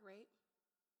Mar the Great.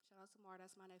 Shout out to Mar.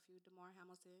 That's my nephew, DeMar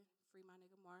Hamilton. Free my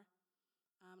nigga Mar.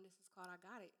 This is called I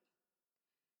Got It.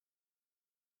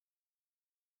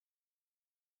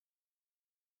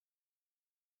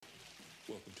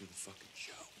 Welcome to the fucking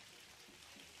show.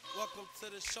 Welcome to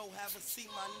the show, have a seat,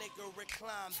 my nigga,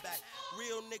 recline back.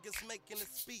 Real niggas making a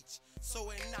speech, so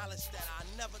acknowledge that I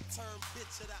never turn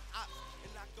bitch to the ops,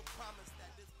 and I can promise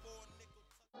that this 4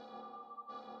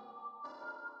 nickel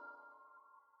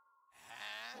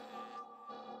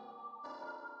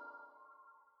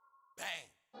Bang.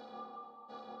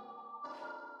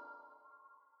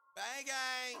 Bang,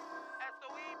 gang.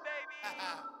 SOE, baby.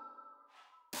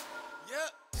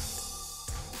 Yep.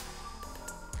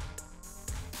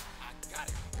 Got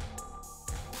it.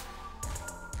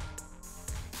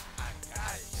 I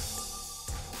got it.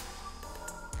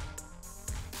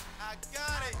 I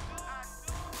got it.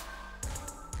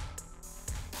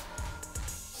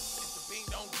 If the bean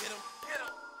don't get him,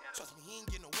 trust me, he ain't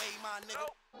getting away, my nigga.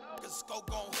 Cause Scope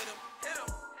gon' hit him.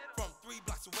 From 3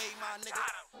 blocks away, my nigga.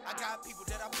 I got people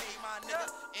that I pay, my nigga.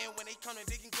 And when they come and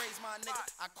dig and graze, my nigga,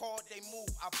 I call, they move,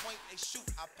 I point, they shoot,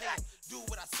 I pay 'em. Do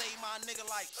what I say, my nigga,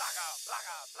 like block up.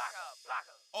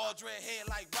 All dread head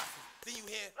like Russell. Then you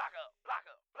hear block up.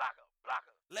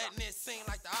 Letting it sing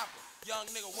like the opera. Young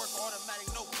nigga work automatic,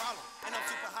 no problem. And I'm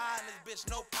super high in this bitch,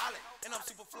 no pilot. And I'm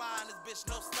super fly in this bitch,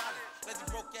 no styling. Let these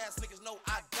broke ass niggas know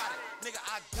I got it. Nigga,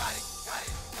 I got it.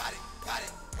 Got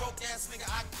it. Broke ass nigga,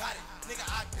 I got it. Nigga,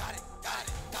 I got it.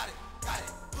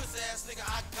 Pussy ass nigga,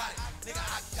 I got it. Nigga,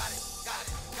 I got it.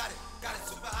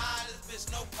 Super high in this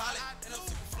bitch, no pilot. And I'm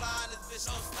super fly in this bitch,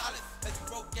 no styling. Let these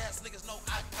broke ass niggas know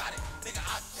I got it. Nigga,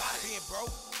 I got it. Being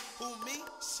broke, who me?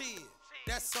 Shit.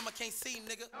 That summer can't see,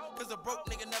 nigga. Cause a broke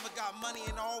nigga never got money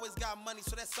and I always got money,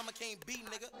 so that summer can't be,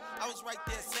 nigga. I was right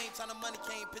there, same time the money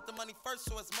came. Put the money first,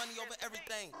 so it's money over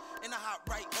everything. And I hop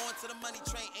right on to the money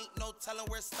train, ain't no telling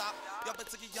where it stop. Y'all been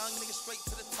took a young nigga straight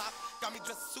to the top. Got me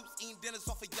dressed in suits, eating dinners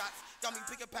off of yachts. Got me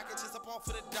picking packages up off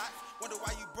of the dots. Wonder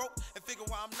why you broke and figure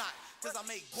why I'm not. Cause I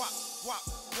make guap, guap,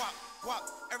 guap, guap.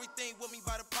 Everything with me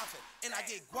by the profit. And I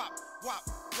get guap, guap,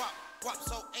 guap, guap.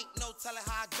 So ain't no telling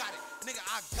how I got it. Nigga,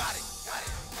 I got it, got it,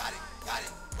 got it, got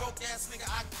it. Broke ass nigga,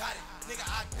 I got it. Nigga,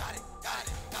 I got it, got it,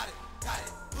 got it, got it.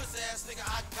 Pussy ass nigga,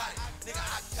 I got it. Nigga,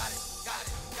 I got it, got it,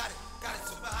 got it, got it.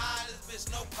 Super high in this bitch,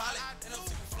 no pilot. And I'm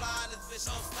super fly in this bitch,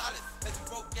 on stylist. Let you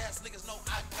broke ass niggas know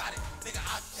I got it. Nigga,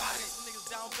 I got it. Niggas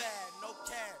down bad, no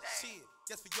cash, shit.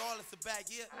 Guess for y'all it's a bag,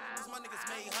 yeah. Cause my niggas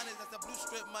made hundreds, that's that blue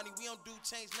strip money. We don't do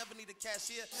change, never need a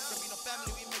cashier. There be no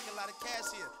family, we make a lot of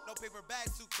cash here. No paper bag,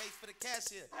 suitcase for the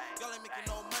cashier. Y'all ain't making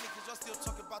no money cause y'all still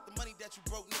talking about the money that you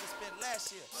broke niggas spent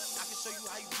last year. I can show you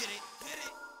how you get it,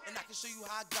 and I can show you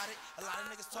how I got it. A lot of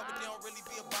niggas talk, but they don't really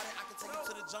be about it. I can take you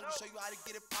to the jungle, show you how to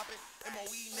get it poppin'. MOE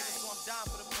niggas, so I'm down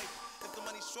for the paper. If the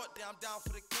money's short, then I'm down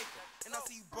for the caper. And I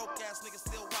see you broke ass niggas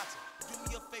still watching. Do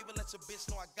me a favor, let your bitch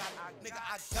know I got it. Nigga,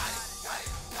 I got it, got it,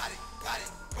 got it, got it.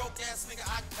 Broke ass nigga,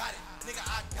 I got it. Nigga,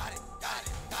 I got it, got it,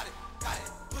 got it, got it.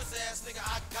 Pussy ass nigga,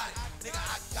 I got it. Nigga,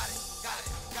 I got it, got it,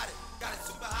 got it, got it.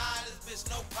 Super high in this bitch,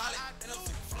 no pilot. And I'm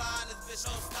super fly in this bitch,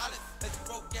 on stylist. Let you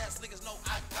broke ass niggas know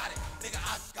I got it. Nigga,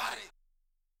 I got it.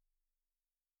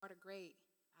 Marta Great,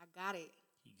 I got it.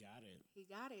 He got it. He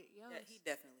got it, yo. Yeah, he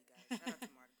definitely got it. Shout out to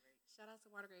Marta Great. Shout out to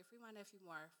Marta Great. Free my nephew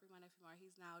Mar. Free my nephew Mar.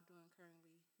 He's now currently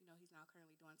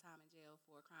doing time in jail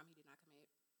for a crime he did not commit.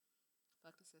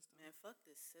 Fuck the system. Man, fuck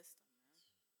this system,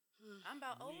 man. I'm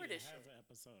about over this We have shit. an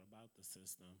episode about the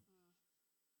system.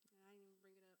 And I didn't even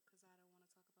bring it up because I don't want to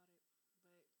talk about it.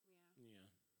 But yeah,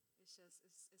 Yeah. it's just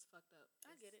it's fucked up.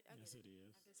 I get it. I Yes, get it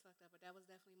it. is. It's fucked up. But that was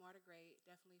definitely Marta Great.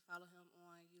 Definitely follow him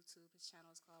on YouTube. His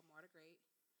channel is called Marta Great.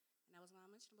 And that was my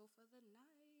mentionable for the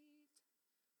night.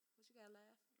 What you got,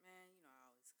 laugh? Man, you know I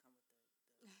always come with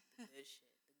the good shit.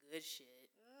 The good shit.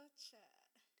 Chat.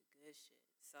 The good shit.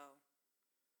 So,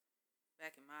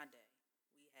 back in my day,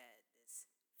 we had this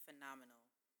phenomenal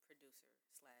producer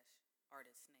slash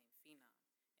artist named Phenom,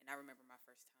 and I remember my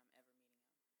first time ever meeting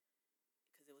him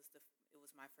because it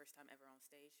was my first time ever on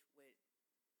stage with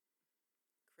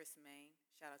Chris Main.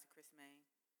 Shout out to Chris Main,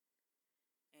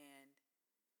 and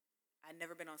I'd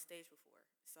never been on stage before,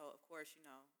 so of course, you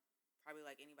know, probably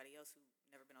like anybody else who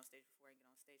never been on stage before and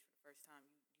get on stage for the first time,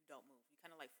 you don't move. You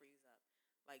kind of like freeze up.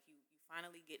 Like you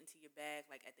finally get into your bag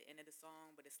like at the end of the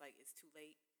song, but it's like it's too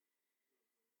late.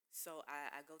 So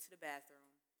I go to the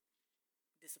bathroom,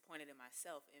 disappointed in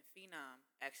myself, and Phenom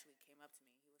actually came up to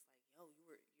me. He was like,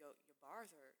 "Yo, your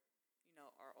bars are, you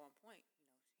know, are on point."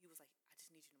 You know, he was like, "I just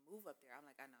need you to move up there." I'm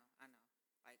like, I know.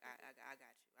 Like I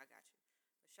got you. But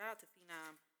shout out to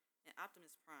Phenom and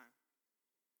Optimus Prime.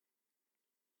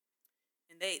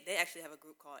 And they actually have a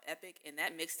group called Epic, and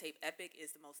that mixtape Epic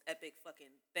is the most epic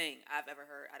fucking thing I've ever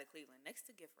heard out of Cleveland, next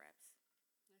to Gift Wraps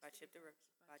by Chip the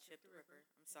Ripper.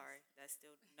 I'm sorry, that's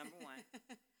still number one.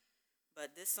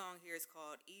 But this song here is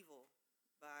called Evil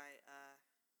by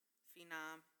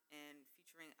Phenom and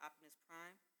featuring Optimus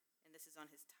Prime, and this is on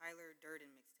his Tyler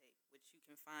Durden mixtape, which you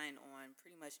can find on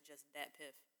pretty much just Dat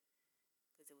Piff,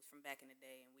 because it was from back in the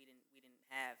day, and we didn't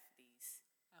have these.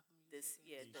 These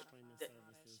streaming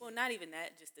services. Well, not even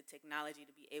that, just the technology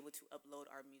to be able to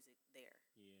upload our music there.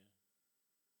 Yeah.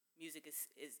 Music is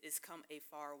come a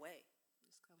far way.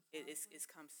 It's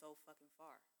come so fucking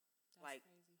far. That's like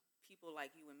crazy. People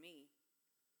like you and me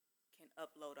can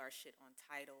upload our shit on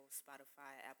Tidal,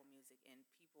 Spotify, Apple Music, and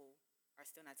people are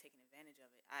still not taking advantage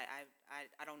of it.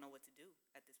 I don't know what to do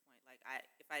at this point. Like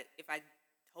if I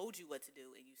told you what to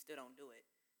do and you still don't do it,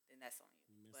 then that's on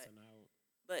you. Missing out.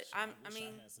 But Shit, I wish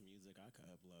mean, I had some music I could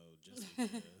upload just because.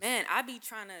 man, I be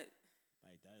trying to.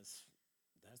 Like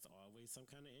that's always some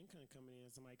kind of income coming in.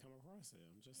 Somebody come across it.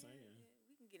 I'm just saying. Yeah,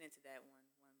 we can get into that one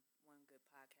good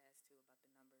podcast too about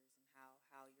the numbers and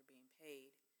how you're being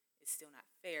paid. It's still not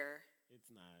fair.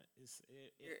 It's not.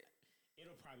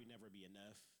 It'll probably never be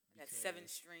enough. I got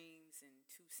 7 streams and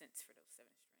 2 cents for those 7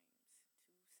 streams.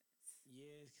 2 cents.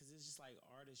 Yeah, because it's just like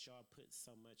artists, y'all put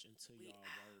so much into y'all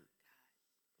work.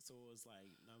 So it's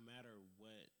like no matter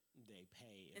what they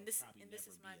pay, it'll probably never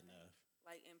be enough.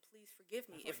 Like, and please forgive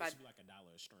me if if I. It should be like $1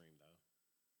 a stream though.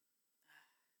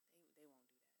 They won't do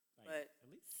that. Like, But at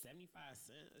least 75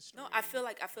 cents a stream. no, I feel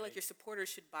like your supporters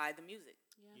should buy the music.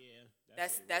 Yeah. Yeah,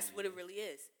 That's what it really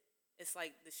is. It's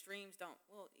like the streams don't.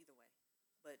 Well, either way,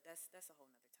 but that's a whole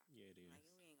nother topic. Yeah, it is.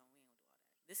 Like, we ain't gonna do all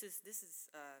that. This is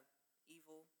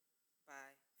Evil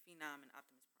by Phenom and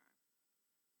Optimus Prime.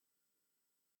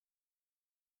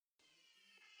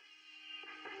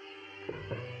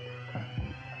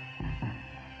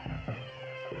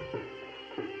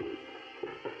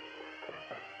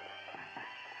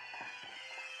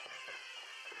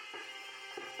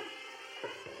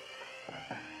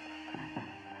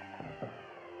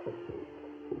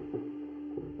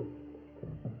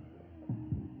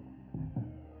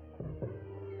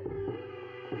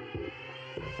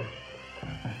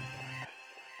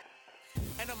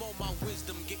 And I'm on my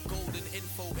wisdom, get golden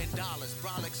info and dollars.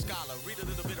 Brolic scholar, read a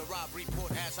little bit of Rob Report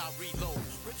as I reload.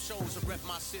 Rip shows and rep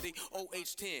my city,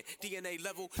 OH10, DNA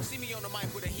level. See me on the mic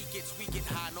where the heat gets, we get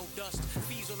high, no dust.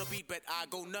 Fees on the beat, bet I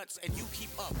go nuts and you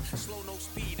keep up. Slow, no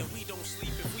speed, and we don't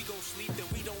sleep. If we go sleep, then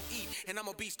we don't eat. And I'm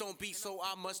a beast on beat, so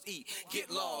I must eat.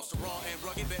 Get lost, raw and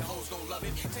rugged, bet hoes gon' love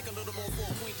it. Take a little more for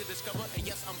a queen to discover, and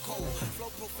yes, I'm cold. Flow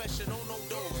professional, no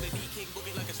dose. They need king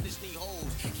boogie like a snitch need hoes.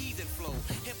 Heathen flow,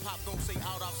 hip hop don't say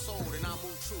out, I've sold, and I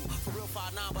move true. For real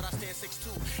 5'9", but I stand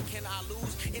 6'2". Can I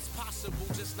lose? It's possible,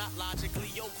 just not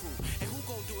logically, yo crew. And who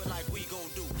gon' do it like we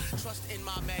gon' do? Trust in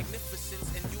my magnificence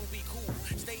and you'll be cool.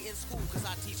 Stay in school, cause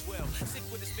I teach well. Sick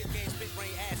with the spit game, spit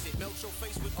rain acid. Melt your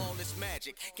face with all this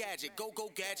magic. Gadget, go,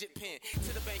 gadget, pen.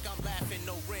 To the bank, I'm laughing,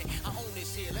 no rent. I own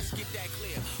this here, let's get that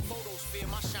clear. Photos fear,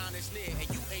 my shine is near. And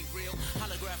you ain't real,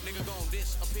 holograph nigga gon'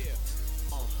 disappear.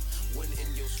 When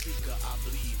in your speaker I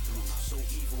bleed through. So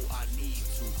evil I need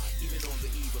to. Even on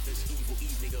the eve of this evil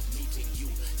evening of meeting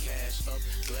you. Cash up,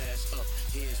 glass up,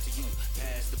 here's to you.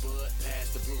 Pass the bud,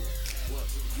 pass the brew. What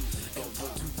you and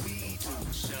what do we do?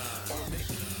 Shine on the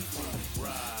evening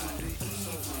ride. Do the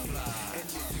evil fly. And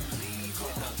if you leave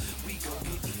it, we gon'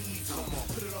 get evil. Come on,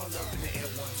 put it all up in the air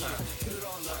one time. Put it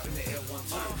all up in the air one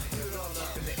time. Put it all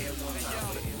up in the air one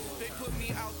time. They put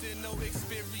me out there, no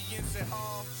experience at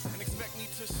all, and expect me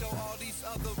to show all these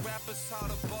other rappers how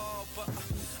to ball. But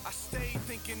I stay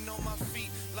thinking on my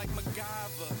feet like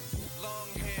MacGyver. Long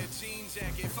hair, jean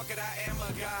jacket, fuck it, I am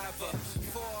MacGyver.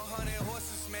 400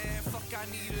 horses, man, fuck, I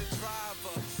need a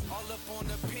driver. All up on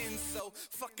the pin, so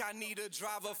fuck, I need a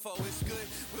driver for it's good,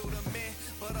 will the man,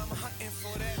 but I'm hunting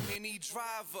for that mini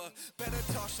driver. Better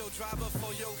toss your driver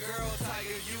for your girl,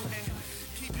 Tiger, you and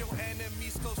keep your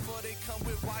enemies close for they come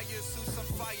with wire suits. I'm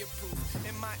fireproof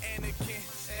in my Anakin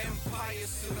Empire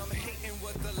suit. I'm hating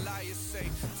what the liars say.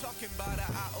 Talking about a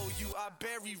IOU, I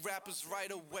bury rappers right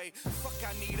away. Fuck,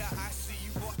 I need a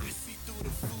ICU, boy, I see through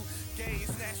the food. Gaze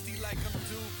nasty like I'm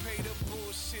due. Pay the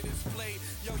bullshit is played.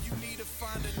 Yo, you need to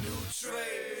find a new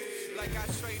trade. Like I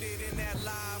traded in that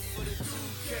live for the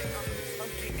 2K. I'm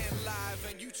getting live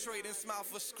and you trading smile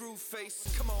for screw face.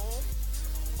 Come on.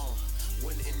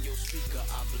 When in your speaker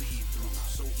I bleed through.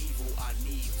 So evil I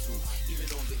need to. Even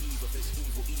on the eve of this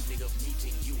evil evening of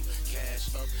meeting you.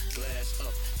 Cash up, glass up,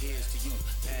 here's to you.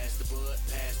 Pass the bud,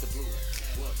 pass the brew.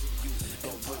 What you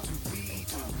and what do we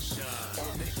do? Shine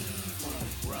on the evening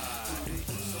ride. Do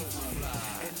the evil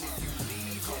fly. And if you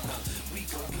leave it, we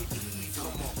gon' get evil.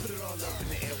 Come on, put it all up in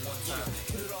the air one time.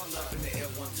 Put it all up in the air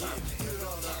one time. Put it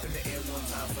all up in the air one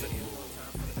time for the evil.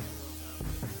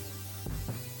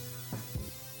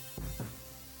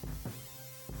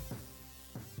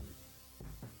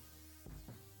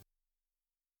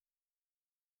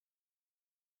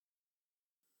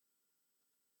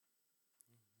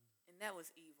 And that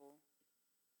was Evil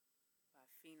by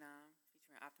Phenom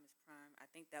featuring Optimus Prime. I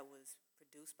think that was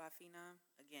produced by Phenom.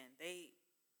 Again, they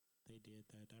did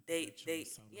that. That they production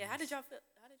was so yeah. nice. How did y'all feel?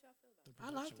 How did y'all feel about The it? I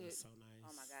liked production was it. so nice.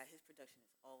 Oh my God, his production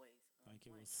is always on Like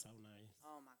it point. was so nice.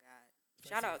 Oh my God.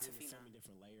 Especially Shout out to doing so Phenom. many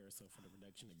different layers, so for the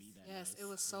production to be that Yes, nice. it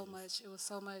was so is- much. It was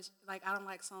so much. Like I don't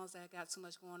like songs that got too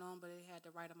much going on, but it had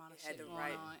the right amount of It had shit the going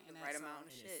right, on in the that right song. amount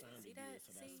of And it shit. sounded See good, that?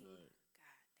 so that's See? what.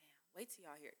 God damn. Wait till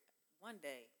y'all hear. One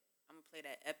day, I'm gonna play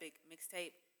that epic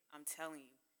mixtape. I'm telling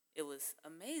you, it was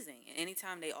amazing. And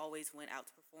anytime they always went out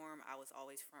to perform, I was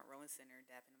always front row and center,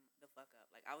 dapping them the fuck up.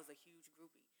 Like I was a huge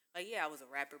groupie. Like yeah, I was a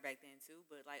rapper back then too,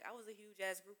 but like I was a huge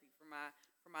ass groupie for my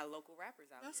local rappers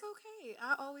out That's here. okay.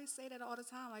 I always say that all the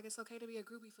time. Like it's okay to be a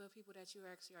groupie for people that you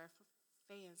actually are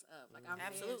fans of. Like I'm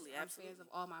Absolutely, fans, I'm fans absolutely. of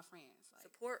all my friends. Like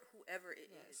Support whoever it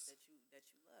is Yes. that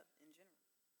you love in general.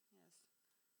 yes.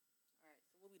 All right,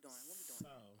 so what we doing? What we doing?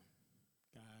 So,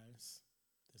 guys,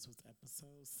 this was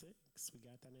episode 6. We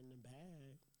got that in the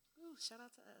bag. Ooh, shout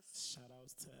out to us. Shout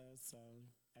outs to us. So,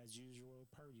 as usual,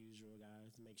 per usual,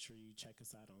 guys, make sure you check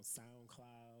us out on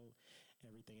SoundCloud,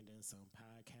 Everything and Then Some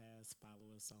Podcast.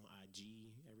 Follow us on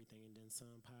IG, Everything and Then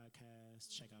Some Podcast.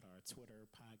 Check out our Twitter,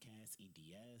 Podcast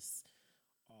EDS.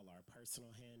 All our personal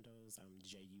handles. I'm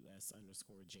JUS_JERR.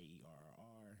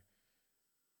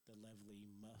 The lovely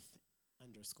Muff _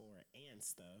 and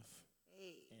stuff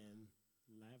Hey. and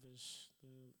lavish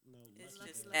It's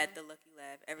Lucky just Lab. at the Lucky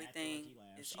Lab. Everything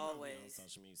Lab. is She know me on always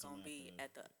social media, so gonna I'm gonna be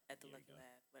have to- at the there you Lucky go.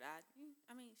 Lab. But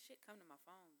I mean, shit come to my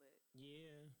phone. But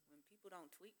Yeah. when people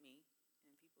don't tweet me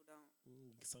and people don't,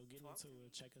 So get Talk into to me.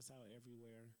 it. Check us out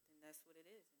everywhere. then that's what it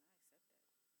is, and I accept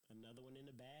that. Another one in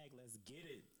the bag. Let's get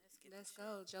it. Get Let's this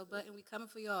go. Joe Button, we coming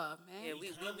for y'all, man. shit.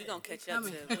 Yeah, we gonna catch We up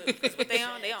coming. to because what they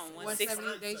on? They on 160,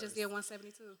 170. They just did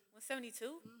 172.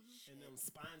 172. And them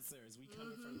sponsors. We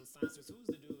coming from them sponsors. Who's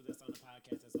the dude that's on the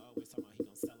podcast that's always talking about he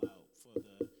gonna sell out for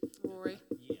the Rory.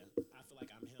 Yeah, I feel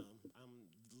like I'm him.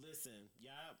 Listen,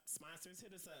 y'all sponsors,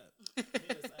 hit us up.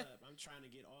 Hit us up. I'm trying to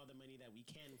get all the money that we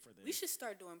can for this. We should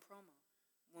start doing promo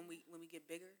when we get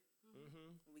bigger.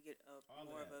 Mm-hmm. When we get All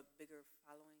more of of a that. bigger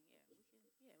following.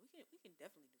 Yeah, we can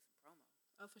definitely do some promo.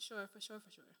 Oh, for sure. Yeah,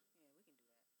 we can do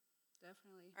that.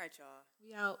 Definitely. All right, y'all.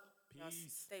 We out. Y'all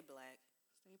Peace. stay black.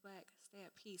 Stay black. Stay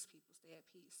at peace, people. Stay at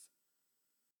peace.